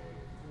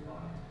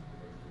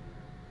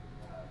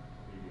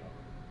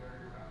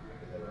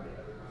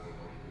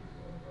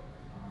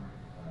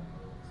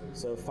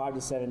 So 5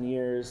 to 7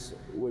 years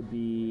would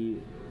be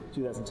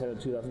 2010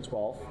 to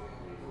 2012.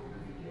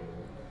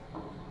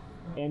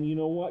 And you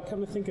know what?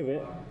 Come to think of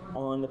it,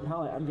 on the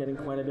palate, I'm getting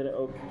quite a bit of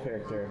oak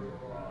character.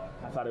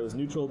 I thought it was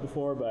neutral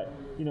before, but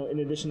in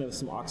addition to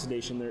some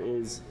oxidation, there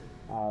is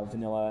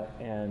vanilla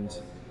and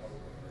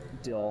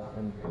dill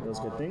and those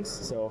good things.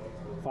 So,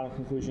 final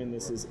conclusion: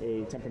 this is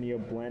a Tempranillo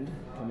blend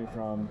coming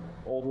from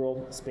Old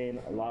World, Spain,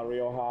 La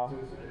Rioja,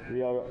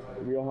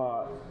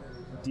 Rioja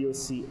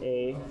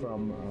DOCA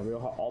from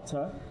Rioja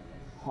Alta,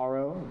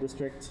 Haro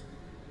District,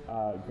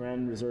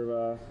 Gran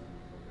Reserva,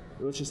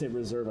 let's just say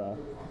Reserva,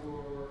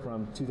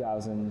 from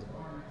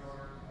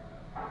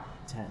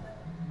 2010.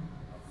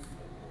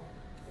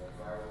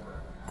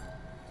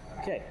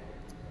 Okay,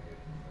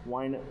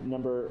 wine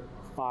number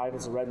 5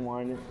 is a red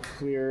wine,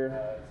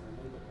 clear,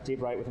 deep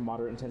bright with a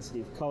moderate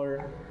intensity of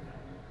color,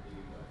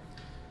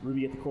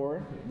 ruby at the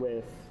core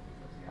with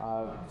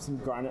some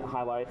garnet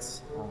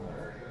highlights.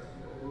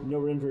 No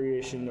rim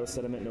variation, no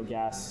sediment, no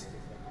gas,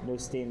 no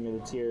staining of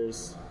the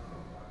tears.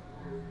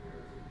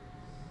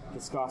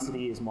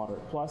 Viscosity is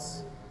moderate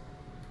plus.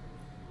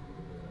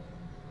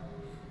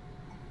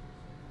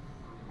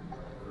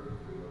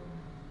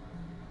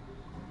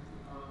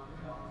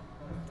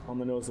 On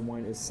the nose, the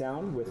wine is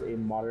sound with a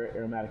moderate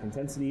aromatic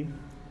intensity,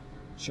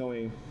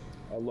 showing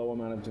a low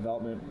amount of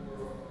development.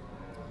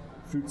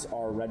 Fruits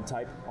are red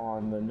type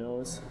on the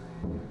nose.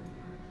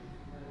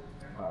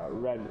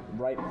 Red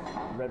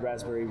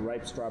raspberry,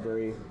 ripe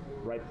strawberry,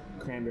 ripe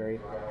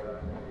cranberry.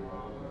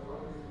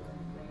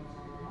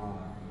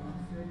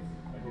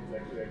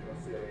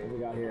 What we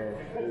got here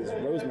is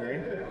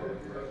rosemary,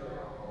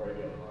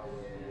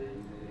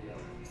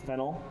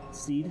 fennel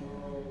seed,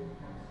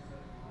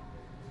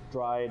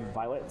 dried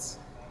violets,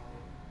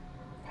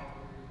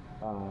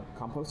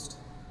 compost,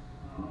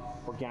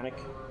 organic,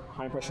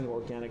 high impression of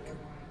organic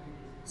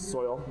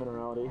soil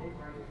minerality,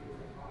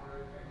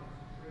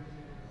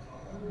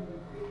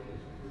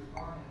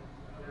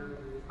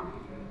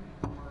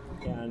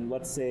 and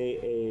let's say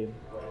a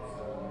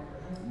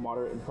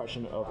moderate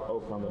impression of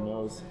oak on the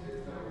nose,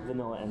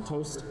 vanilla and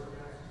toast.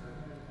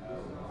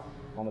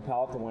 On the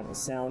palate, the wine is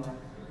sound,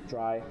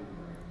 dry,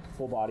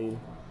 full-bodied,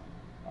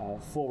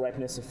 full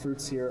ripeness of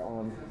fruits here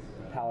on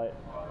the palate: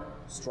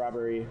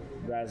 strawberry,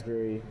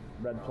 raspberry,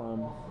 red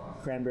plum,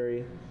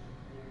 cranberry,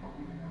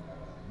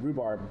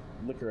 rhubarb,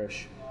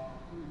 licorice,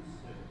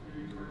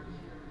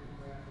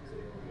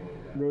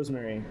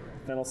 rosemary,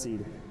 fennel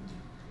seed,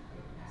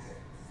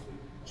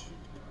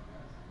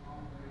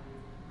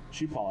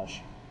 shoe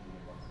polish,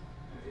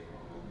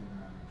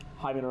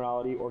 high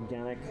minerality,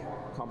 organic,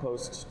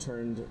 compost,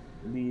 turned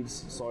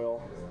leaves,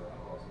 soil,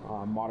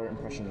 moderate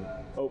impression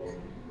of oak,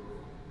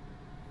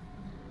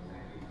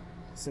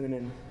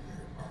 cinnamon,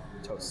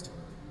 toast.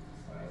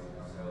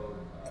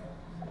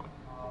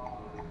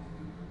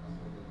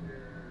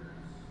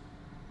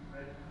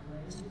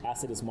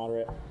 Acid is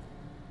moderate,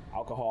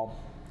 alcohol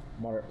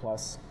moderate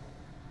plus,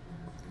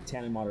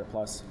 tannin moderate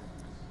plus.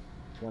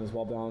 One is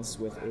well balanced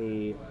with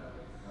a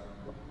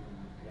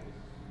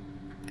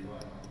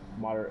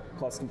moderate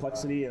plus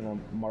complexity and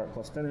a moderate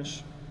plus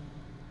finish.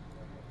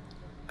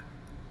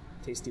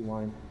 Tasty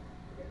wine.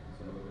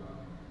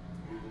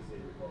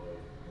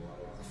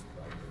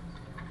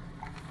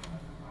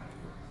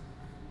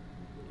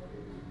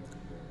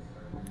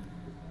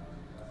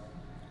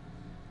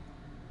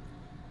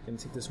 Going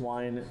to take this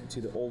wine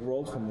to the old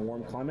world from a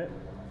warm climate.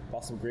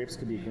 Possible grapes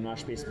could be a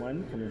Grenache-based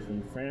blend coming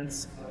from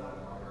France.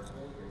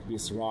 Could be a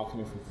Syrah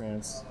coming from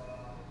France.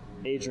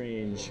 Age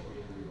range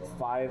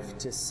 5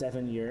 to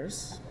 7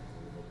 years.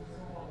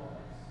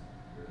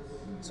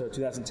 So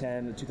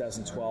 2010 to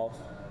 2012.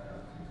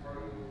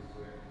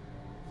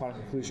 Upon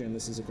conclusion,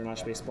 this is a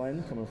Grenache-based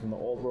blend coming from the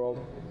old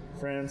world,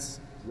 France,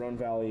 Rhone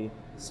Valley,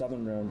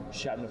 Southern Rhone,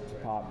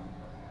 Châteauneuf-du-Pape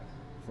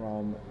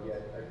from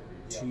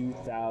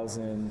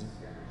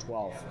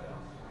 2012.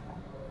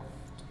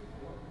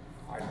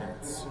 5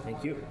 minutes.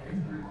 Thank you.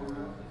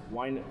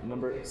 Wine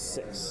number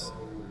 6.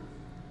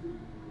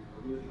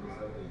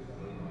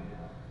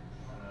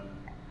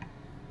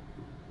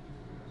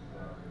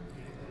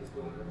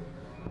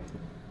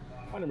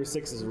 Wine number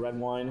 6 is a red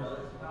wine.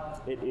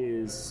 It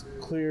is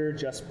clear,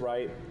 just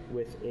bright,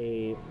 with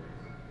a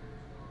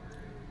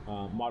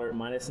moderate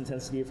minus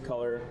intensity of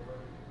color,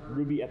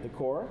 ruby at the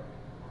core,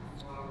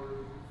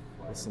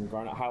 with some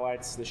garnet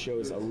highlights. This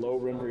shows a low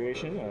rim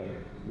variation, a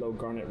low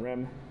garnet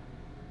rim.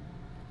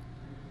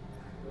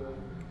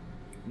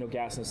 No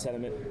gas, no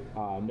sediment,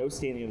 no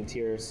staining of the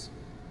tears.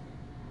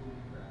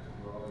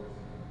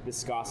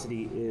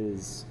 Viscosity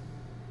is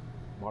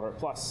moderate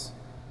plus.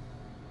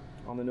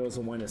 On the nose,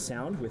 the wine is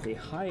sound with a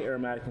high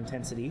aromatic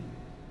intensity.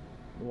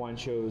 The wine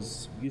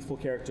shows youthful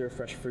character,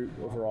 fresh fruit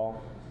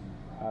overall.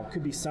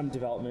 Could be some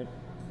development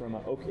from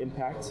an oak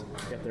impact.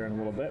 We'll get there in a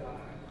little bit.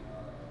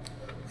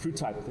 Fruit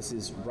type, this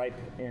is ripe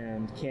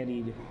and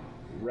candied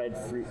red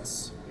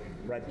fruits.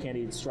 Ripe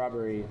candied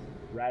strawberry,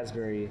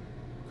 raspberry,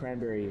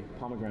 cranberry,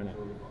 pomegranate.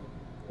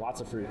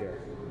 Lots of fruit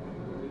here.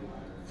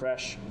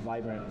 Fresh,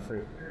 vibrant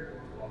fruit.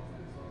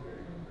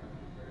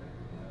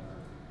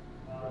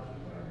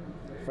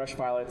 Fresh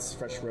violets,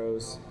 fresh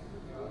rose,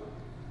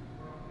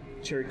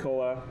 cherry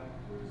cola,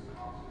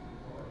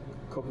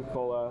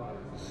 Coca-Cola,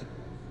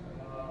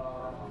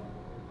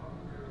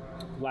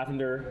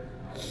 lavender,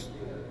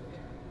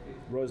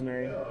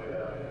 rosemary,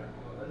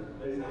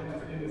 what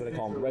do they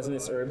call them?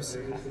 Resinous herbs.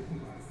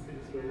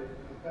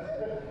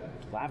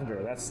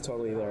 Lavender, that's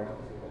totally there.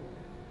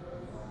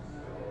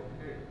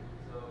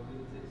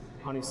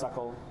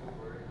 Honeysuckle.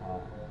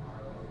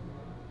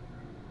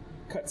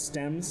 Cut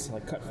stems,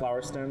 like cut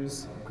flower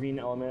stems, green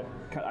element,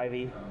 cut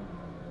ivy,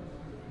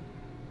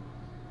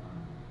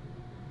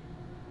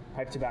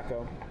 pipe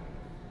tobacco,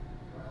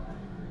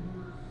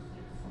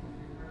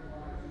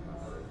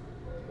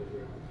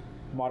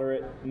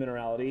 moderate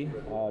minerality,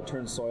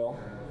 turned soil,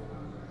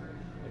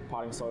 like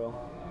potting soil,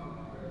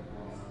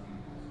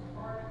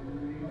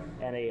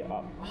 and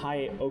a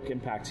high oak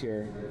impact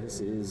here. This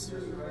is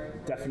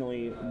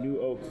definitely new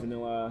oak,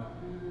 vanilla,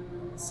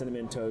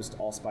 cinnamon toast,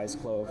 allspice,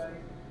 clove.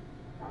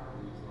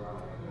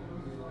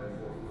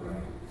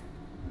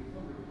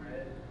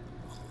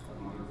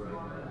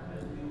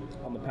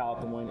 On the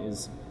palate, the wine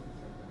is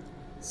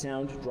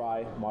sound,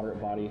 dry,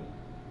 moderate body.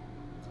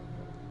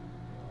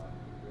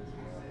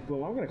 But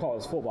what I'm going to call it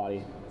is full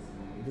body.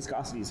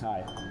 Viscosity is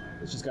high.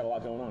 It's just got a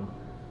lot going on.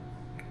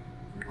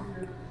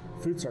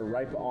 Fruits are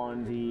ripe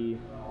on the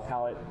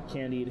palate,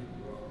 candied,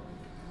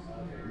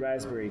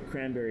 raspberry,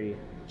 cranberry,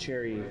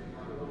 cherry,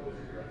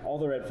 all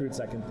the red fruits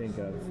I can think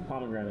of,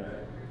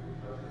 pomegranate,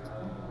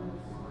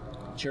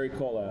 cherry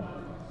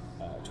cola,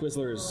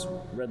 Twizzlers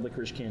red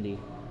licorice candy,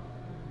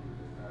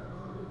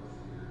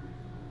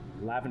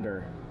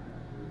 lavender,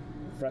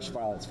 fresh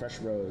violets, fresh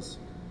rose.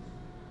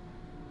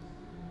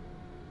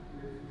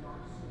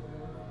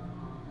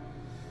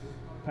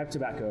 Pipe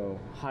tobacco,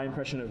 high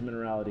impression of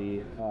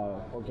minerality,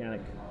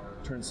 organic,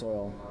 turn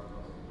soil,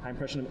 high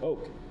impression of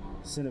oak,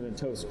 cinnamon,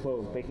 toast,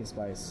 clove, baking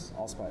spice,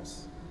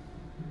 allspice.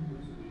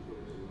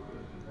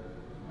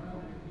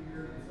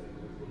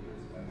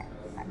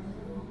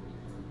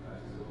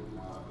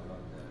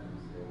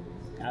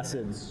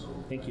 Acids,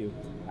 thank you.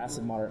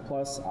 Acid moderate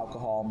plus,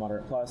 alcohol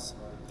moderate plus,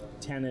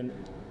 tannin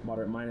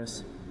moderate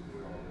minus,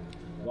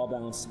 well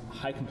balanced,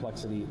 high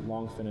complexity,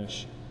 long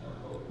finish,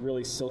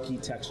 really silky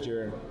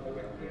texture,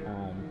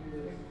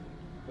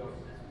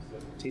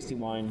 tasty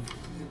wine.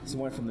 This is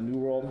wine from the New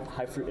World,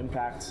 high fruit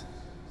impact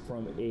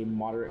from a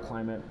moderate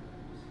climate.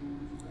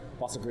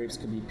 Fossil grapes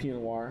could be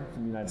Pinot Noir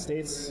from the United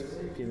States,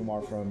 Pinot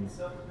Noir from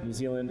New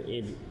Zealand,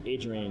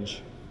 age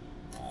range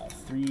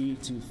 3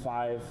 to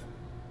 5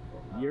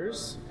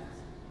 years,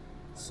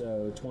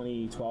 so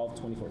 2012,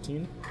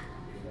 2014.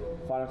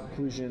 Final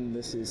conclusion,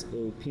 this is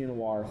a Pinot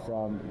Noir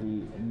from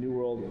the New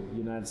World,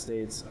 United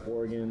States,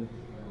 Oregon,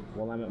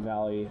 Willamette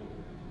Valley.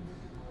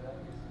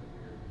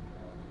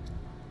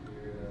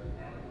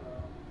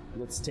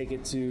 Let's take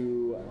it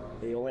to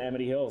Aola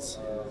Amity Hills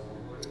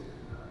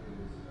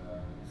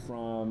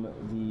from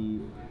the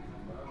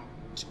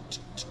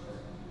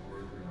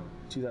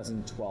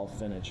 2012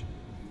 vintage.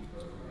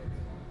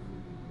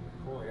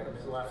 Cool, I got a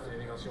bit left.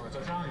 Anything else you want to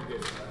touch on? You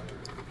good?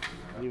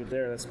 Leave it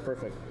there, that's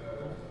perfect.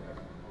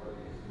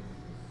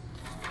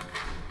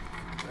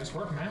 Nice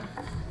work, man.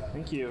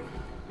 Thank you.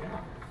 Yeah.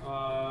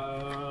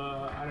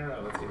 I don't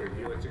know. Let's see here. Do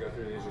you like to go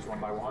through these just one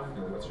by one,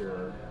 or what's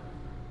your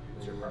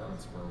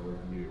preference for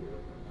review?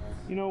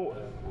 You know,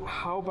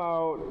 how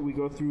about we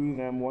go through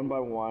them one by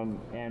one,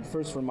 and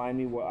first remind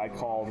me what I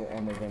called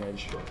on the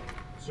vintage. Sure.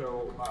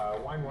 So,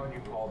 wine one you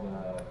called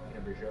Pinot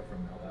Grigio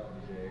from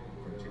LWJ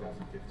from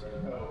 2015.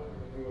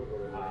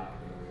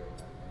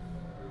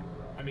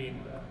 I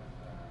mean,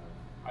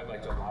 I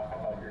liked it a lot. I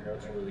thought your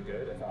notes were really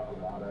good. I thought a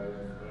lot of,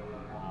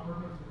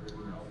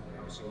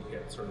 obviously you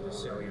get sort of the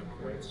salient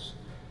points.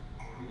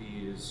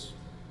 These,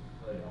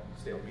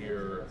 stale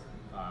beer.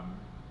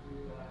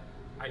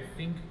 I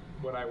think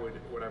what I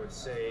would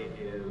say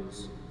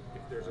is,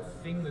 if there's a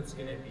thing that's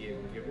going to be a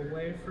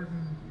giveaway for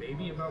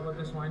maybe about what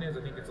this wine is,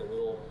 I think it's a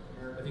little.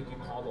 I think you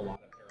called a lot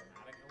of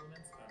aromatic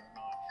elements. I'm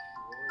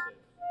not sure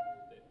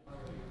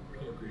that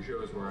Pinot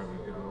Grigio is where I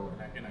would go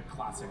in a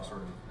classic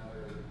sort of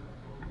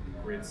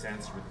grid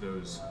sense with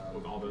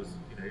all those.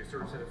 You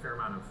sort of said a fair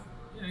amount of.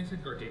 You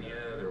said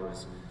Gardenia. There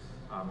was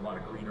a lot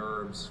of green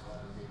herbs,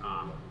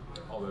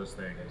 all those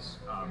things.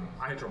 I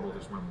had trouble with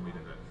this one when we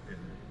did it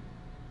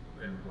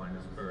in blind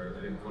as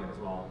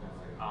well.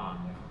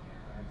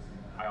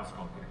 I also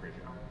call it Pinot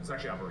Grigio. It's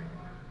actually Albarino.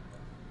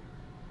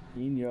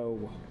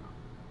 Nino.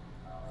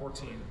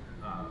 14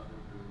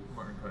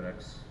 Martin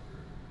Codex.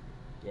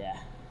 Yeah.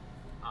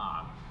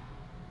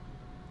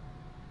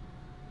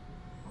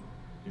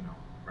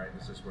 Right?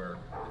 This is where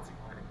it's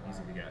kind of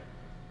easy to get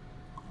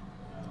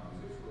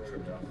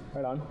tripped up.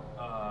 Right on.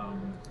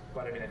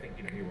 But I mean, I think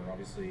you were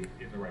obviously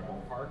in the right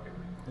ballpark.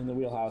 In the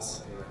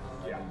wheelhouse.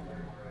 Yeah.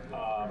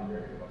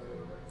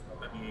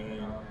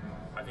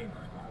 I think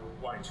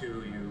wine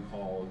two you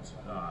called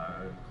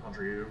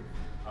Condrieu,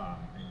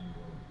 and you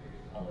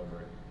were all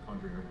over it,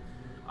 Condrieu.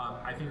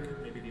 I think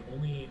maybe the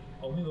only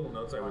little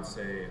notes I would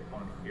say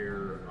on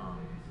here,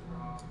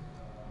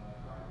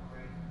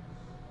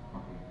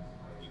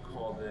 you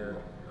called it.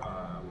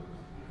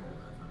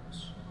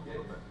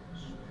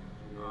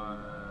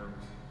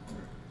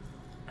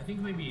 I think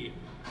maybe.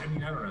 I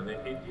mean, I don't know.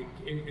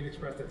 It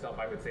expressed itself,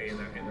 I would say, in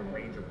the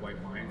range of white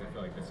wines. I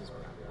feel like this is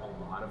a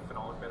lot of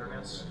phenolic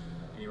bitterness.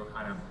 And you were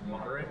kind of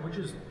moderate, which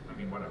is, I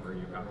mean, whatever.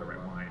 You've got the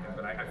red wine,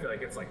 but I feel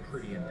like it's like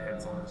pretty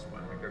intense on this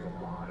one. Like there's a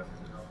lot of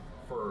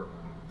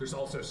There's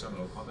also some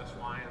oak on this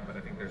wine, but I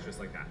think there's just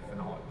like that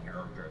phenolic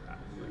character that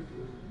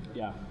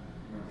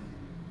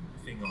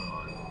thing going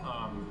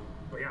on.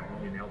 But yeah,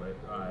 you nailed it.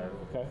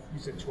 Okay. You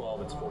said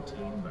 12, it's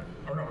 14, but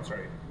I'm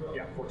sorry.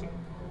 Yeah, 14.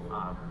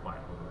 But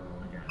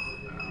again,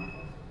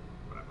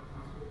 whatever.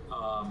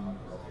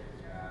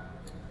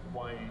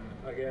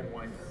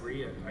 Wine three.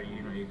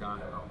 You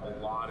got a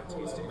lot of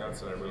tasting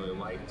notes that I really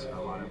liked.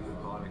 A lot of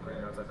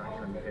great notes. I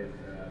thought you hit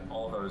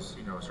all those,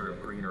 sort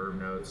of green herb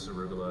notes,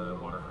 arugula,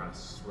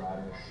 watercress,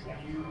 radish.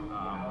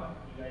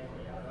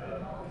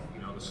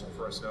 The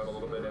sulfurous note a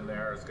little bit in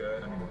there is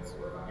good. I mean,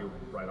 you're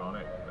right on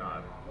it.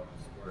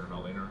 We're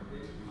about later.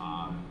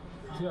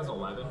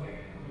 2011.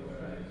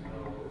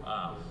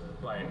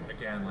 But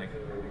again, I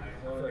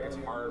feel like it's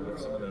hard with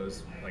some of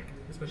those,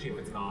 especially if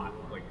it's not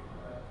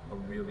a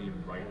really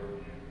ripe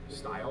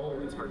style.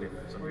 It's hard to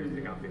sometimes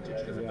pick out vintage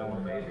because if they're well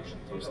made, they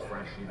should taste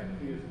fresh even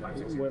 5-6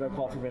 years. What did I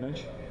call for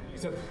vintage?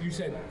 You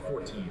said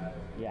 14.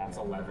 Yeah. It's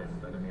 11,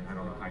 but I mean, I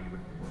don't know how you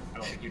would. I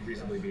don't think you'd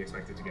reasonably be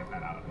expected to get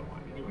that out of the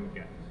wine. You wouldn't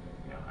get.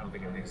 I don't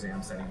think in an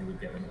exam setting you would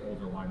get an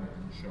older wine that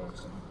can show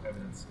some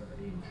evidence of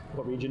age.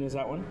 What region is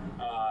that one?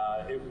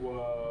 It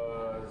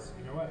was.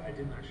 You know what? I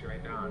didn't actually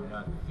write down.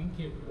 I think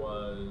it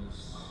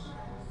was.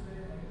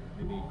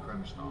 maybe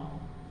Kremstall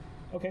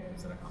Okay.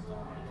 instead of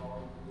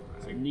Continental.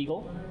 So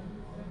Neagle.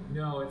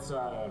 No, it's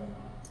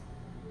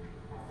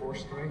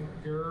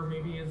Forstriker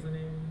maybe is the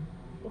name.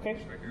 Okay.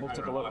 Forstriker. We'll I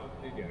take a don't know. look.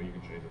 Yeah, you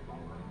can trade it.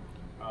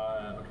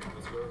 Okay,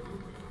 let's go.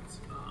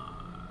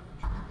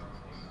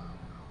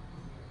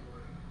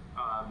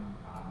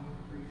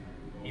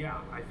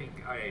 Yeah, I think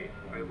I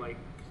liked.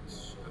 I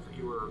thought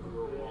you were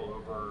all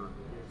over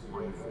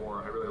line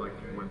 4. I really like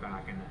that you went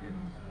back and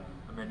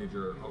amended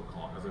your oak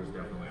call because there's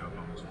definitely oak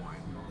on this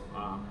wine.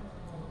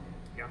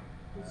 Yeah,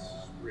 it's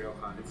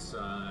Rioja.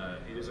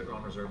 It is a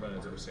Grand Reserva.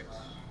 It's 06.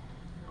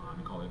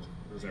 We call it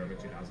Reserva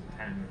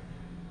 2010.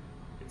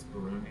 It's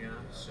Baronia,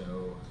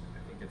 so I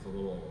think it's a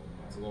little.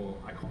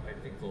 I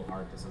think it's a little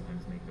hard to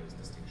sometimes make those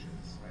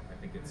distinctions. I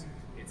think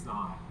it's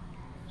not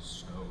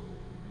so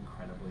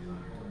incredibly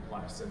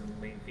complex and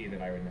lengthy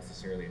that I would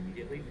necessarily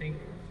immediately think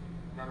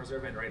Grand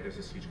Reserva. And right, there's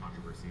this huge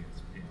controversy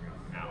in Europe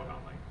now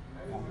about like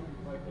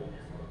people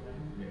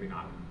maybe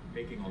not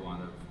making a lot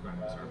of Grand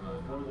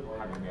Reserva,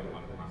 having made a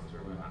lot of Grand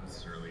Reserva, not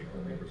necessarily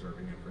only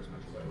reserving it for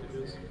special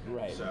vintages.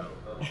 Right. So,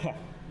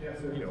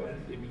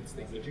 it meets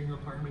the aging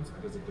requirements,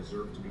 but does it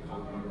deserve to be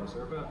called Grand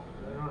Reserva?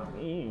 I don't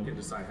know. You can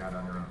decide that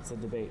on your own. It's a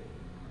debate.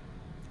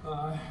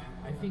 I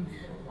think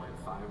wine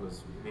 5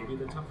 was maybe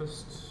the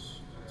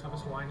toughest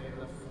wine in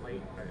the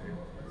flight.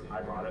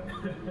 I brought it.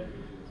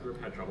 Group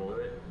had trouble with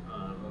it.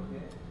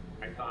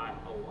 I thought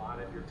a lot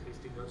of your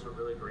tasting notes were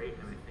really great,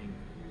 and I think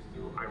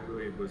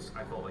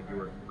I felt like you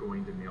were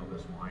going to nail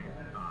this wine.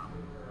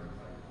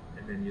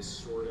 And then you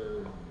sort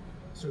of,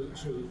 so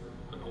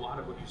a lot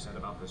of what you said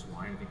about this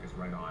wine, I think, is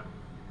right on.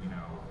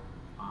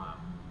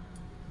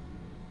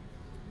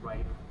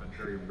 Ripe but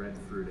very red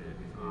fruited,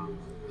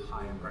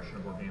 high impression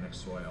of organic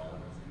soil.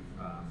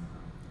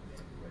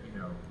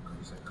 You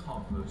said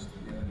compost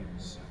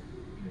leaves.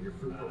 Your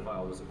fruit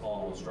profile was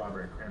all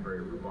strawberry, cranberry,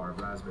 rhubarb,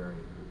 raspberry.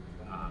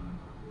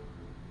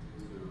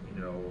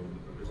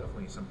 There's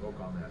definitely some oak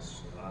on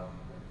this.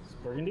 It's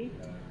Burgundy?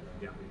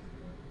 Yeah.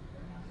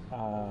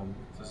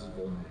 So This is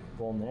Volnay.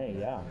 Volnay,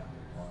 yeah.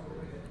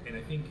 And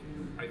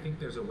I think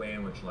there's a way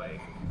in which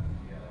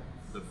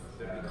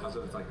because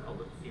of it's like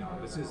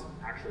this is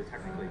actually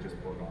technically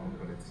just Bourgogne,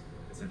 but it's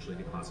essentially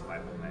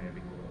declassified Volnay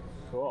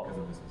Cool. because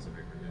of the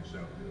specific vintage. So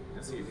you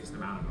can see a decent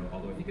amount of it,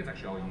 although I think it's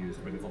actually all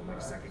used, but it's all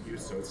like second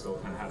use, so it still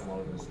kind of has a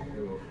lot of this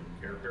new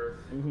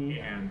character. Mm-hmm.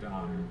 And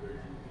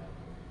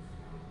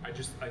I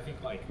think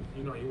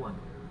you weren't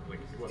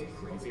it wasn't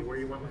crazy where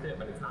you went with it,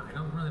 but it's not. I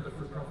don't really have a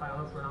fruit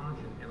profile of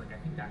Grenache, and I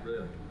think that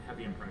really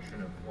heavy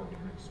impression of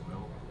organic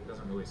soil. It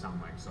doesn't really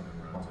sound like Southern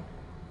Rhone to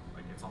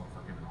me. It's all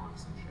fucking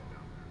rocks and shit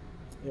down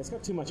there. Yeah, it's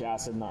got too much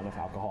acid, not enough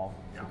alcohol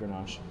for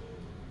Grenache.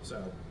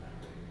 So,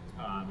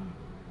 and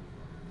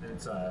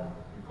it's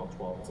we call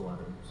 12. It's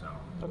 11. So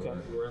Okay.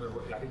 we're in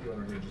the. I think you're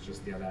in the range. It's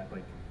just yeah.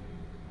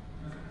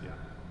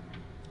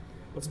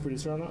 What's the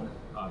producer on that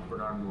one?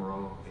 Bernard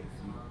Moreau.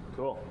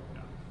 Cool.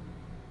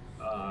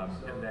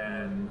 And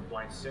then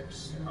wine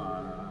 6,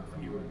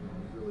 you were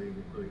really,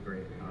 really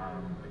great.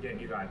 Again,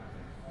 you got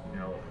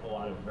a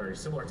lot of very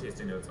similar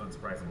tasting notes,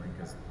 unsurprisingly,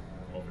 because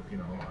all the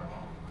Pinot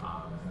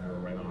are. And we were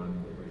right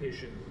on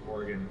location,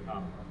 Oregon.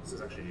 This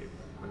is actually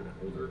quite a bit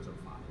older. It's a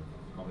 5,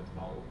 called it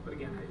 12. But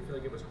again, I feel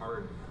like it was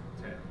hard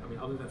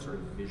to. Other than sort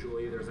of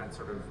visually, there's that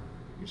sort of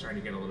you're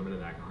starting to get a little bit of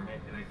that garnet,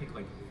 and I think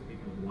maybe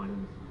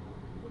one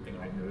thing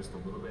I've noticed a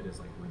little bit is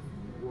with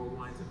world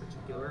wines in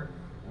particular.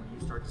 When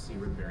you start to see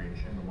rim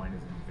variation, the wine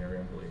is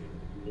invariably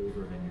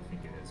older than you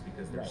think it is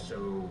because they're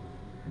so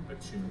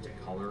attuned to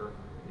color,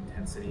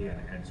 intensity,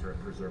 and sort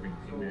of preserving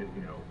pigment,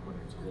 whether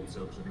it's cold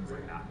soaks or things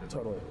like that.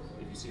 Totally.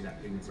 If you see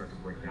that pigment start to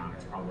break down,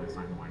 it's probably a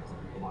sign the wine is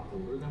a lot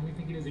older than we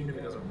think it is, even if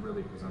it doesn't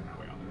really present that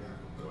way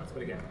otherwise.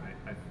 But again,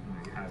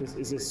 you have...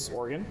 Is this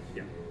Oregon?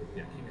 Yeah,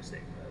 King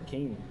Estate.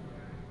 King.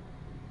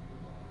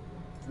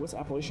 What's the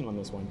appellation on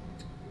this one?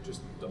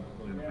 Just the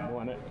Willamette.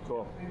 Willamette.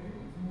 Cool.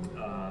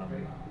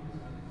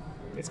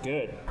 It's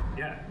good.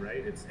 Yeah,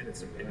 right.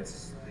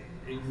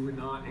 You would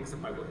not,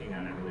 except by looking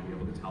at it, really be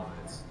able to tell that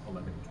it's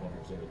 11 to 12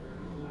 years old.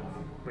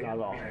 But Not at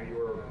all.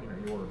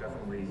 you were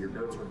definitely, your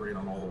notes were great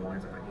on all the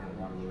wines. I thought you had a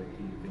lot of really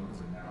key things,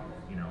 and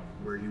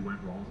where you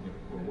went wrong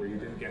or where you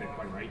didn't get it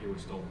quite right, you were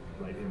still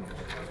right in the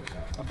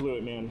ballpark. I blew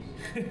it, man.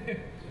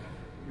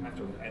 You have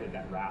to edit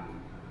that rap.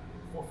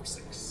 4 for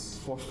 6.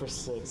 4 for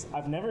 6.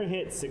 I've never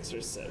hit 6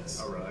 or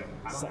 6. Oh really?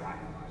 I don't think I have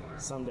either.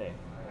 Someday.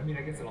 I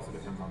guess it also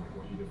depends on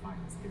what you define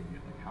as hitting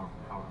it, how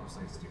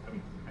precise do you.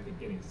 I think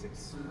getting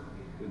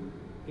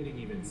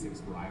even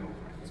 6 varietals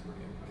right is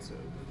pretty impressive.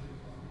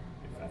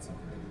 If that's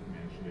something that you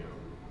manage to do,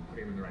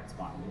 putting them in the right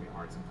spot can be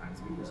hard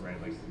sometimes because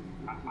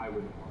I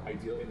would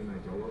ideally in an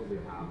ideal world we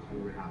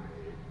would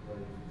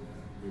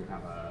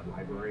have a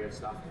library of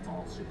stuff that's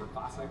all super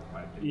classic,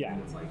 but it's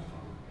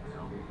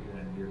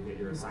and you get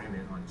your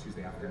assignment on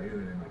Tuesday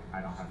afternoon, and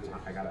I don't have time.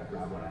 I gotta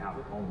grab what I have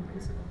at home,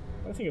 basically.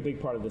 I think a big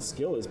part of the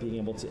skill is being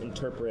able to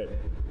interpret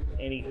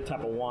any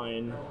type of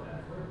wine.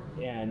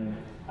 And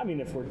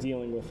if we're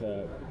dealing with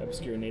a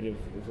obscure native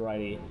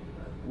variety,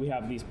 we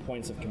have these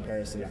points of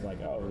comparison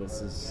of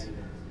this is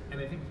And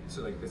I think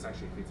so. Like this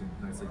actually fits in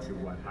nicely to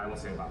what I will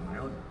say about my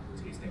own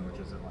tasting, which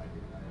is that like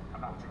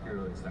I'm not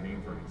particularly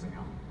studying for an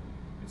exam.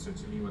 And so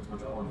to me, what's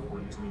much more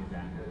important to me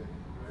than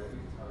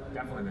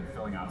definitely than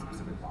filling out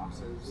specific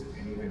boxes,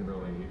 and even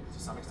really to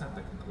some extent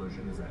the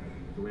conclusion is that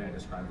the way I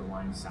describe the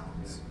wine is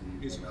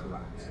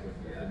correct.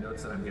 The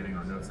notes that I'm getting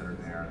are notes that are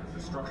there.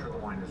 The structure of the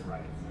wine is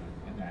right,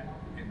 and that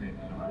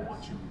I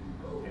want to.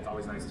 It's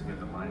always nice to get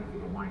the wine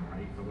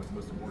right, but what's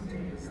most important to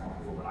me is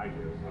for what I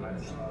do, what I'm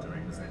interested in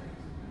doing is that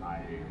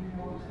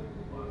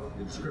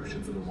the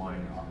descriptions of the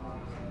wine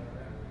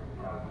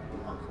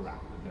are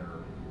correct, that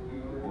they're,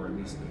 or at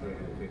least that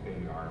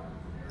they are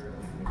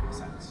making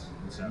sense.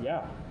 And so,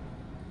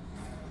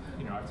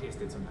 I've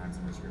tasted sometimes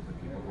in this group with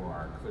people who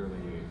are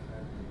clearly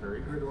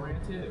very grid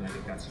oriented, and I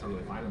think that's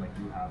totally fine. And like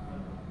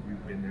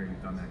you've been there,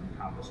 you've done that, you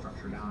have the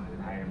structure down,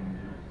 and I am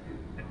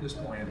at this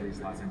point at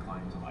least less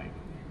inclined to like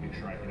make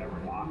sure I hit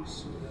every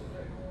box,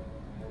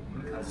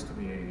 because to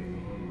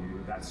me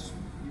that's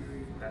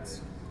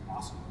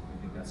awesome.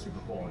 I think that's super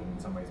cool, and in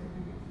some ways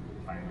maybe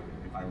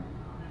if I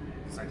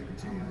decide to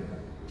continue to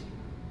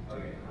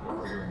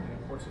work further in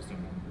the court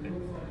system, then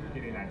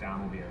getting that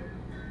down will be a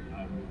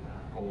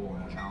goal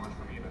and a challenge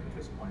for me. But at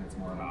this point, it's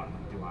more about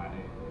do I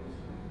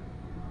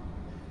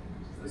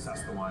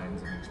assess the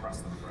wines and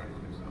express them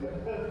correctly. So.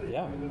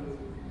 Yeah.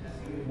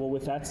 Well,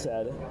 with that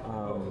said,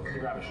 can you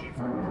grab a sheet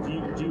for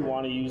me? Do you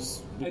want to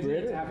use the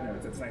grid? I do have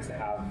notes. It's nice to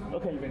have.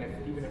 Okay.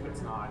 Even if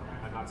it's not,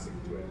 I'm not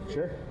sticking to it.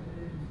 Sure.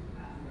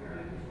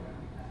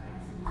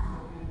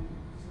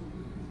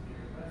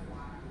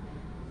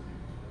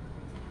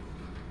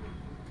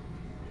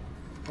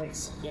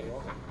 Thanks. Yeah, you're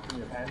welcome. Give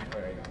me a pen.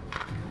 All right.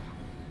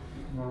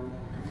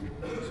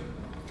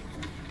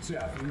 So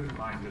yeah, if you wouldn't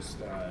mind, just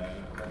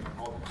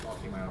I'll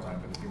take my own time,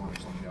 but if you want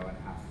to just let me know at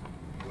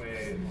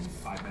halfway in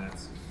 5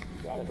 minutes.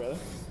 Got it, brother.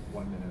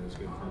 1 minute is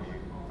good for me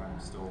if I'm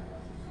still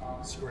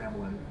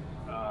scrambling.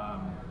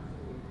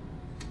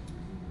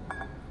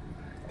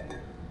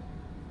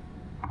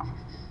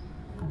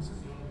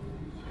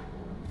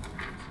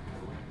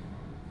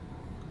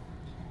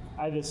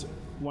 I had this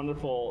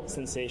wonderful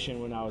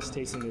sensation when I was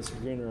tasting this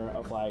Gruner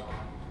of like,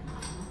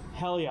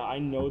 hell yeah, I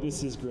know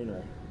this is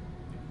Gruner.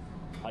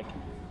 Like,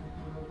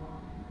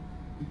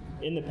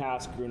 in the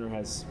past, Gruner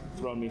has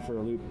thrown me for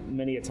a loop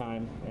many a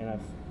time, and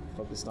I've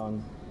focused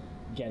on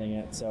getting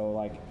it. So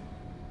like,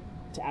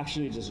 to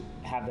actually just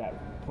have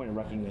that point of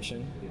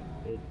recognition,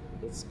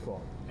 it's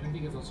cool. And I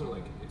think it's also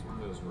like, it's one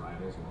of those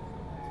varietals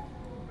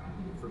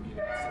for me,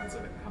 the sense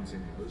of it comes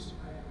and goes.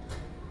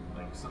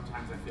 Like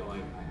sometimes I feel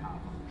like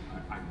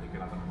I pick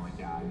it up and I'm like,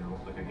 yeah, I know,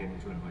 like I get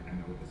into it and I'm like, I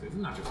know what this is. It's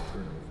not just a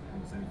Gruner,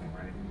 almost anything,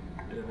 right?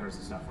 And then there's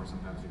the stuff where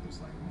sometimes you're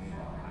just like, man,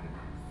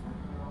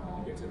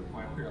 you get to the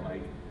point where you're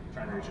like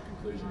trying to reach a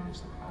conclusion and you're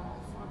just like, oh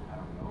fuck, I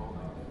don't know,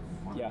 like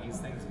one of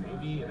these things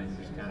maybe, and then you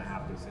just kind of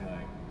have to say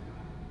like,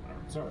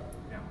 whatever. So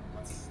yeah,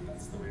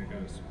 that's the way it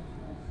goes.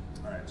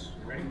 All right,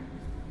 you ready?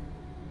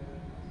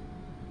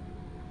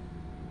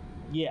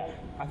 Yeah,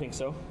 I think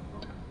so.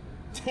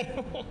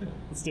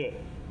 Let's do it.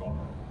 Cool.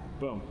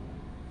 Boom.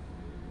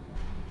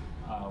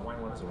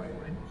 Wine 1 is a white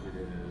wine. It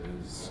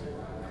is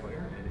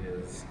clear. It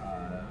is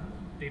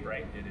day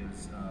bright. It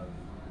is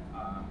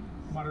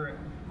moderate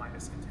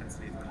minus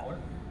intensity of color.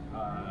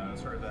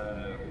 Sort of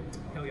a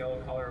pale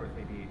yellow color with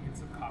maybe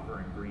hints of copper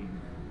and green.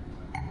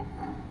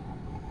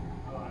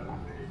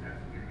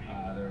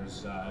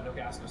 There's no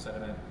gas, no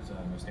sediment,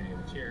 no staining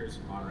of the tears,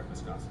 moderate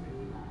viscosity.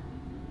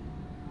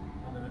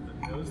 And then at the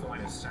nose, the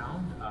wine is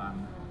sound.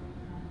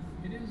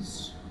 It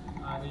is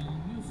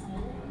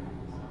youthful.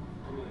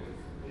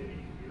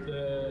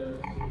 The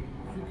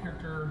fruit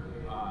character,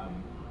 I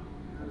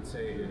would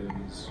say,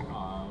 is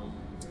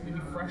maybe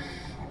fresh,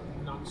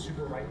 not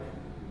super ripe.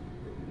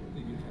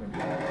 Maybe kind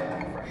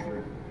of fresh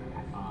fruit.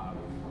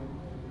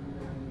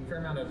 Fair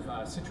amount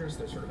of citrus.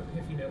 There's sort of a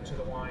pithy note to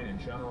the wine in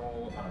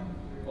general.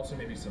 Also,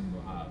 maybe some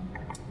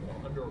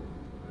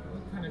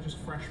kind of just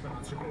fresh but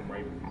not super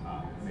ripe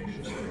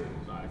nations.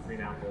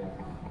 Green apple,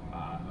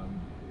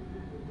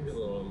 maybe a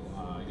little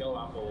yellow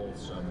apple,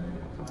 some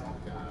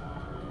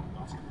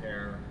lots of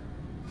pear.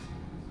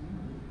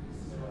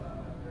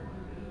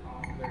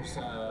 There's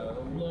a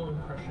low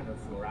impression of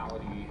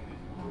florality,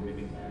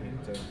 maybe a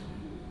hint of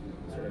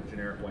sort of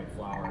generic white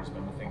flowers,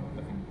 but nothing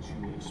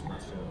too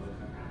expressive.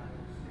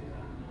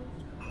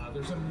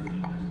 There's a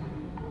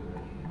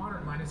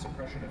moderate minus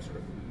impression of sort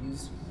of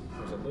ease.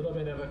 There's a little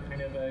bit of a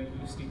kind of a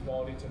yeasty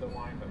quality to the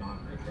wine, but not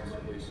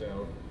excessively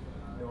so.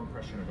 No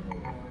impression of an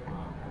oak.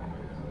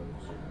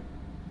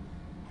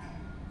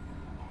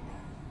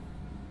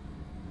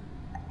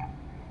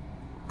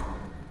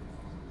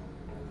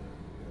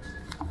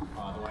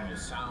 The wine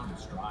is sound,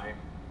 it's dry.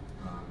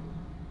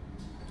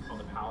 On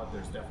the palate,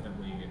 there's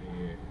definitely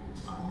the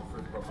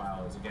fruit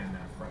profile is again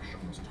that fresh,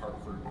 almost tart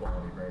fruit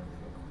quality, very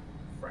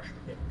fresh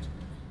picked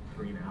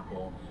green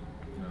apple,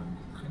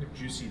 kind of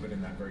juicy, but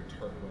in that very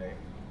tart way.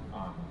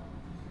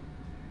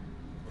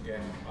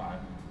 Again,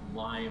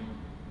 lime,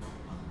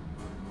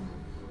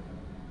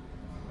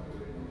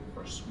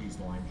 fresh squeezed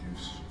lime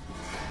juice.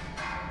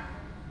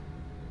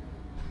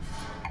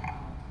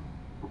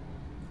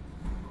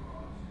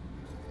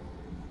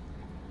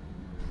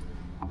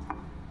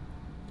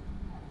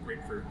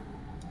 grapefruit,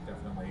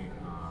 definitely.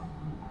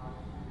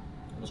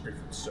 Almost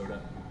grapefruit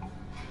soda.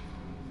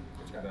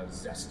 It's got a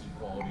zesty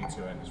quality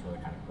to it. It's really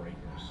kind of bright.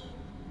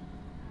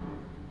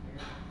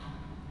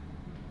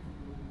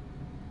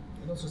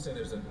 I'd also say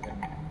there's an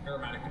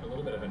aromatic, a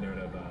little bit of a note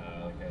of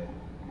like a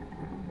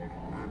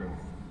sort of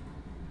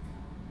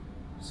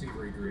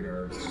savory green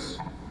herbs,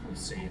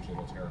 sage, a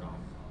little tarragon.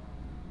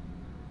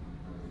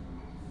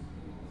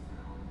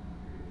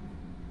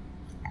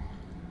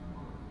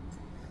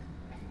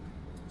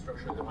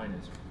 Structure of the wine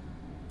is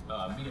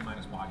medium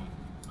minus body,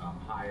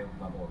 high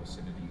level of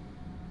acidity,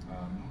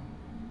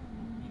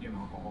 medium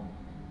alcohol.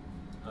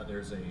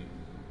 There's a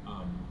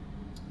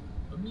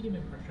medium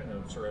impression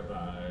of sort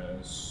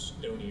of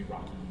stony,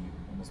 rocky,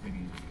 almost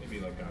maybe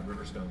like a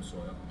riverstone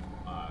soil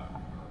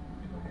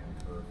in the hand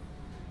curve.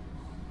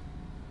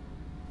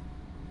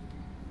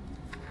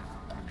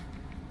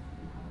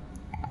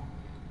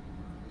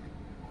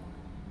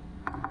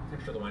 The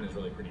texture of the wine is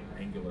really pretty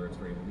angular. It's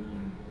very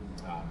lean.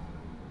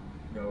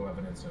 No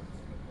evidence of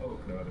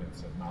oak, no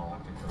evidence of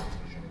malolactic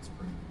fermentation. It's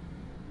pretty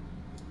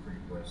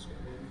brisk.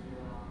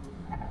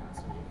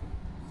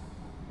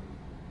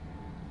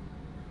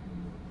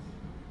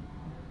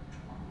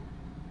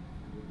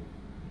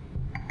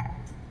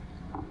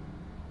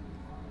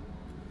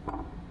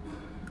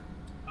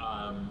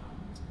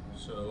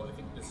 So I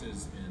think this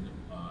is an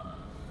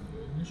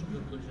initial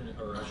conclusion,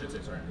 or I should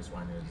say, sorry, this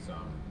wine is,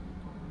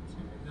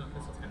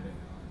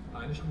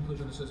 initial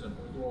conclusion, this is an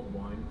old world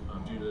wine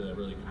due to the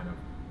really kind of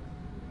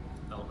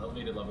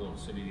elevated level of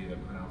acidity, the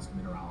pronounced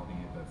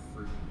minerality, the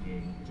fruit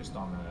being just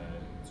on the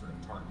sort of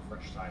tart,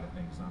 fresh side of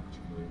things, not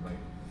particularly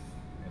ripe,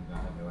 and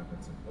no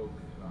evidence of oak.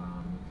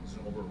 This is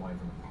an old world wine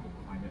from a cool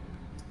climate.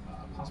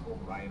 Possible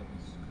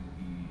varietals could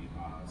be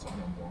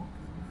Sauvignon Blanc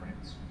from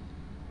France.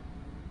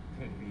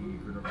 Could be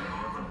Gruner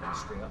Veltliner from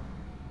Austria.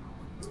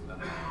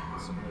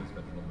 Some of those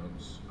vegetable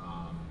notes.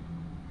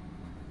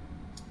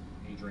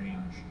 Age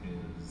range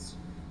is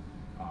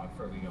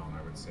fairly young,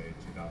 I would say,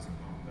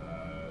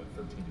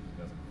 2013 to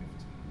 2015.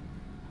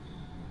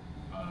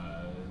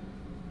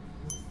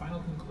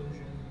 Final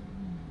conclusion.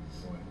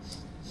 Boy,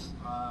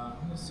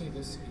 I'm going to say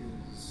this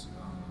is.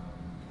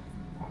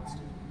 Let's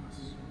do this.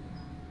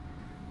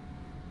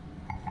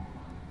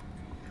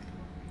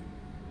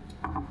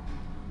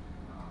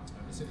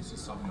 This is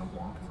Sauvignon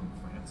Blanc from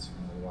France,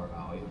 from the Loire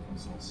Valley, from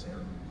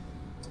Sancerre.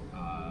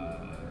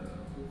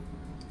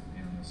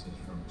 And this is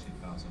from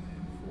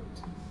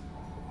 2014.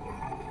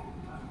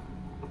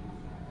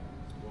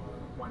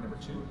 Wine number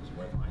 2 is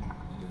white wine.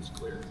 It is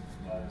clear.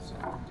 It is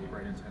deep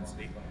bright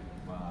intensity,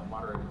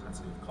 moderate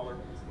intensity of color. It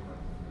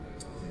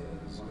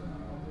is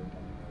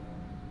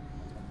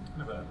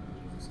kind of a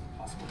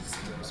possible to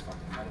see this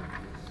fucking light.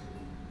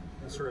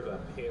 Sort of a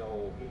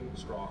pale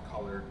straw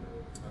color,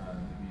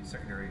 maybe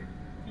secondary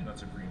few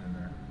notes of green in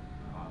there.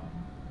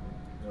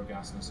 No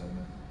gas, no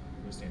sediment.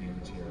 No standing in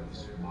the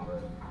tears.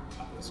 Moderate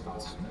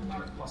viscosity,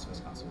 moderate plus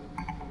viscosity.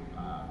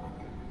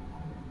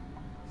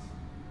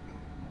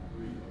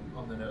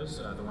 On the nose,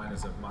 the wine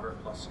is of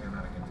moderate plus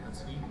aromatic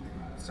intensity.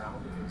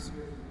 Sound is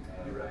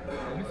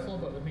youthful,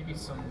 but with maybe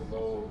some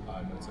low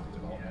notes of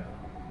development.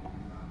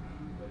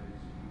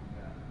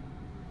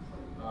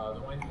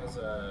 The wine has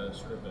a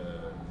sort of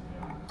a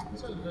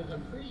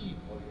pretty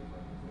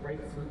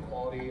bright fruit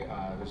quality.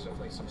 There's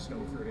definitely some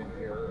snow fruit in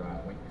here,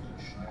 white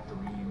peach,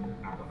 nectarine,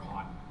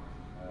 apricot.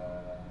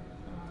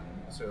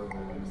 So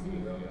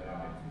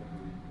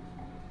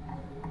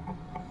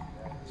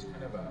it's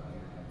kind of a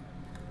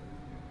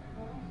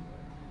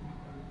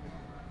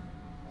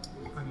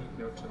honey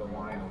note to the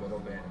wine a little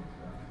bit.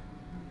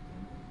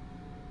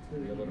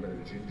 Maybe a little bit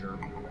of ginger.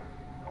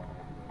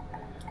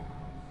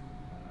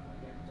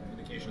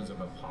 Indications of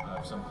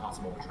some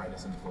possible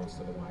botrytis influence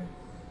to the wine.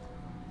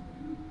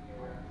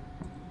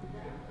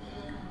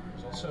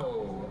 There's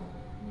also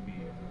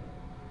maybe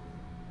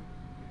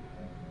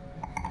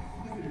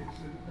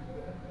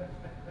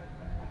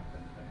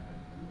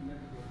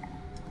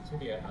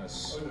a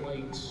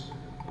slight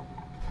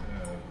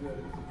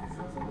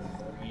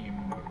cream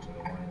note to the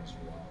wine as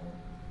well.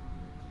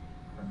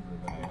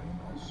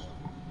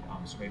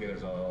 So maybe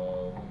there's a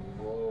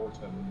low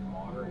to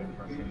moderate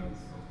impression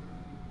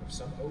of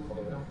some oak,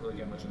 although we don't really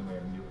get much in the way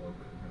of new oak.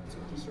 So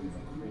just sort of a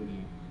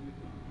creamy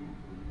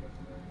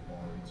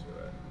quality to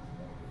it.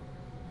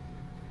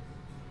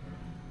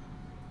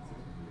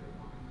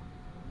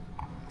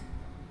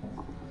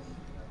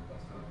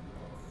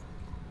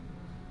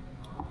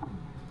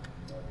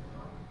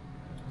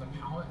 The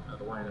palate of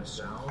the wine is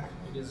sound.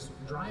 It is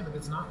dry, but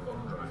it's not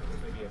bone dry.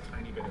 There's maybe a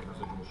tiny bit of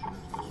residual sugar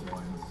to this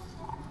wine.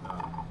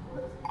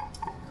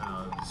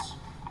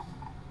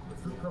 The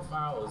fruit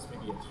profile is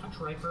maybe a touch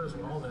riper as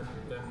well than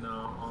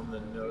on the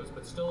nose,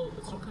 but it's still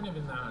kind of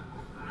in that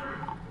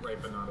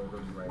ripe but not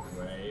overly ripe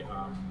way.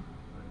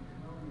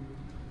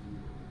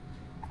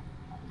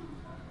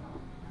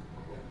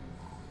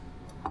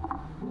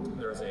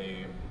 There's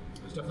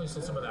definitely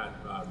still some of that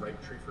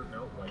ripe tree fruit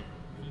note, white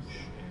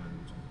peach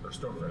or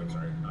stone fruit,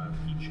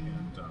 peach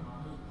and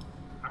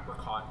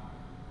apricot.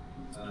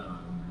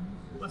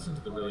 less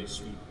into the really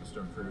sweet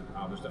stone fruit.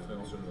 There's definitely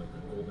also like a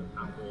golden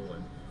apple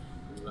and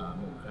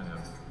kind of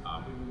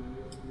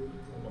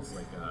almost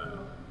like a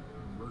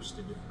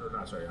roasted, or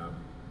not sorry, not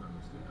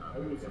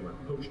roasted,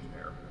 poached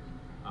pear.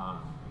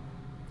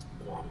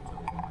 Quality to the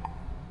wine.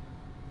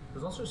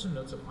 There's also some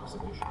notes of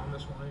oxidation in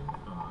this wine.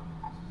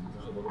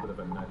 There's a little bit of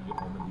a nutty,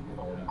 almondy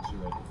quality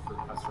to it. The fruit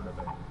has sort of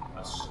a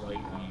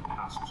slightly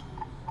past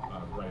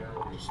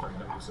ripe, just starting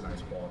to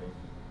oxidize quality.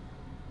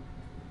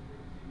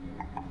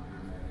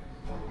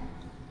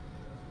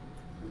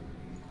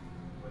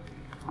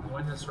 The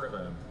wine has sort of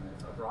a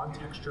broad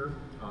texture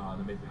on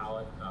the mid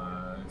palate.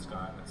 It's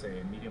got, I'd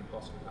say, medium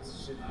plus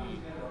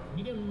acidity,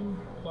 medium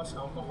plus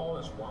alcohol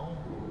as well.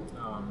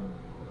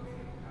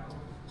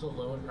 It's a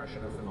low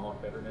impression of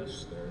phenolic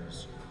bitterness.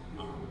 There's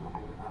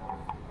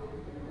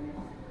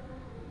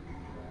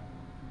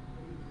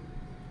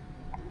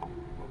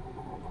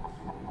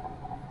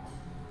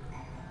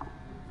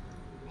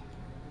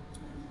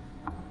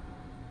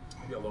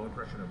maybe a low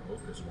impression of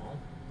oak as well.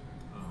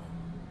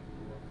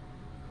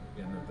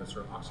 Again, that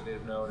sort of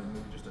oxidative note and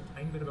maybe just a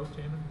tiny bit of oak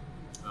tannin.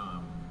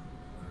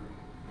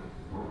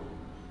 The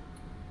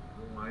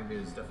wine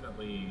is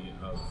definitely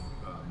of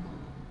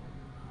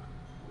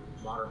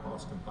moderate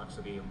plus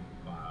complexity,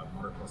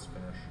 moderate plus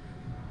finish.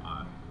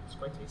 It's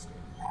quite tasty.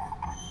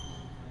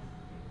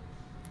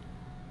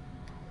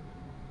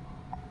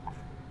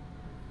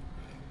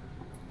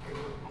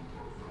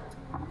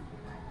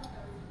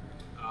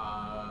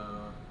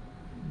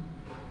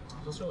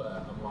 There's also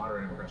a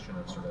moderate impression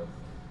of sort of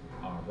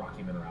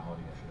rocky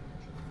minerality, I should have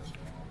mentioned as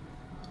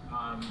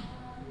well.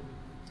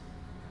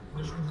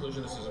 Just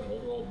conclusion, this is an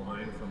old world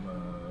wine from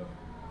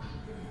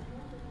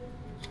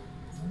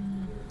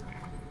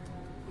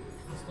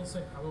I'll still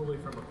say probably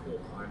from a cool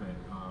climate,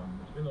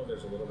 even though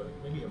there's a little bit,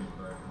 maybe a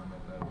moderate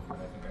climate, but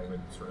I think I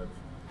would sort of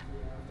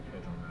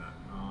hedge on that.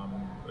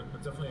 But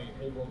definitely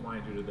old world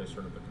wine due to the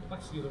sort of the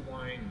complexity of the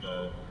wine,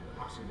 the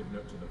oxidative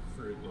note to the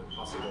fruit, the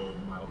possible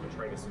mild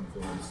botrytis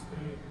influence,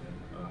 the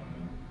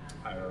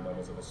higher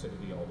levels of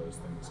acidity, all those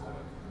things kind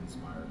of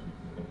inspire to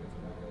think it's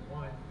an old world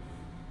wine.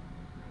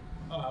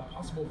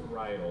 Possible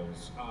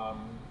varietals.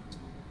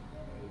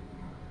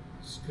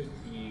 This could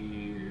be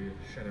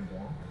Chenin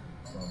Blanc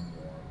from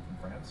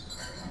France.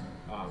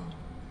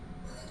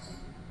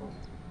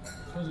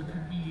 So it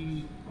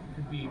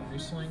could be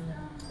Riesling,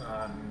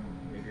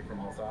 maybe from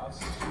Alsace.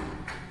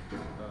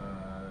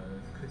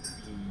 Could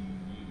be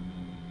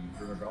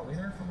Grüner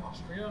Veltliner from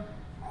Austria.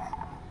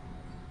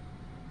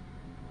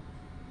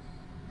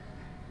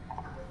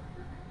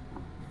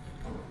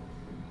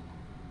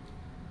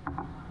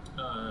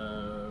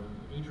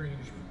 Age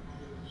range,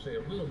 say a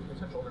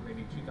touch older,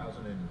 maybe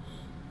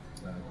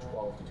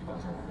 2012 to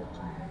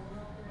 2014.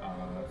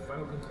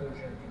 Final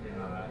conclusion: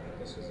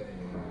 this is a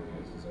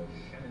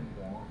Chenin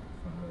Blanc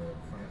from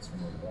France, from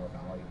the Loire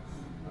Valley,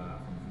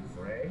 from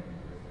Vouvray,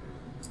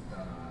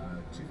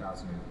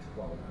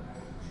 2012.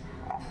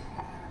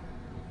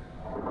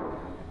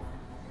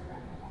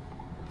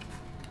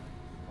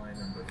 Line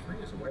number 3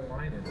 is a white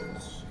wine. It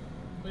is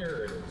clear.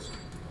 It is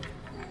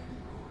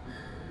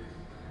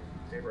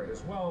favorite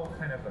as well,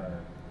 kind of a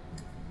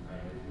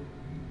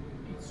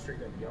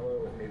straight up yellow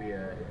with maybe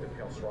a hint of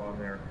pale straw in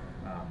there.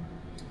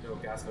 No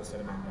gas, no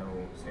cinnamon,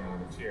 no standing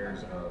with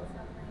tears of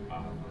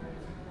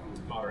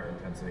moderate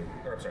intensity,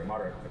 or I'm sorry,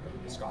 moderate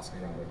viscosity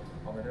rather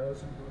on the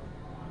nose.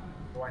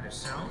 The wine is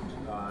sound.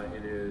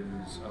 It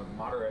is of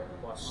moderate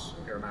plus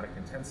aromatic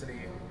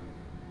intensity.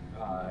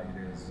 It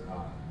is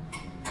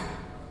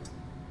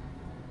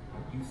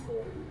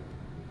youthful.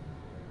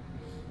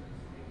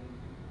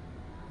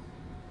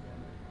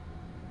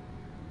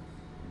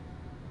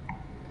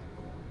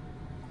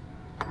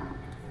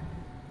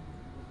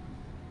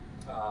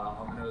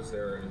 On the nose,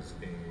 there is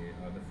the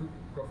fruit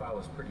profile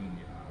is pretty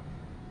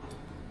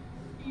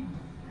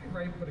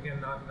ripe, but again,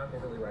 not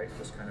overly ripe,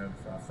 just kind of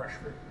fresh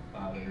fruit.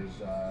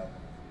 There's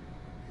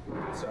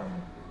some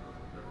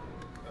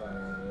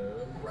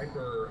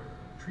riper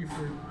tree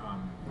fruit,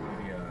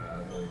 maybe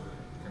a really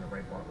kind of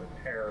ripe bark with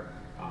pear,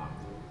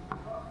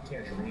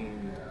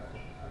 tangerine,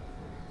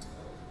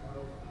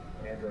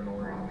 mandarin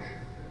orange.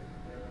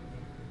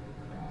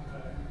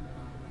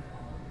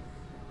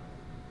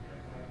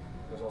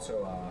 There's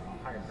also a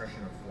high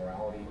impression of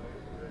florality,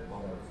 a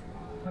lot of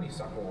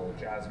honeysuckle,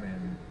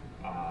 jasmine,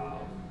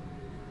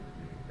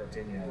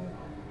 gardenia,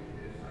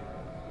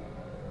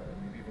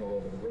 maybe even a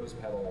little bit of rose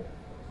petal,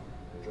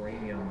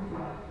 geranium.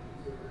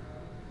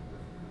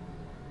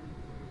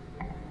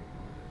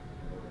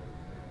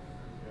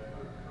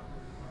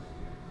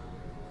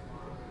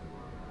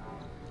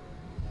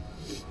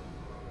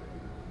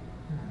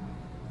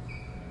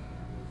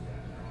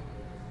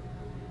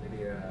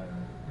 Maybe a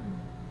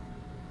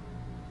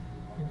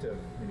hint of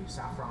maybe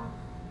saffron.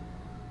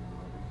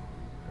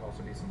 Could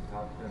also be some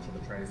potential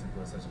botrytis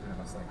influence. There's kind of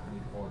a slight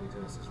honey quality to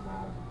this as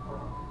well.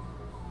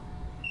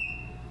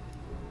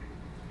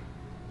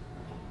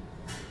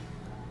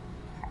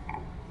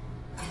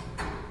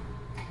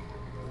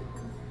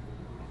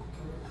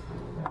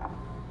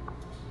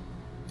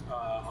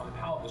 On the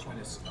palate, this one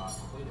is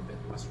complete a bit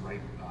less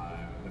ripe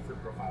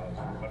fruit profile is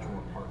much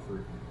more tart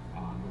fruit. The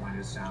wine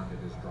is sound, it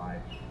is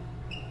dry,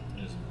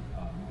 it is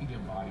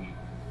medium body.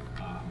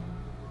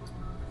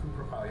 Fruit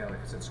profile, yeah,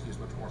 like I said, skews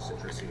much more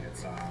citrusy.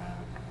 It's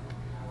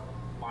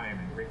lime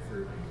and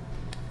grapefruit.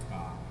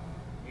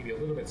 Maybe a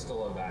little bit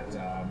still of that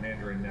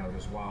mandarin note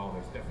as well.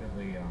 There's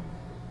definitely a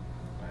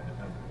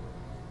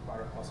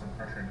Water Plus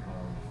impression of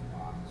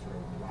sort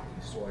of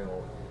rocky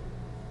soil.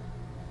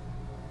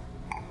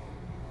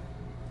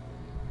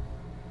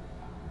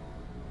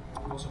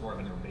 Also more of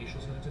an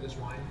herbaceous note to this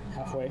wine.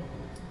 Halfway.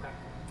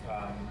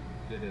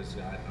 It has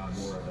got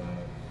more of a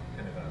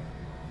kind of a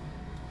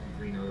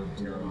green herb,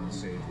 tarragon,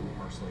 sage, with a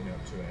parsley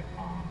note to it.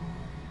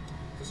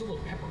 Just a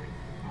little peppery,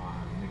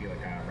 maybe like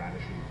a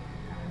radishy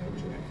kind of note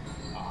to it.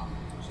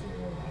 Just a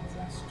little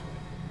zest to it.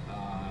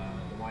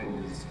 The wine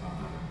is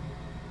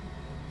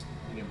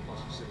medium plus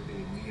acidity,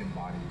 medium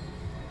body,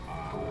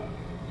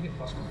 medium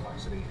plus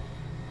complexity.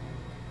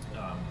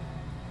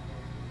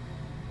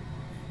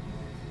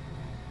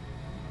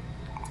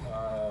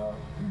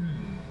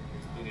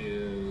 It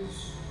is.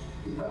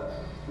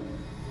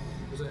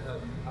 There's a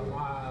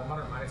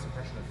moderate minus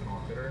impression of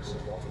phenolic bitterness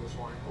as well to this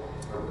wine.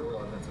 The real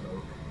evidence of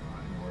oak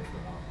anywhere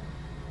for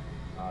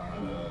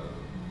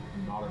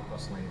moderate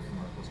plus length,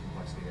 moderate plus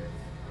complexity of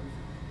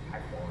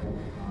high quality.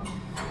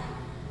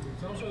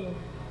 It's also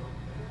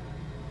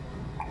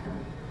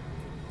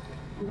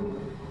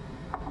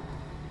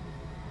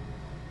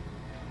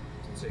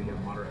let's say you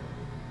have moderate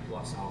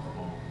plus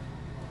alcohol.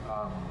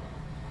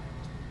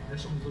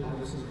 Initial conclusion: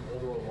 this is an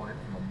older old wine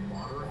from a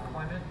moderate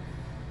climate.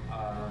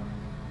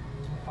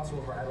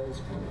 Possible varietals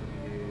could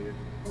be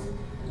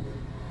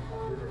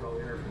River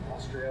Berliner from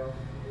Austria.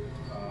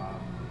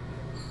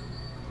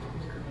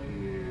 Could be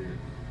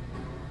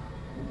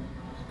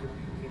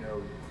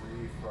Pinot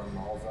Gris from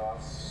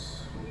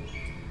Alsace.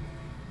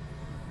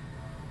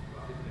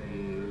 Could be,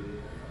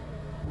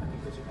 I think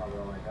those are probably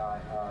all I got.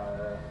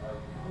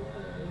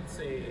 Let's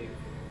say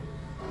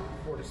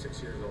 4 to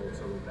 6 years old,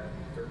 so would that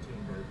be 13 to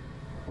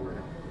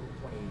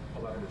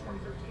 2011 to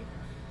 2013.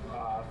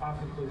 Final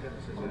conclusion,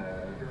 this is a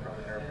River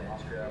Berliner from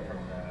Austria, from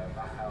the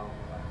Wachau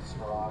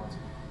Smaragd,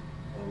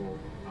 from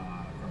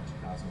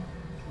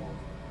 2012.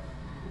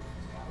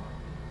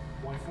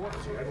 Wine 4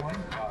 is a red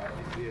wine.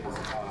 It is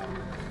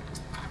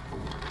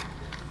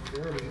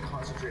fairly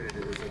concentrated.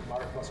 It is a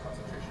moderate plus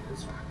concentration.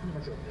 It's pretty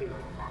much opaque.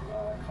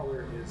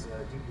 Color is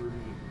deep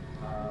ruby.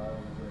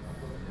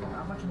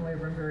 Not much in the way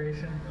of rim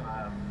variation.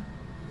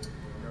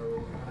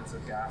 No evidence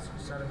of gas or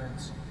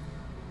sediment.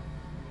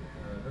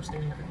 No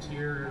staining of the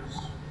tears.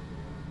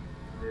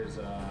 There's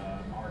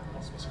moderate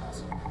plus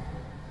viscosity.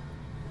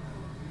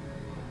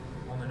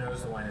 On the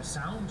nose, the wine is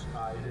sound.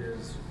 It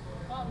is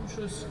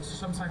shows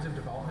some signs of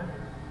development.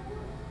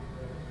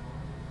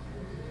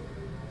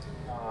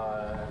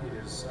 It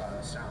is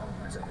sound.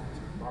 I said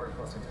moderate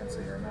plus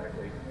intensity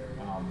aromatically.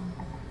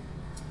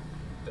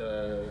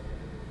 The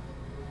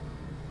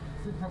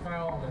fruit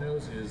profile on the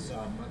nose is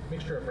a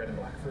mixture of red and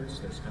black fruits.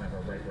 There's kind of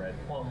a red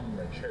plum,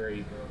 red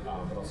cherry,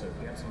 but also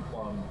damson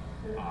plum.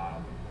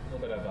 A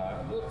little bit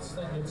of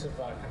slight notes of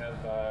kind of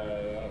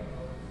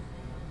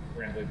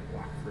rambly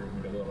black fruit,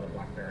 maybe a little bit of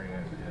blackberry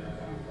and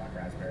black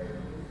raspberry.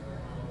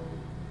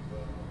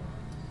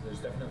 There's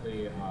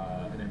definitely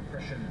an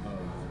impression of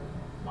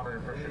modern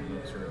impression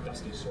of sort of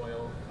dusty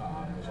soil.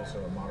 There's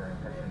also a modern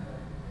impression.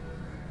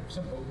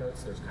 Some oak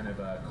notes. There's kind of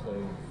a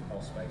clove,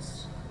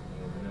 allspice,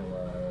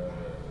 vanilla,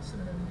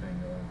 cinnamon,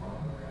 mango, and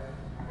palm.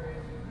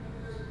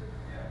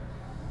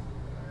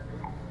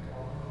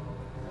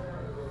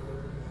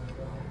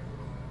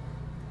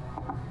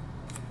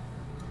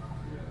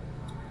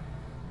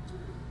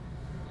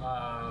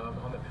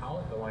 On the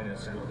palate, the wine is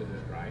sound, it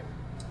is dry. It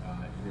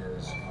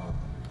is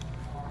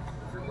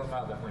fruit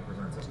profile definitely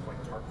presents as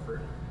quite tart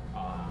fruit. A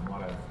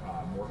lot of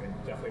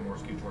definitely more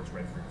skewed towards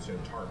red fruit. So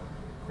tart,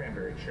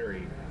 cranberry,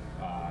 cherry,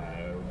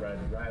 red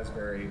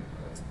raspberry,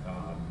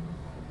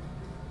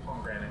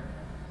 pomegranate.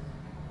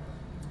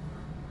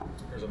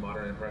 There's a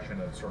modern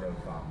impression of sort of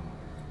a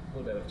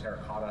little bit of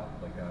terracotta,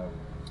 like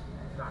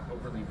not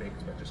overly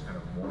baked, but just kind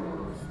of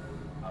more earth.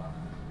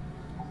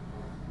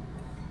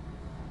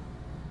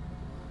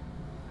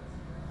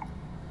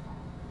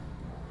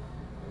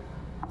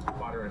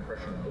 Modern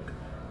impression of oak.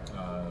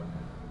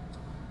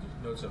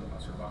 Notes of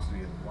sort of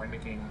oxidity of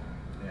winemaking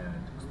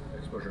and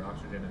exposure to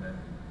oxygen, and then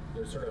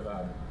there's sort of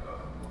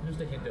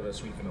just a hint of a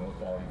sweet vanilla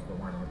quality to the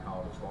wine on the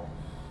palate as well.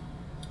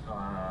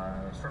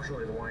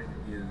 Structurally, the wine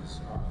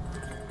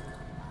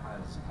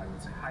has, I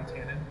would say, high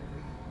tannin,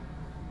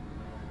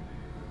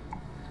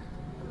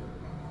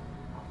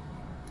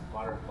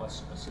 moderate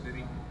plus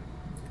acidity,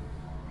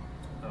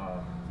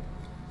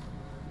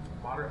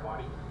 moderate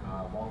body,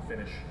 long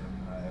finish, and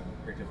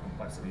great deal of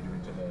complexity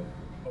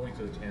owing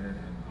to the tannin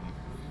and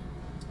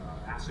the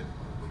acid.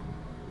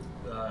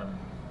 What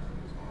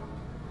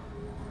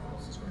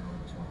else is going on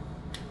with this one?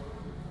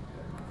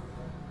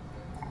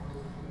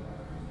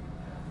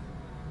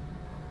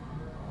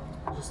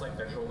 Just like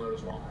vegetable note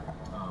as well.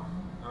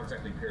 Not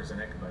exactly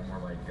pyrazinic, but more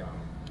like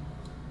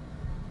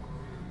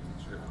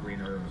sort of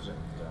green herbs and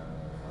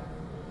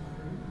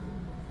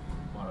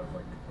lot of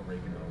like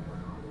oregano and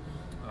whatnot.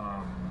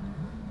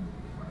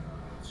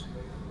 Let's see.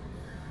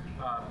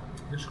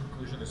 Initial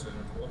conclusion: this is an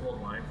old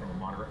world wine from a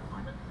moderate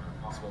climate.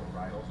 Possible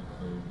varietals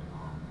include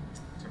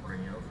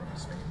Tempranillo from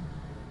Spain,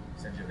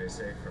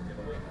 Sangiovese from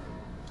Italy.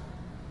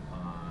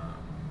 I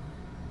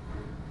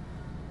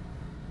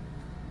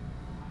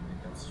think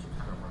that's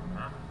kind of where I'm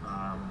at.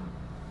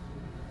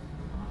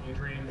 Age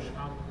range,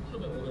 a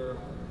little bit older.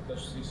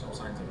 Let's see some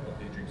signs of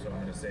aging. So I'm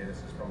going to say this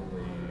is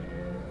probably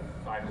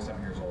 5 to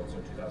 7 years old. So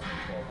 2010,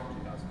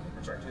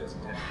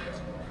 2012.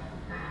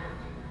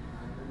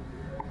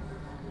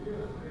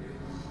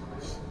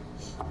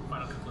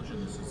 Final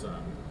conclusion: this is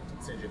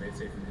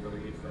Sangiovese from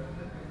Italy, from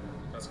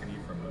Tuscany,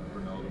 from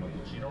Brunello di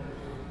Montalcino,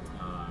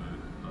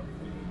 of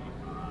the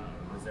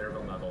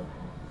Reserva level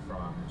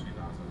from 2010.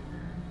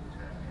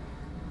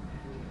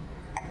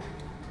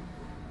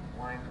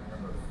 Wine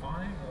number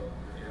 5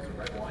 is a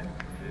red wine.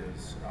 It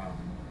is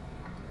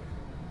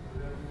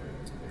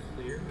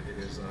clear. It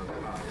is a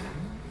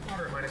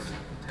moderate minus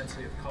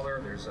intensity of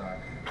color. There's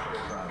a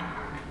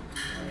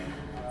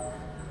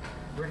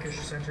brickish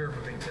center,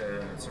 moving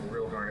to some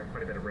real garnet,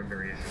 quite a bit of rim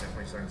variation.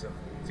 Definitely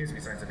seems to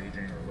be signs of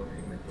aging or low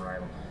pigment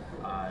varietal.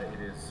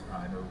 It is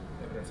no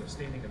evidence of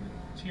staining of the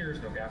tears,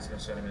 no gas, no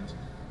sediment.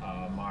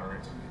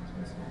 Moderate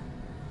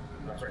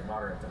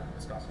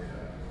viscosity.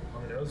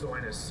 On the nose, the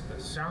wine is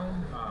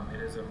sound.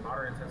 It is of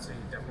moderate intensity,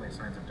 definitely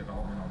signs of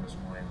development on this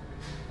wine.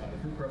 The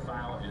fruit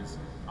profile is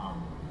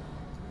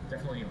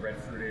definitely red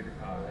fruited,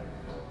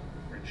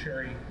 red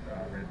cherry,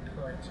 red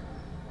currant,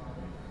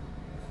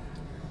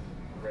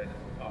 red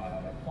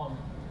plum.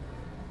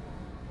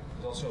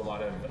 There's also a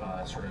lot of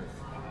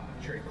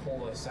cherry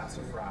cola,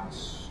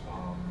 sassafras,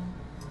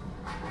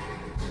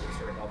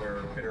 sort of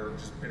other bitter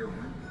root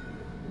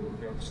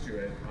notes to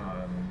it.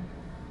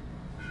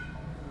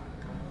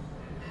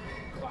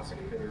 Classic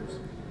bitters.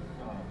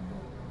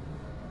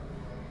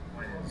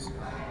 Mine is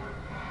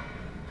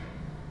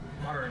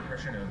moderate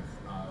impression of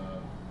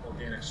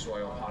organic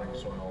soil, potting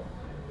soil,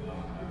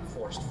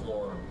 forest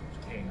floor,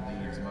 decaying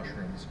leaves,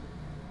 mushrooms.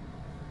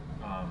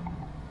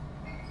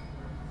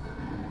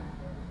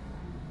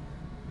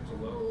 There's a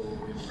low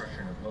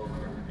impression of oak.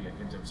 There could be a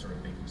hint of sort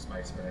of baking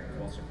spice, but I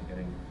could also be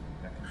getting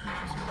that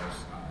confused with some of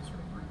those sort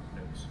of root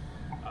notes.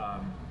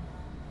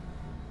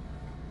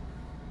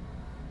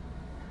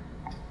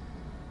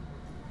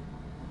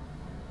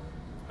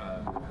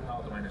 How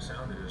the wine is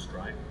sound, it is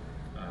dry.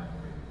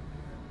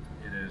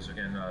 It is,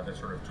 again, that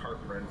sort of tart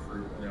red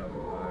fruit note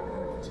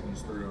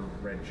continues through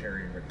red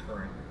cherry, red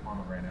currant,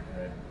 pomegranate,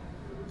 red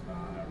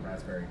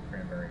raspberry,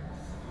 cranberry,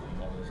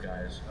 all those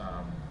guys.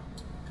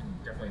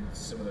 Definitely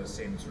some of those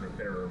same sort of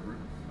bitter root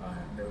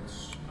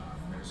notes,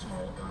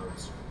 medicinal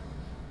herbs,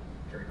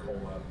 cherry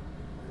cola.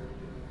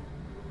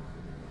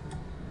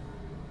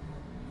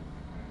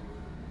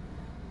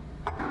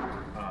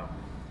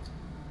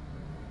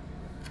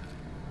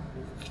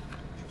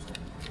 Interesting.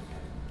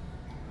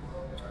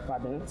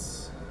 5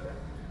 minutes.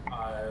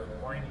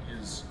 Wine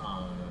is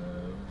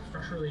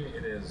structurally,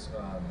 it is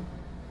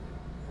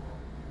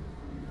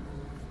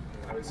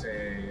I would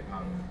say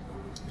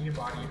medium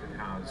bodied. It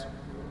has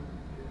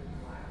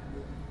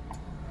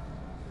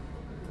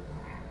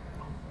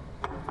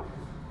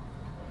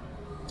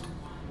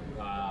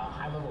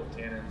high level of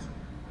tannins,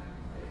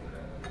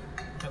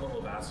 high level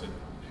of acid.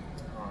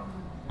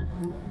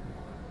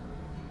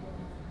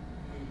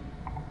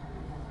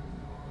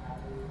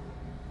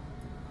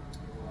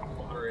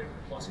 Moderate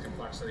plus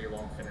complexity,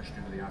 long finish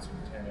due to the acid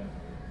and tannin.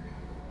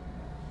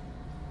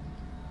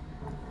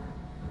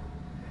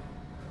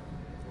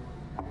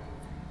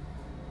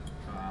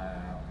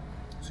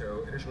 So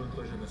initial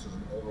conclusion: this is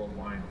an old world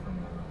wine from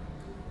a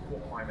cool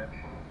climate.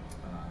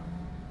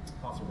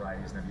 Fossil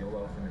varieties,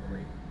 Nebbiolo from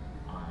Italy.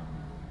 I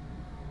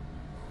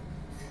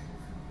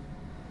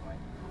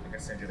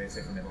guess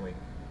Sangiovese from Italy.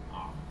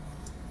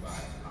 But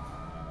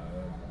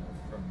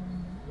from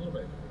a little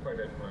bit, quite a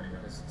bit,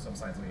 there's some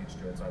signs of age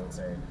to it, so I would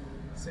say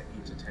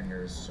 8 to 10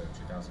 years, so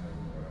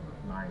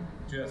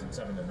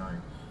 2007 to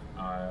 9.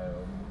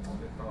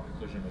 Final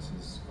conclusion: this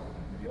is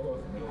Nebbiolo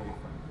from Italy,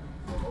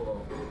 from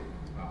Olo.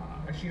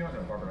 Actually, you don't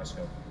know,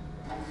 Barbaresco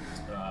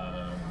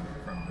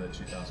from the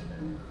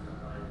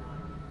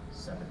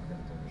 2007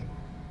 vintage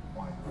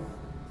wine.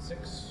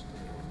 6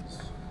 is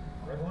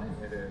red wine.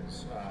 It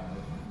is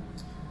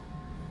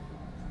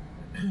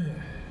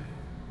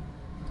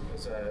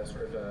it's a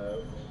sort of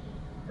a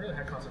really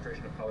high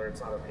concentration of color.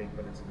 It's not opaque,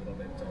 but it's a little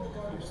bit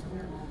diffuse in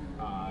there.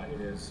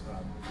 It is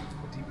a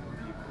deep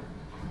ruby,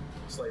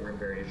 slight rim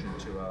variation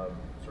to a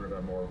sort of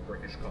a more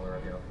brickish color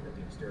at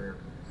the exterior.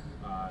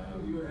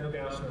 No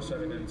gas, no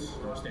sediments,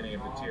 no staining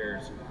of the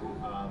tears,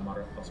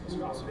 moderate plus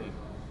viscosity.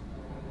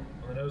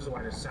 On the nose, the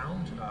wine is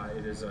sound.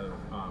 It is a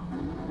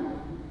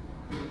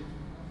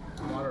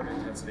moderate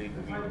intensity,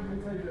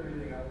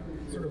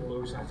 sort of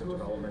low signs of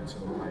development to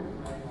the wine.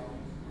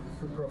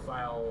 Fruit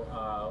profile,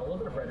 a little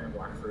bit of red and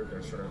black fruit.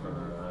 There's sort of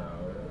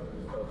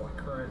a black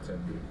currant and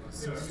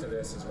seeds to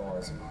this, as well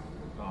as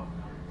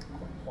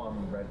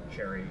plum, red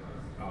cherry,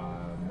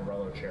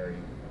 morello cherry.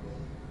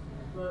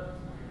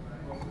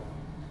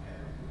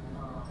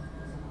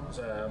 It's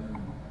a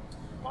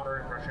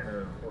modern impression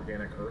of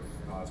organic earth,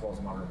 as well as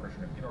a modern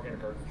impression of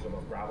inorganic earth, so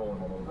both gravel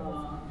and a little bit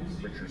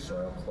of richer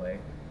soil, clay.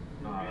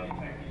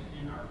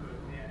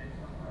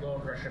 No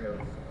impression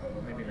of,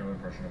 maybe no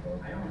impression of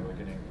oak. I'm not really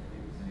getting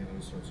any of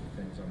those sorts of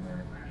things on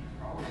there.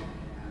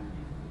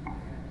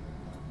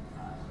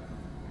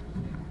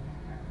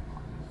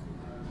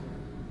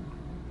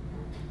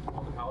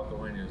 On the palate, the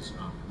wine is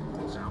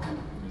sound,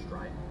 it's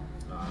dry.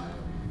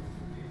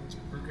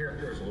 Fruit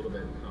character is a little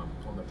bit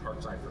on the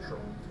tart side for sure.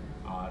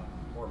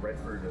 More red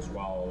fruit as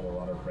well, a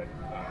lot of red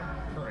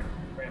currant,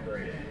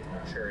 cranberry,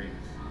 cherry.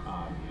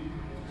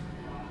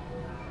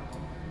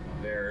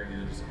 There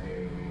is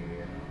a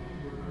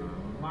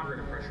moderate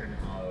impression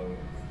of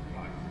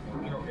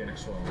inorganic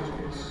soil in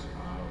this case.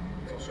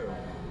 It's also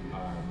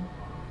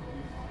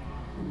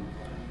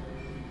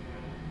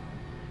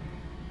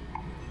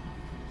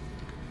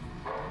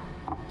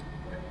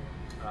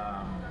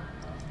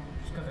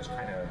just got this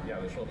kind of,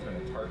 this little kind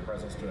of tart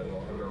presence to it, a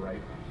little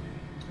overripe,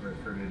 very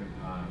fruited.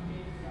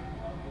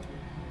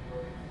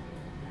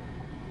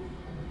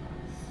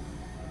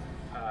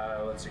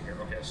 Let's see here.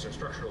 Okay, so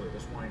structurally,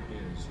 this wine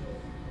is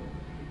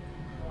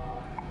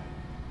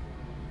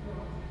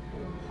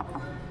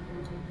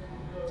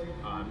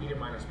medium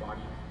minus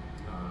body.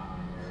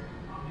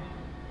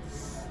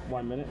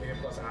 1 minute. Medium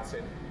plus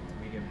acid,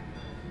 medium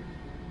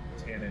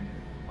tannin.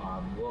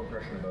 Low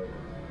impression of oak.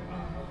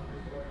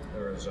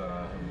 There is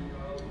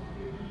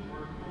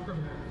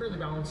fairly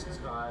balanced.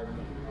 I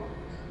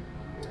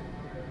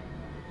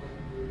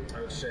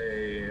would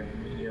say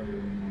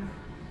medium,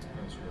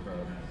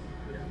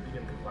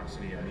 medium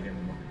complexity and medium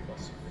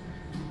plus.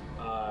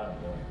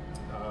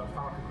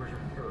 Final conclusion,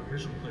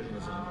 initial conclusion,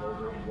 this is an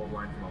older wood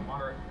wine from a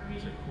moderate.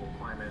 It's a cool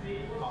climate,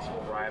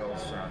 possible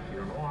varietals,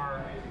 Pinot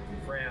Noir from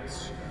France.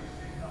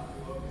 I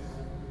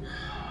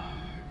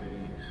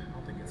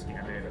don't think it's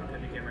Gamay, but it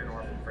could be Gamay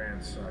Noir from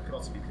France. It could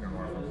also be Pinot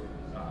Noir from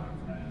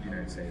the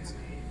United States.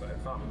 But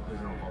final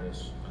conclusion, I'll call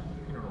this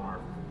Pinot Noir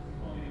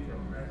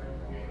from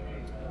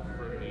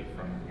Burgundy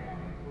from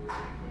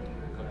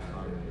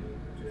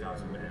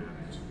 2000.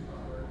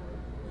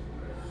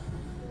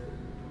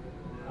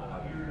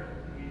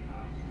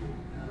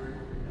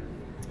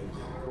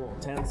 Cool.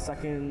 10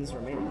 seconds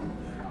remaining.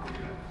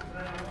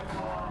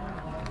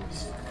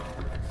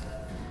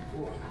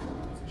 Cool.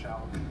 That's a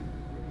challenge.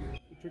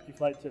 Tricky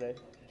flight today.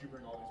 Did you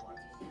bring all these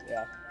wines?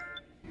 Yeah.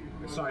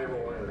 I saw you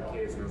roll into the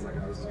case and I was like,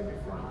 oh, this is going to be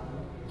fun.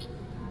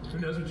 Who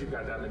knows what you've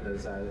got done in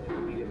those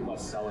medium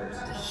plus cellars?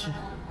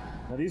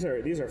 Now these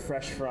are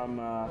fresh from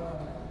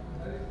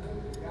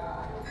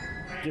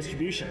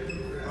distribution.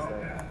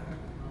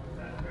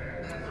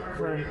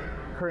 So,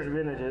 current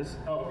vintages.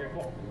 Oh, okay,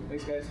 cool.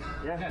 Thanks, guys.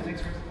 Yeah.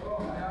 Thanks.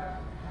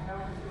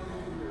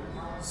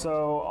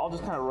 So I'll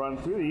just kind of run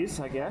through these,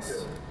 I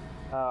guess.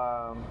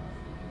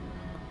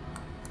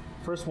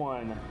 First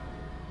one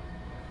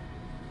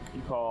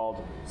you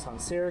called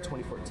Sancerre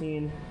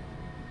 2014.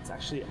 It's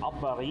actually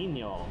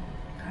Albarino.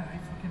 God, I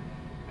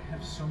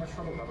have so much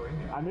trouble with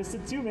Albarino. I missed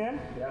it too, man.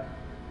 Yeah.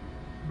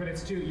 But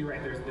it's too, you're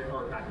right, there's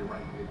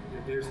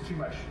too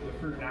much. The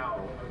fruit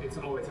now, it's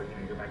always like,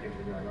 you go back into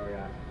it and you're like, oh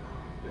yeah.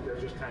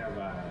 There's just kind of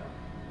a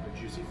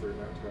juicy fruit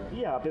note to it.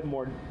 Yeah, a bit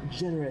more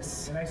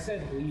generous. And I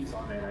said leaves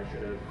on it, I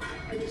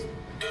just...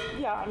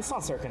 Yeah, it's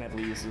Sancerre can have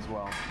leaves as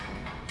well.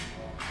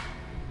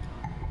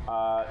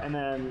 And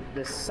then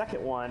the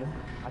second one,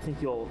 I think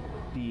you'll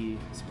be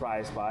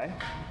surprised by.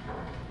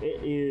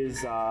 It is,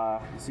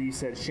 so you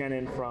said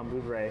Chenin from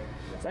Vouvray.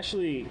 It's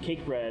actually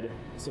cake bread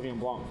Sauvignon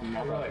Blanc from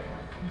Napa. Oh, really?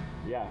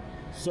 Yeah.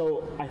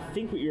 So I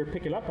think what you're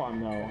picking up on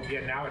though.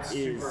 Yeah, now it's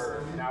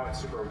super.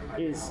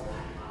 Is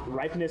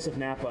ripeness of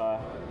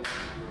Napa.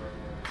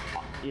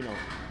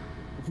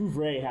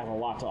 Vouvray has a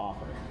lot to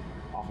offer,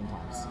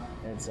 oftentimes,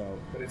 and so.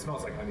 But it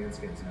smells like onion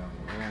skins now.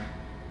 Yeah.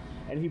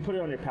 And if you put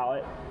it on your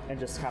palate and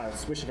just kind of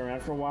swish it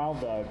around for a while,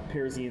 the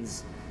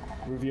pyrazines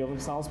reveal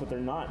themselves, but they're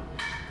not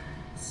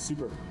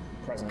super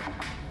present.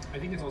 I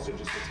think it's also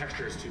just the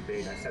texture is too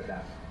big. I said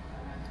that,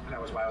 and that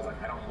was why I was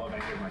like, I don't love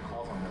any of my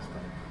calls on this,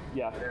 but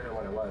yeah, I didn't know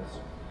what it was.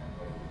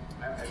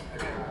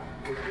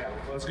 Yeah,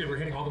 well, that's good. We're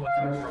hitting all the ones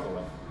that I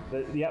struggle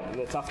with.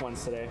 The tough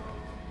ones today.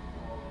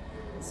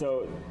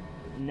 So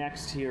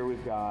next here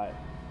we've got,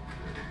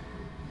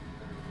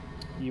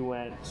 you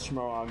went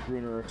Schmarag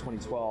Gruner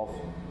 2012.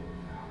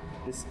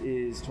 This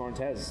is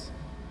Torrentez.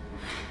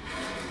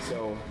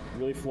 So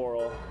really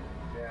floral,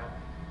 Yeah.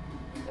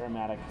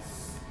 aromatic,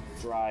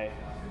 dry,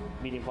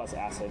 medium plus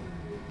acid.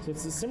 So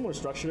it's a similar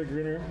structure to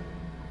Gruner.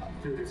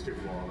 Dude, it's too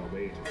floral. No,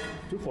 wait.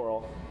 Too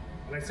floral.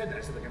 And I said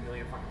like a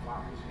million fucking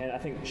flowers. And I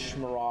think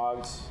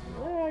Schmarag's,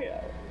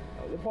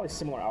 they're probably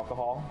similar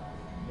alcohol.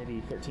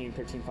 Maybe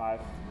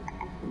 13.5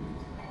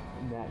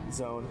 in that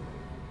zone.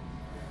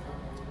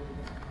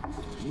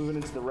 Moving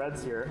into the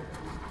reds here.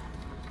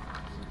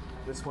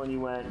 This one you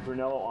went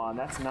Brunello on.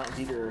 That's Mount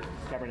Dieter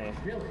Cabernet.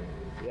 Really?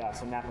 Yeah,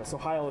 so Napa. So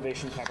high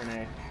elevation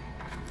Cabernet,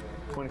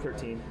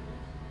 2013.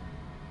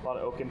 A lot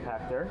of oak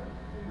impact there.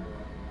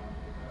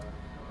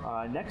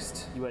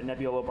 Next, you went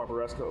Nebbiolo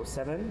Barbaresco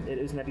 07. It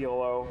is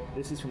Nebbiolo.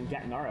 This is from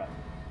Gattinara.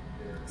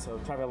 So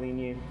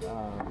Travaglini, Way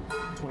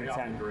off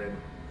 2010. the grid.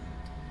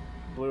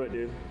 Blew it,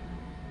 dude.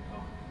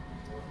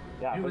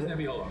 Yeah, It was but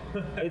Nebbiolo.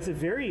 it's a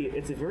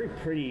very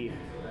pretty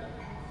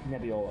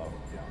Nebbiolo.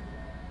 Yeah.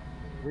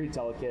 Very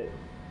delicate.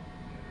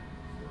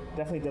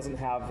 Definitely doesn't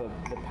have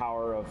the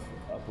power of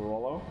a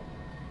Barolo.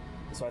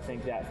 So I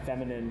think that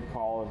feminine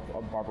call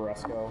of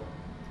Barbaresco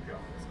Yeah.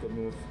 is a good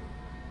move.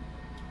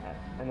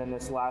 And then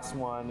this last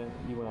one,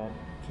 you went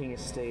King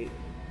Estate.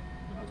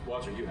 That's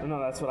what you had. No,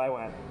 that's what I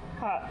went.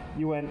 Ha!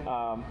 You went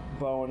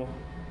Bone,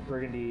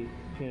 Burgundy,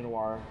 Pinot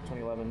Noir,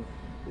 2011.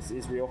 This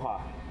is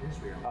Rioja. Here's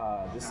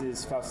Rio. This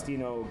is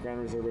Faustino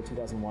Grand Reserva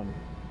 2001.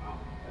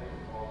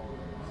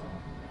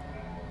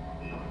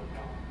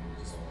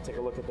 Just take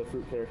a look at the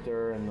fruit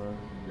character and the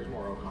There's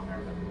more oak on there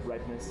than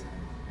ripeness.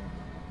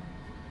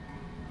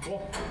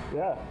 Cool.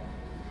 Yeah.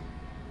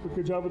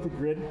 Good job with the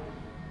grid.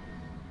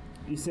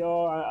 You say,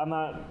 oh, I'm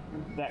not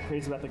that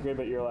crazy about the grid,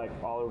 but you're like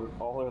all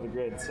over the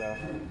grid, so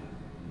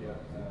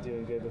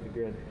doing good with the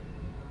grid.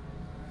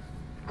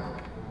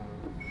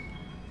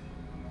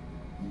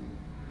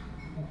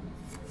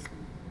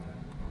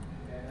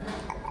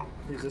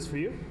 Here's this for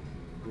you,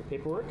 your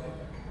paperwork.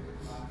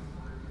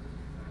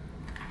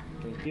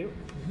 Thank you.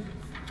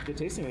 Good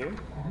tasting with you.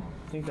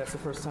 I think that's the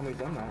first time we've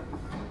done that.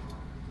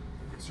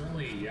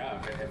 Certainly,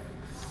 yeah. I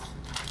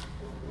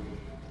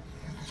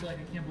feel like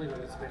I can't believe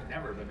it's been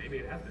never, but maybe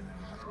it has been never.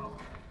 I don't know.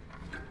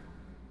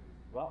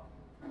 Well,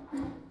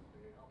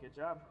 good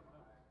job.